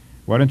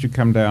 Why don't you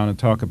come down and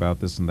talk about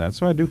this and that?"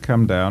 So I do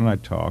come down and I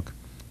talk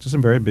to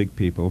some very big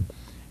people.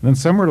 And then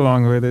somewhere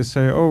along the way they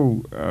say,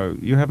 "Oh,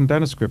 you haven't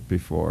done a script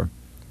before.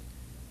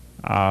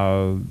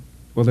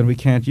 Well, then we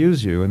can't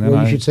use you." And then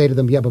Well, you should say to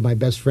them, yeah, but my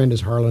best friend is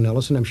Harlan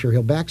Ellison. I'm sure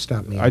he'll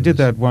backstop me. I on did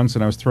this. that once,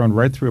 and I was thrown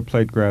right through a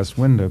plate glass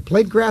window.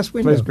 Plate glass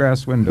window. Plate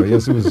glass window.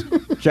 Yes, it was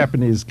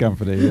Japanese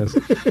company. Yes,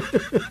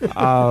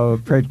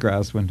 plate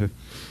glass window.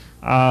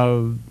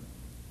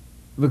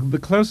 The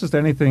closest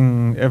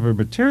anything ever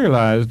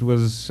materialized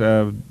was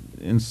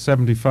in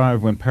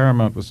 '75 when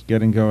Paramount was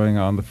getting going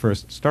on the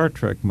first Star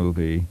Trek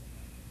movie,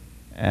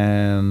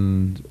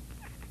 and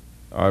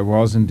I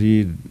was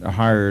indeed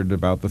hired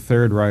about the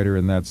third writer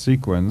in that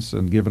sequence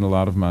and given a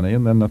lot of money,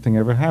 and then nothing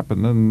ever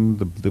happened, and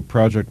the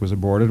project was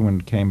aborted when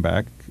it came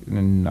back,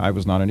 and I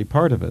was not any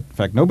part of it. In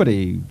fact,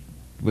 nobody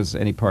was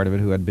any part of it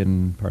who had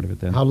been part of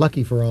it then. How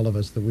lucky for all of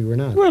us that we were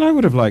not. Well, I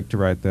would have liked to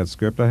write that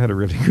script. I had a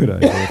really good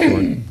idea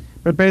for it.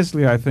 But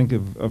basically, I think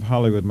of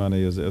Hollywood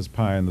money as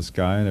pie in the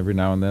sky, and every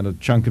now and then a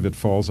chunk of it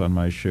falls on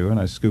my shoe, and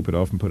I scoop it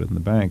off and put it in the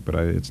bank, but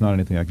it's not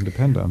anything I can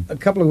depend on. A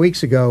couple of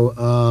weeks ago,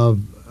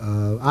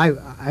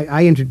 I've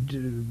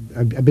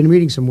been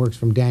reading some works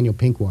from Daniel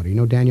Pinkwater. You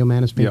know Daniel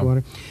Manis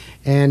Pinkwater?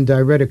 Yeah. And I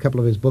read a couple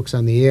of his books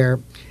on the air,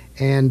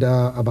 and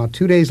about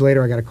 2 days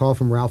later, I got a call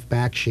from Ralph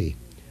Bakshi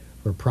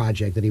for a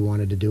project that he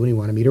wanted to do, and he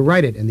wanted me to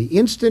write it. And the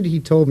instant he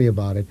told me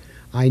about it,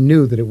 I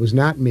knew that it was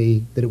not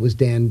me, that it was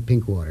Dan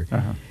Pinkwater.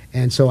 Uh-huh.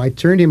 And so I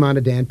turned him on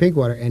to Dan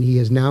Pinkwater, and he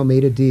has now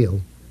made a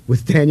deal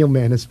with Daniel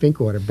Manis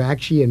Pinkwater.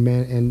 Bakshi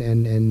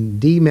and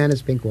D.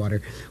 Manis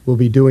Pinkwater will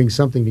be doing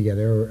something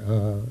together,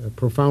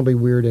 profoundly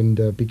weird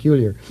and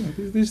peculiar. Yeah,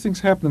 these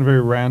things happen in a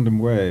very random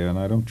way, and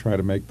I don't try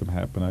to make them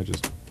happen. I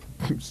just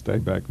stay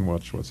back and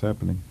watch what's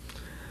happening.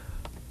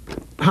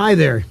 Hi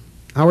there.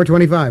 Hour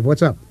 25.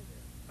 What's up?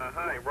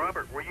 Hi,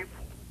 Robert. Were you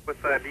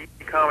with DC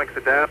Comics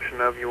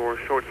adaptation of your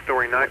short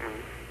story Nightwing?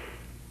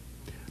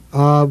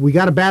 We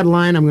got a bad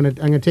line. I'm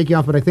gonna take you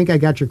off, but I think I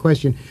got your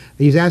question.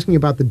 He's asking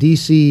about the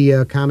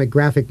DC comic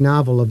graphic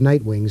novel of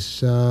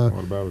Nightwings.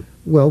 What about it?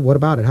 Well, what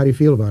about it? How do you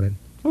feel about it?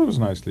 Well, it was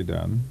nicely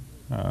done.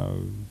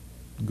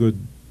 Good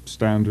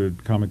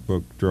standard comic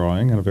book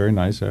drawing and a very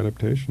nice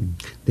adaptation.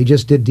 They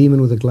just did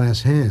Demon with a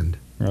Glass Hand.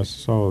 Yes,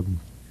 solid.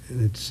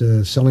 It's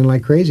selling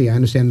like crazy. I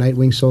understand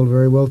Nightwing sold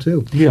very well,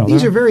 too. Yeah,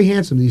 these are very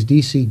handsome, these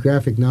DC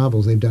graphic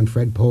novels. They've done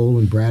Fred Pohl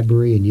and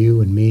Bradbury and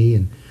you and me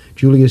and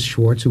Julius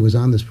Schwartz, who was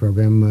on this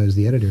program as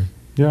the editor.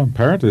 Yeah,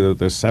 apparently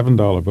they're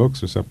 $7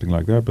 books or something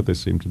like that, but they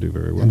seem to do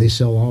very well. And they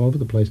sell all over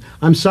the place.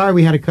 I'm sorry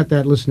we had to cut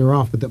that listener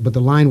off, but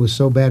the line was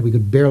so bad we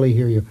could barely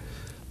hear you.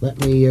 Let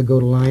me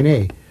go to line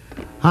A.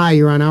 Hi,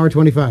 you're on hour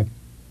 25.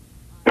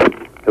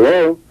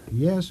 Hello?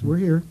 Yes, we're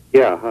here.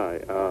 Yeah,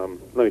 hi.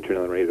 Let me turn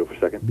on the radio for a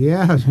second.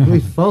 Yes,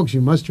 please, folks,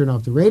 you must turn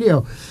off the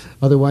radio.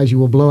 Otherwise, you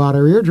will blow out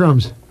our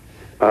eardrums.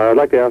 I'd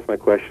like to ask my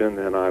question,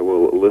 and I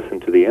will listen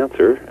to the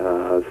answer.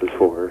 This is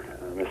for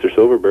Mr.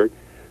 Silverberg.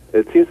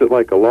 It seems that,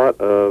 like a lot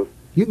of...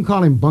 You can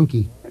call him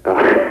Bunky.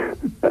 Bunky.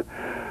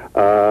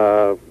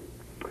 A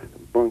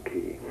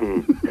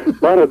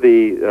lot of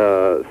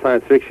the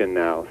science fiction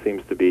now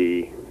seems to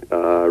be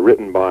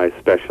written by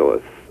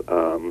specialists.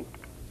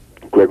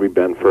 Gregory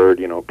Benford,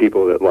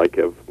 people that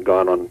have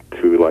gone on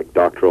to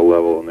doctoral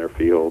level in their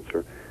fields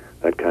or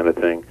that kind of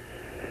thing.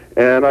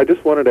 And I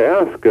just wanted to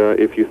ask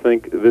if you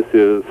think this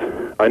is,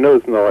 I know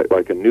it's not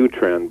like a new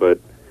trend,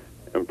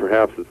 and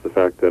perhaps it's the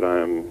fact that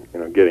I'm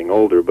getting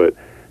older, but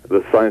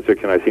the science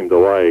fiction I seem to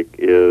like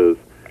is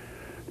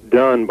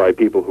done by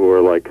people who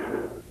are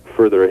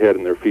further ahead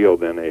in their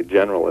field than a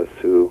generalist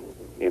who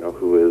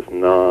is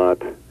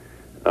not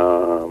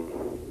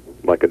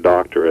like a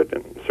doctorate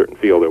in a certain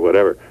field or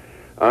whatever.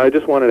 I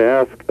just wanted to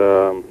ask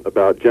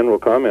about general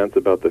comments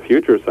about the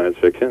future of science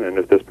fiction, and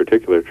if this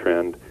particular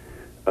trend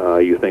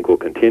you think will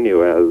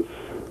continue as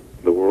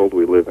the world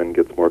we live in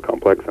gets more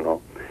complex and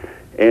all.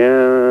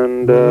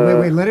 And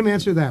wait, let him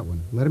answer that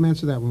one. Let him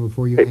answer that one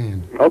before you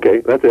end. Okay,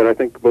 that's it. I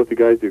think both you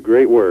guys do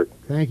great work.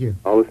 Thank you.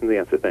 I'll listen to the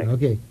answer. Thanks.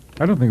 Okay.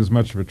 I don't think there's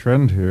much of a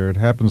trend here. It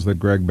happens that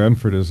Greg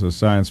Benford is a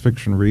science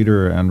fiction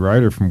reader and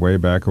writer from way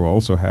back who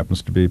also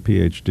happens to be a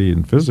PhD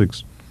in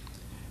physics.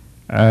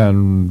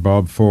 And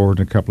Bob Ford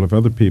and a couple of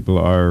other people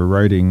are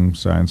writing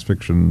science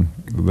fiction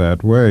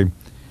that way.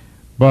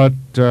 But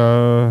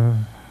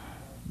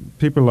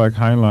people like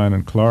Heinlein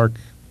and Clark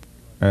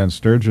and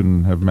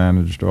Sturgeon have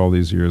managed all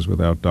these years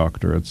without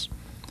doctorates.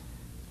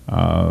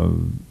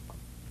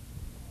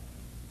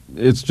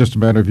 It's just a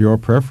matter of your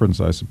preference,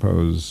 I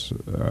suppose,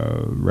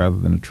 rather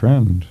than a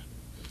trend.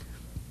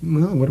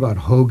 Well, what about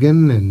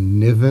Hogan and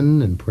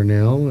Niven and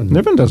Purnell?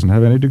 Niven doesn't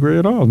have any degree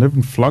at all.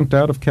 Niven flunked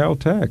out of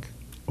Caltech.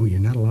 Oh, you're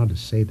not allowed to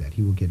say that.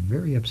 He will get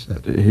very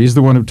upset. He's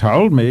the one who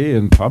told me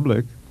in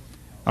public.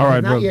 All right,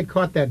 I've not yet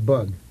caught that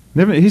bug.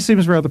 He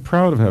seems rather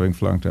proud of having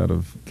flunked out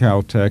of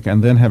Caltech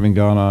and then having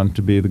gone on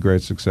to be the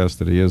great success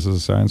that he is as a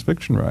science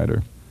fiction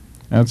writer.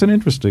 And it's an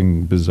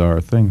interesting,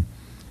 bizarre thing.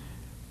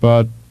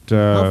 But you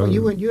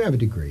have a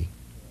degree.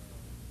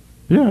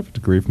 Yeah, I have a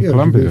degree from You have a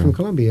Columbia. degree from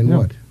Columbia in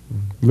what?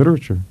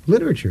 Literature.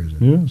 Literature, is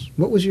it? Yes.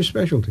 What was your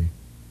specialty?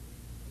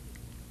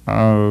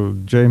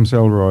 James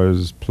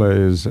Ellroy's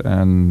plays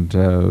and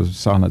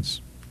sonnets.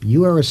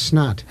 You are a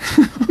snot.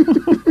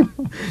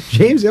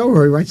 James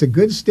Ellroy writes a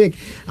good stick.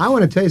 I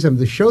want to tell you something.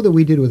 The show that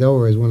we did with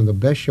Ellroy is one of the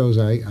best shows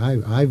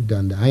I've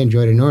done. I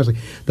enjoyed it enormously.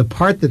 The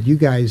part that you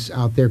guys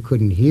out there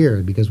couldn't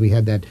hear because we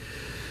had that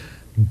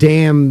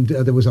damned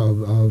there was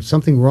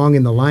something wrong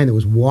in the line. There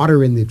was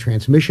water in the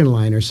transmission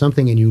line or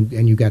something, and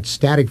you got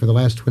static for the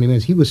last 20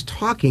 minutes. He was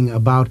talking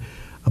about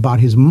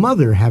his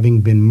mother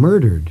having been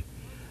murdered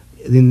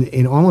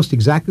in almost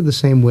exactly the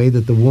same way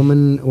that the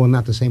woman, well,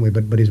 not the same way,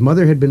 but his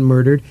mother had been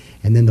murdered,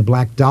 and then the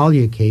Black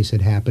Dahlia case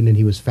had happened, and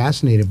he was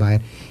fascinated by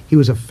it. He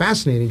was a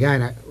fascinating guy,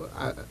 and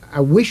I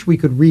wish we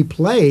could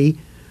replay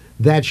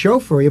that show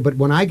for you, but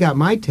when I got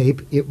my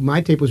tape,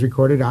 my tape was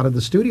recorded out of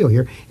the studio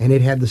here, and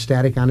it had the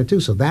static on it too,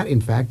 so that, in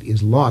fact,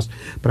 is lost.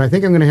 But I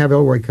think I'm going to have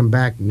Ellroy come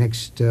back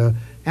next,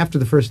 after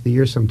the first of the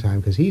year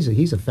sometime, because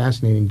he's a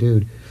fascinating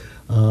dude.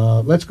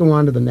 Let's go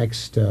on to the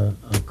next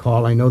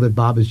call. I know that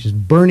Bob is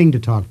just burning to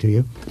talk to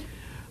you.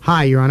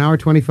 Hi, you're on hour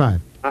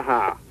 25.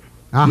 Aha.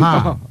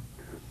 Aha.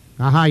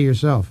 Aha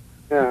yourself.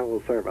 Yeah,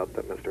 well, sorry about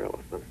that, Mr.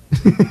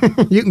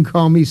 Ellison. You can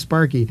call me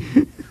Sparky.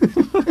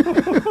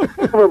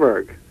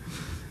 Silverberg.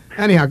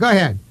 Anyhow, go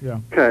ahead.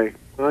 Yeah. Okay.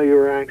 Well, you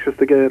were anxious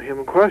to get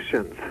him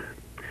questions.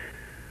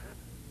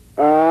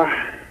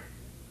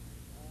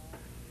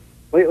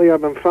 Lately,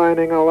 I've been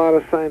finding a lot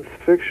of science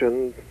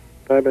fiction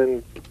I've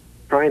been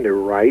trying to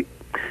write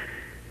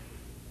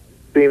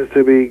seems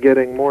to be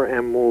getting more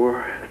and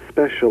more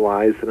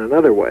specialized in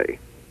another way.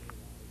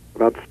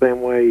 About the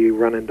same way you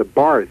run into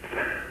Barth,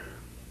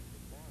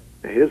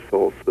 his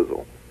soul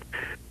sizzle.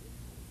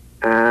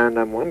 And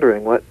I'm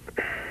wondering what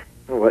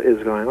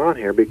is going on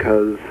here,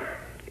 because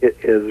it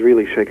is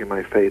really shaking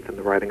my faith in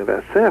the writing of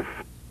SF.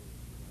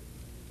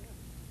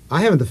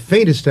 I haven't the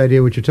faintest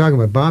idea what you're talking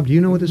about. Bob, do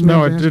you know what this No,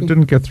 man's it asking?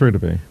 didn't get through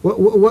to me.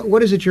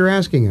 What is it you're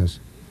asking us?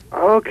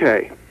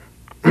 Okay.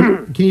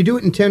 Can you do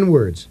it in 10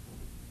 words?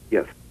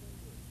 Yes.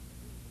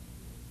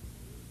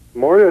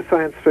 More to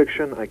science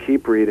fiction I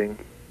keep reading,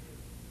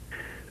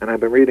 and I've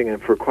been reading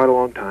it for quite a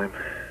long time.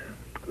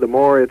 The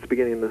more it's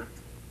beginning to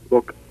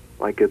look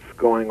like it's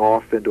going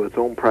off into its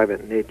own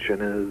private niche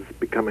and is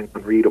becoming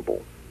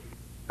unreadable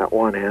at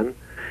one end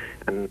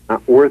and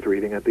not worth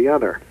reading at the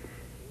other.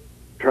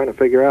 I'm trying to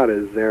figure out,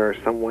 is there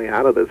some way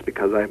out of this,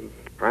 because I'm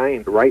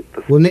trying to write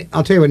this. Well,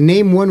 I'll tell you what,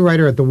 name one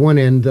writer at the one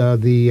end,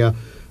 the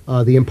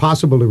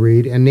impossible to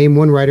read, and name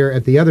one writer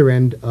at the other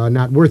end,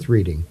 not worth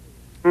reading.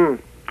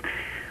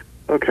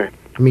 Okay.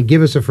 I mean,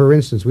 give us a for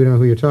instance. We don't know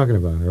who you're talking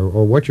about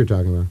or what you're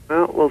talking about.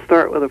 Well, we'll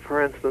start with a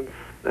for instance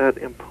at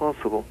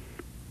impossible.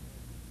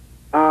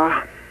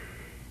 Let's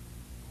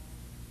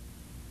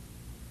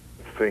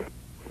see.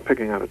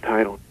 Picking out a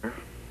title here.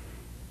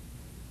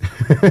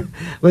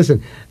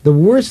 Listen, the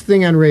worst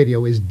thing on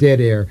radio is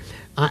dead air.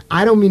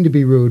 I don't mean to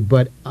be rude,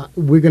 but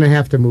we're going to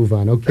have to move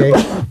on, okay?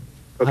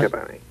 Okay,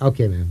 bye.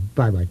 Okay, man.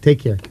 Bye-bye. Take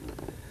care.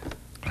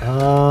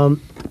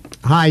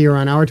 Hi, you're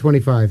on hour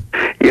 25.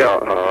 Yeah,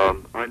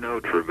 I know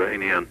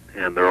Trevanian,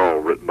 and they're all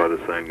written by the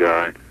same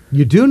guy.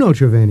 You do know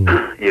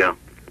Trevanian? Yeah.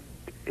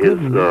 His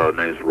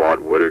name's Rod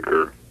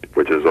Whitaker,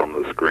 which is on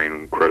the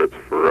screen credits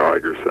for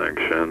Iger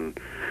Sanction,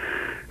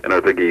 and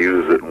I think he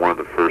uses it in one of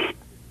the first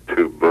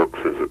two books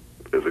as a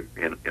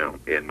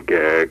in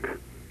gag.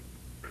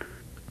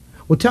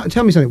 Well,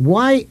 tell me something.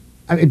 Why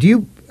do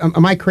you?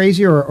 Am I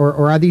crazy, or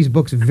are these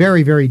books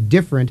very, very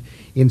different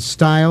in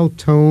style,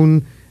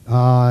 tone,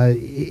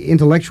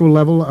 intellectual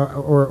level,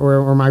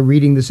 or am I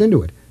reading this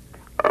into it?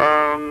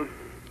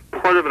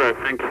 Part of it, I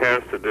think,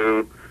 has to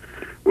do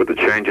with the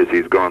changes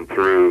he's gone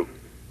through.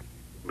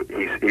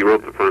 He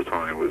wrote the first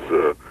one. He was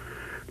a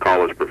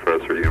college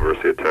professor at the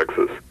University of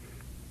Texas,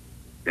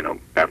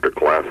 after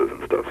classes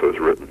and stuff, so it's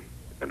written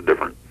in a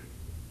different,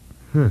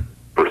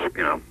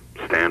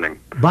 standing.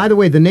 By the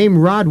way, the name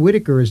Rod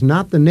Whitaker is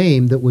not the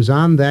name that was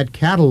on that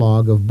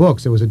catalog of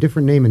books. It was a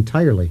different name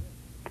entirely.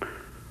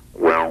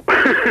 Well,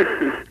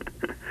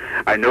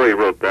 I know he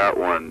wrote that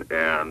one,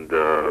 and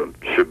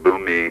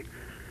Shibumi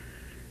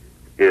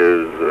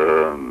is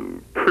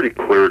pretty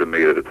clear to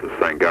me that it's the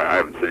same guy. I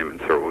haven't seen him in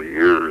several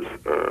years.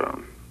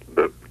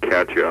 The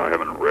Katya I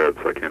haven't read,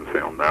 so I can't say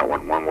on that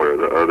one way or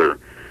the other.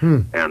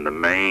 And the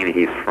Maine,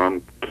 he's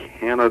from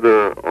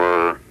Canada,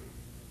 or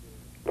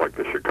like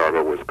the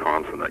Chicago,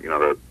 Wisconsin,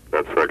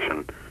 that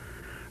section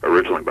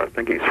originally, but I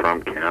think he's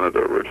from Canada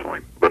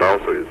originally. But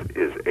also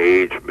his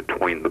age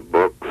between the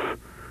books,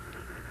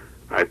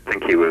 I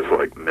think he was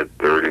like mid